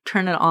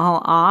turn it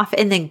all off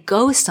and then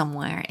go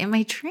somewhere in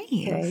my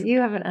dreams. Okay, you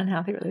have an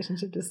unhealthy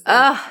relationship to sleep.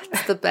 Oh,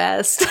 it's the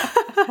best.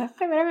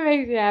 Whatever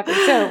makes you happy.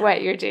 So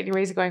what, your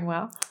January's going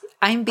well?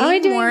 I'm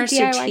being more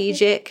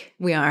strategic.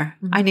 We are.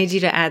 Mm-hmm. I need you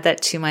to add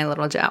that to my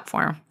little job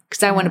form.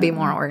 Because I want to be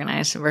more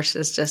organized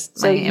versus just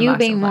so you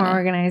being more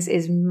organized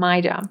is my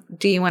job.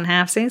 Do you want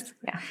halfsies?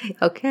 Yeah.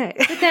 Okay.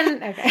 But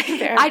then,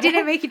 okay. I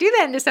didn't make you do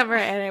that in December,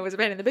 and it was a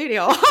pain in the booty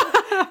hole.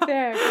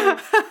 Fair.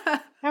 How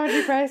much are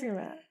you pricing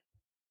that?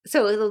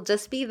 So it'll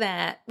just be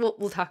that.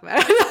 We'll talk about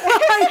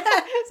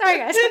it. Sorry,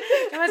 guys.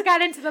 Almost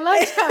got into the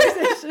lunch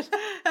conversation.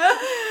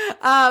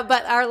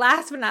 But our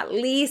last but not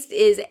least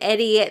is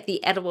Eddie at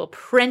the edible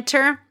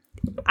printer.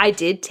 I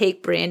did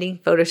take branding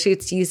photo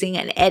shoots using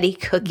an Eddie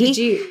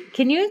cookie.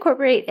 Can you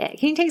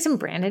take some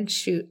branded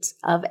shoots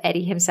of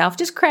Eddie himself?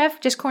 Just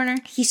corner.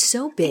 He's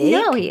so big.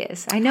 No, he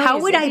is. I know. How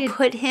would I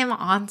put him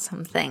on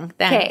something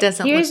that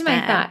doesn't look bad? Here's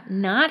my thought.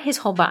 Not his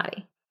whole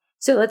body.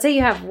 So let's say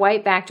you have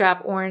white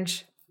backdrop,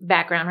 orange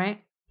background,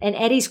 right? And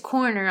Eddie's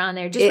corner on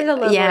there, just where the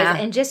logo is,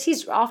 and just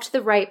he's off to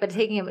the right, but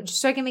taking it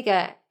just so I can make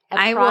a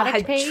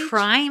product page. I will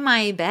try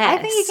my best.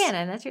 I think you can,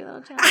 and that's your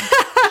little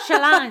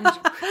challenge.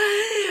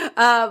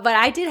 But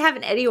I did have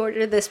an Eddie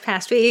order this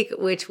past week,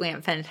 which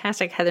went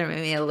fantastic. Heather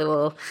made me a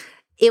little.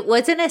 It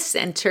wasn't a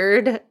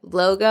centered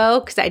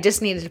logo because I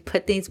just needed to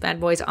put these bad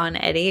boys on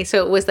Eddie.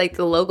 So it was like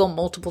the logo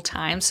multiple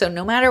times. So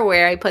no matter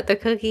where I put the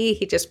cookie,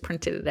 he just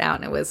printed it out,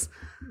 and it was.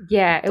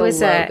 Yeah, it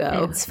was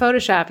it's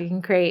Photoshop. You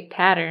can create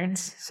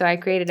patterns. So I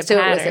created a pattern.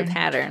 So it was a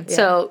pattern. Yeah.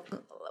 So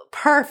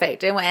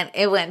perfect. It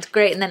went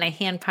great. And then I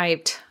hand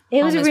piped.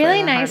 It was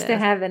really nice to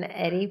have an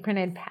Eddie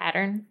printed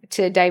pattern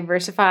to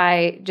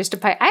diversify just a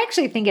pipe. I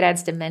actually think it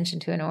adds dimension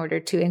to an order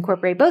to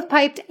incorporate both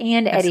piped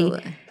and Eddie.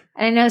 Absolutely.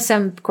 And I know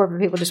some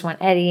corporate people just want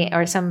Eddie,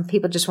 or some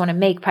people just want to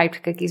make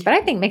piped cookies, but I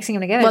think mixing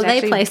them together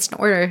they placed an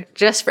order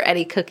just for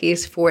Eddie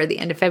cookies for the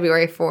end of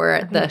February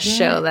for the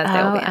show that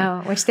they'll be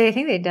in. Which I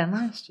think they'd done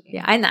last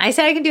year. Yeah, and I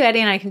said I can do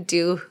Eddie and I can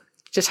do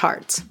just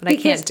hearts, but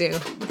because I can't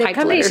do the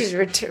company she's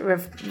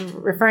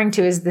referring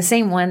to is the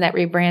same one that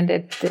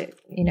rebranded,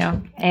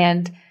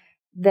 and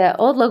the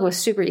old logo was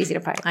super easy to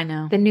pipe. I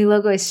know. The new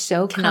logo is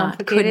so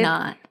complicated. Could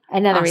not.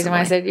 Another reason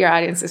why I said your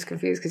audience is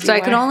confused. So I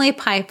could only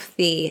pipe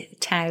the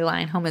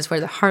tagline, home is where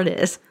the heart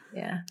is.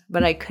 Yeah.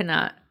 But I could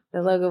not.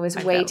 The logo was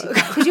way too.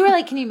 Because you were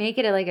like, can you make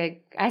it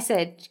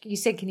you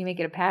said, can you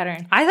make it a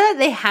pattern? I thought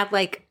they had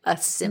like a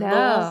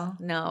symbol.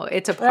 No,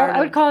 it's a part.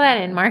 I would call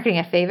that in marketing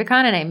a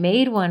favicon, and I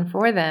made one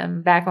for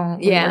them back when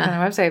we worked on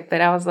their website.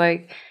 But I was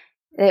like,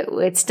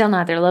 it's still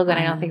not their logo, and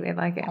I don't think they'd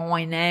like it. Oh,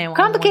 I know.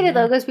 Complicated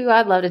logos, people,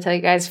 I'd love to tell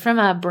you guys, from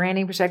a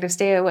branding perspective,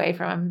 stay away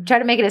from them. Try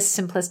to make it as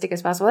simplistic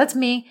as possible. That's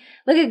me.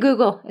 Look at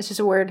Google. It's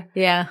just a word.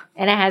 Yeah.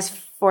 And it has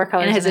 4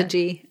 colors. And it has a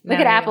G. Look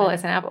at Apple.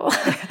 It's an apple.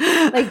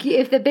 Like,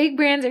 if the big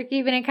brands are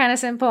keeping it kind of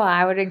simple,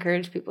 I would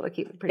encourage people to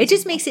keep it pretty simple. It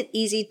just makes it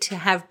easy to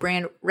have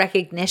brand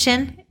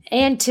recognition.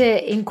 And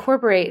to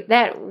incorporate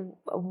that.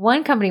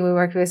 One company we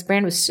worked with, this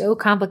brand was so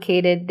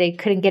complicated, they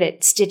couldn't get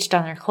it stitched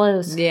on their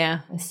clothes.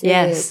 Yeah.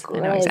 Yes. I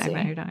know exactly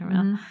what you're talking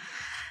about. Mm-hmm.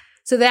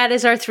 So that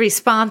is our 3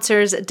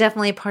 sponsors.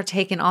 Definitely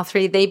partake in all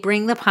 3. They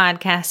bring the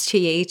podcast to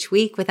you each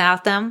week.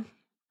 Without them,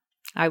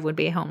 I would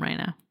be at home right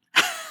now.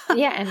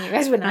 Yeah, and you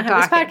guys would not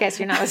have this podcast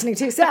you're not listening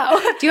to. So,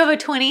 do you have a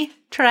Twin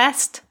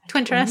Trust?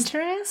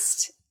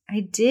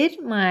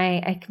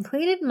 I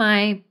completed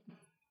my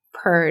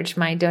purge,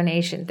 my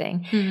donation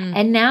thing. Mm-hmm.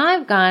 And now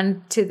I've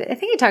gone to I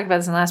think I talked about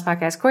this in the last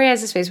podcast. Corey has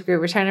this Facebook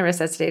group. We're trying to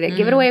resuscitate it.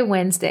 Give it away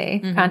Wednesday,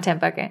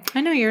 content bucket.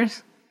 I know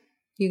yours.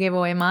 You gave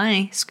away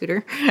my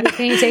scooter.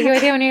 Can you take it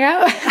with you when you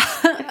go?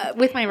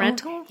 With my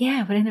rental?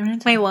 Yeah, put in the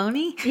rental. My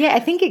loanie? Yeah, I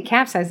think it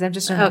capsized. I'm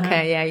just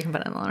okay, yeah, you can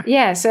put it in the loaner.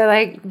 Yeah, so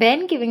like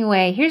Ben giving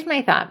away, here's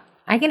my thought.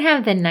 I can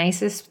have the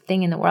nicest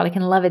thing in the world. I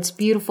can love its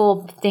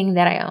beautiful thing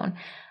that I own.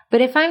 But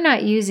if I'm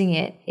not using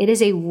it, it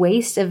is a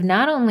waste of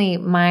not only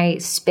my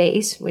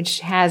space,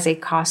 which has a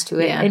cost to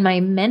it, and my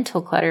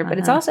mental clutter, but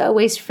it's also a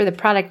waste for the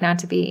product not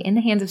to be in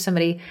the hands of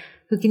somebody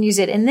who can use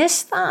it. And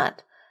this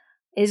thought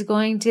is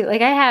going to,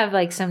 like, I have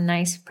like some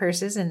nice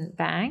purses and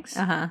bags,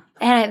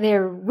 and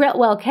they're real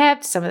well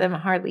kept. Some of them are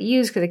hardly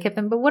used because I kept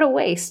them, but what a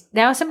waste.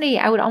 Now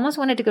I would almost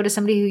want it to go to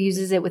somebody who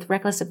uses it with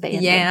reckless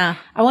abandon. Yeah.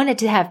 I want it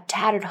to have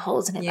tattered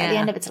holes in it by the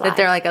end of its life. But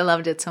they're like, I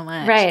loved it so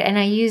much. Right. And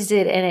I used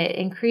it, and it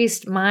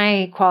increased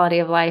my quality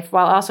of life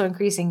while also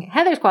increasing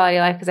Heather's quality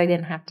of life, because I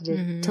didn't have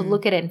to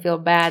look at it and feel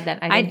bad that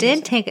I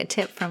did take a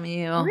tip from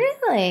you.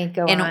 Really?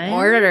 Go on. And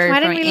ordered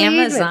from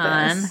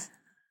Amazon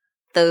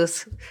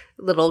those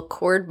little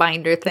cord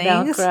binder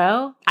things.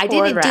 Velcro? I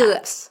didn't do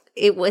it.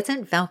 It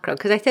wasn't Velcro,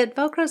 because I said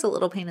Velcro's a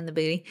little pain in the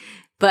booty,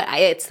 but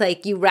it's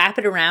like you wrap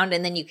it around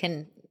and then you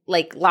can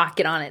like lock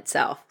it on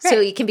itself. Right.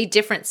 So it can be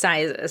different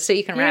sizes. So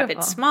you can wrap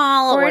it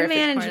small. Cord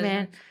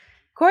management.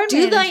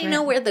 Do they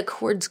know where the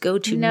cords go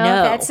to? No,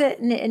 that's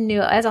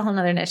that's a whole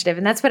nother initiative,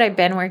 and that's what I've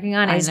been working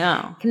on. Is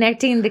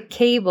connecting the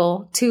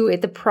cable to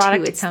it, the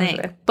product it comes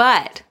with.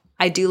 But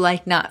I do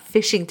like not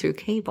fishing through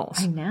cables.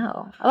 I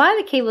know. A lot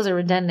of the cables are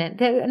redundant.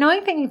 The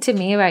annoying thing to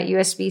me about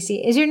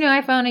USB-C, is your new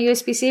iPhone a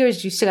USB-C, or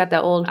is you still got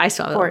the old I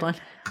saw the old one.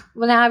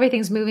 Well, now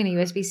everything's moving to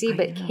USB-C,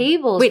 but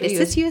cables... Wait, is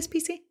this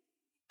USB-C?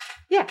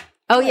 Yeah.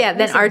 Oh, yeah.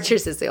 Then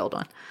Archer's is the old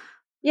one.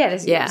 Yeah,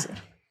 this is USB-C.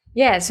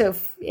 Yeah, so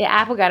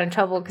Apple got in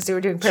trouble because they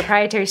were doing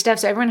proprietary stuff,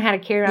 so everyone had to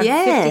carry around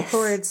 50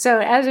 cords. So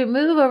as we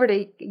move over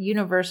to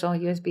universal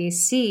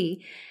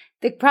USB-C...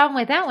 The problem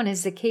with that one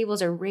is the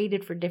cables are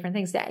rated for different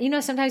things. That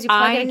sometimes you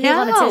plug in a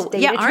cable and it says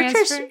data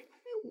transfer.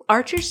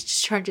 Archer's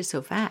just charges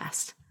so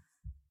fast.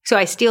 So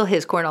I steal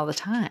his cord all the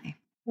time.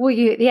 Well,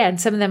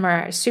 and some of them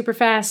are super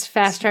fast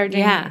charging.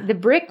 Yeah. The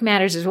brick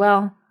matters as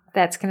well.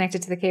 That's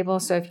connected to the cable.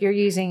 So if you're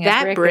using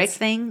that brick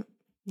thing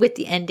with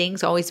the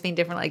endings always being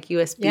different, like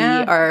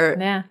USB or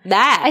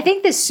that. I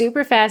think the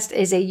super fast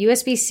is a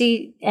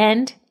USB-C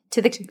end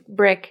to the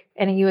brick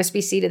and a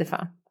USB-C to the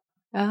phone.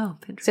 Oh,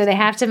 so they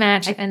have to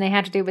match and they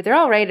have to do, but they're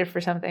all rated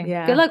for something.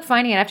 Yeah. Good luck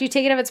finding it. After you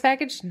take it out of its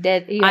package,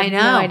 dead. You have I know.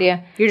 No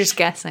idea. You're just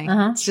guessing.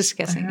 It's just a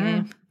guessing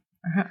game.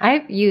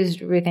 I've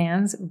used Ruth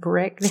Ann's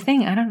brick. The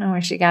thing, I don't know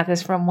where she got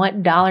this from,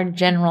 what Dollar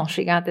General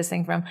she got this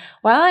thing from.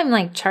 While I'm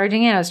like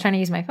charging it, I was trying to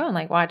use my phone,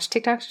 like watch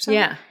TikToks or something.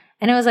 Yeah.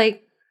 And it was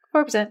like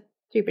 4%,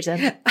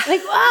 3%.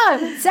 Like, wow,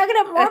 I'm sucking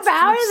up more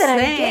power than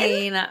I'm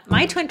getting.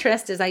 My twin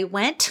trust is I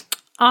went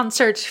on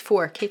search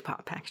for cake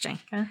pop packaging.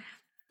 Okay.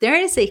 There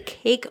is a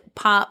cake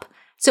pop.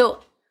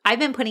 So I've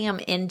been putting them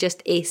in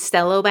just a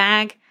Stello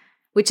bag,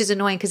 which is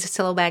annoying because the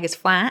Stello bag is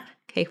flat.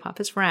 Cake pop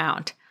is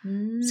round.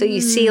 So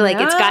you see, like,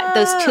 it's got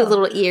those two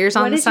little ears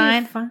on the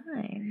side. What did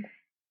you find?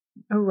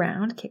 A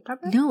round cake pop?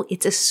 No,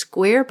 it's a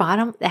square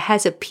bottom that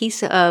has a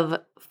piece of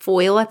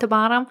foil at the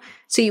bottom.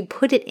 So you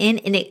put it in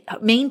and it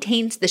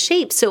maintains the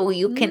shape so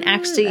you can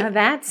actually. Now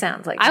that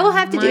sounds like I will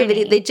have to do a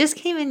video. They just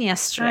came in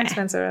yesterday. How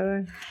expensive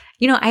are they?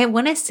 You know, I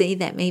want to say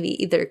that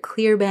maybe either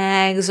Clear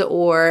Bags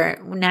or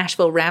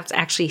Nashville Wraps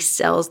actually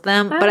sells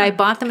them, but I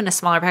bought them in a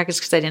smaller package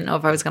because I didn't know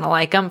if I was going to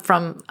like them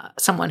from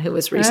someone who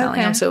was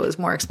reselling them, so it was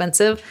more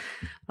expensive.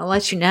 I'll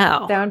let you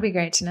know. That would be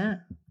great to know.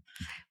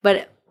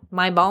 But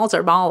my balls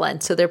are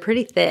balling, so they're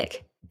pretty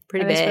thick,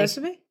 pretty big. Are they supposed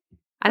to be?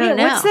 I don't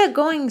know. What's the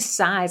going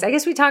size? I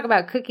guess we talk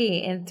about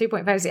cookie and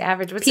 3.5 is the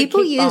average. What's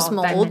people the cake use ball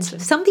molds. dimension?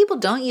 Some people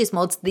don't use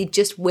molds. They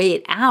just weigh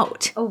it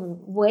out. Oh,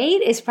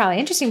 weight is probably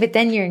interesting, but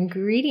then your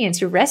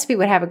ingredients, your recipe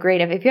would have a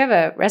grade of, if you have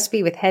a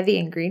recipe with heavy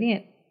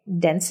ingredient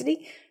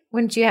density,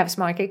 wouldn't you have a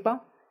smaller cake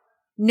ball?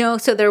 No,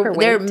 so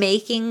they're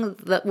making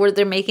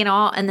they're making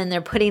all, and then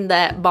they're putting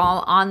that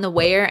ball on the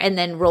weigher and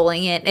then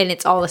rolling it, and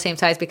it's all the same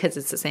size because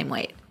it's the same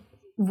weight.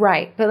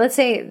 Right. But let's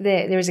say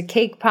there was a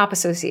cake pop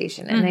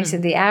association and they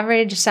said the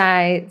average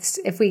size,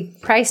 if we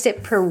priced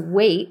it per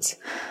weight,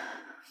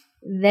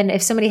 then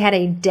if somebody had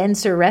a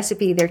denser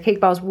recipe, their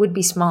cake balls would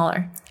be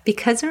smaller.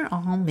 Because they're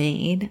all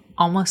made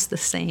almost the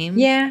same.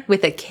 Yeah.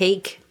 With a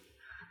cake.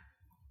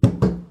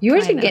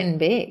 Yours are getting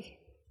big.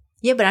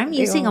 Yeah, but I'm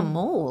using a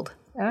mold.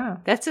 Oh.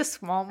 That's a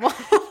small mold.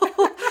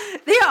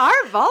 They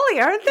are volley,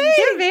 aren't they?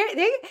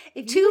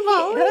 They're too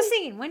volley. I was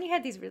thinking, when you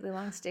had these really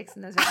long sticks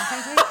and those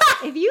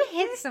if you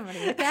hit somebody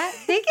with that,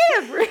 they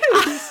get a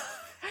bruise.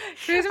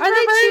 Are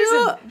they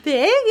too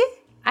big?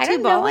 I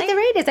don't know what the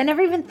rate is. I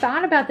never even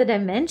thought about the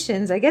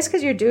dimensions. I guess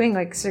because you're doing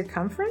like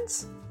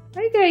circumference.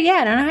 I don't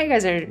know how you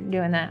guys are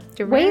doing that.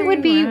 Weight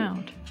would be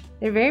round.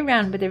 They're very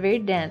round, but they're very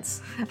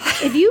dense.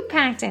 If you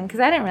packed in,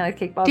 because I didn't realize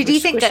cake balls did were you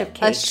think squish-up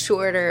that a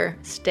shorter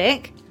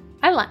stick?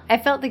 I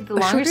felt like the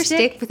longer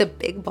stick with a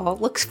big ball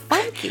looks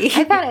funky.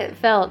 I thought it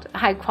felt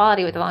high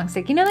quality with the long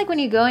stick. You know, like when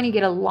you go and you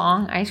get a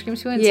long ice cream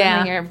spoon,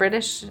 and you're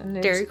British. And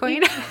Dairy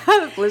Queen,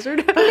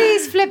 Blizzard.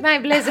 Please flip my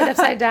Blizzard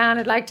upside down.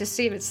 I'd like to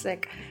see if it's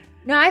thick.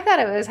 No, I thought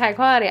it was high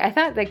quality. I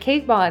thought the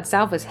cake ball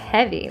itself was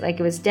heavy,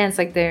 like it was dense,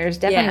 like there's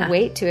definitely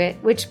weight to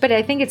it. But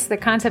I think it's the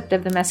concept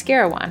of the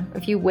mascara one.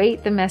 If you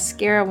weight the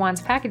mascara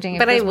one's packaging,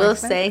 but I will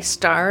say,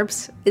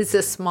 Starbs is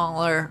a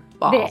smaller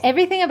ball.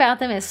 Everything about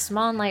them is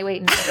small and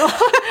lightweight and little.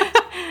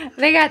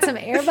 They got some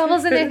air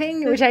bubbles in their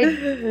thing,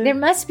 there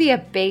must be a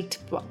baked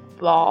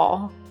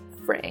ball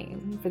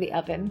frame for the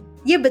oven.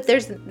 Yeah, but the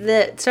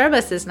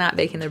Starbucks is not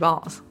baking their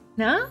balls.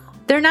 No?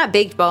 They're not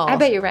baked balls. I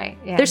bet you're right.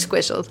 Yeah. They're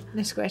squished.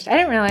 They're squished. I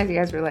didn't realize you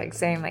guys were like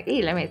saying like,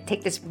 hey, let me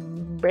take this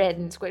bread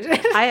and squish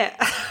it. I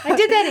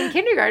did that in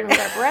kindergarten with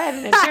our bread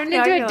and it turned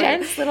into a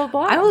dense little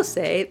ball. I will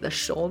say the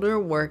shoulder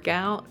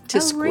workout to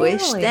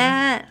squish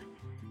that.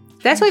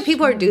 That's why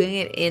people are doing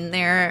it in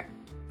their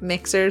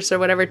mixers or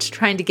whatever, to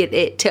trying to get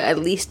it to at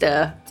least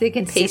a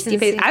pasty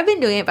paste. I've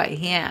been doing it by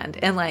hand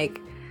and like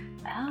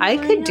I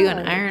could do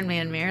an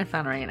Ironman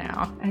marathon right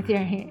now. With your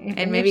hand,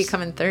 and maybe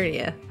come in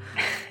 30th.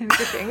 With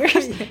your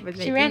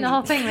fingers. She ran the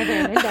whole thing with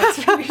her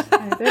index fingers.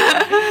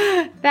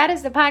 That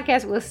is the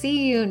podcast. We'll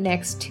see you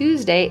next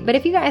Tuesday. But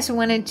if you guys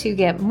wanted to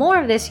get more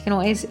of this, you can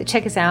always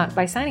check us out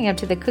by signing up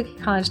to the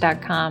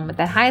cookiecollege.com with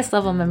the highest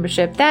level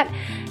membership. That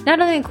not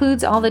only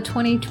includes all the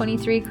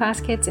 2023 class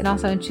kits, it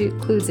also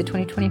includes the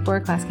 2024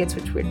 class kits,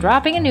 which we're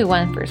dropping a new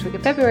one first week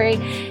of February.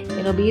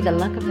 It'll be the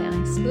Luck of the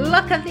Ice.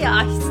 Luck of the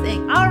Ice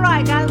thing. All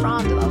right, guys, we're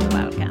on to the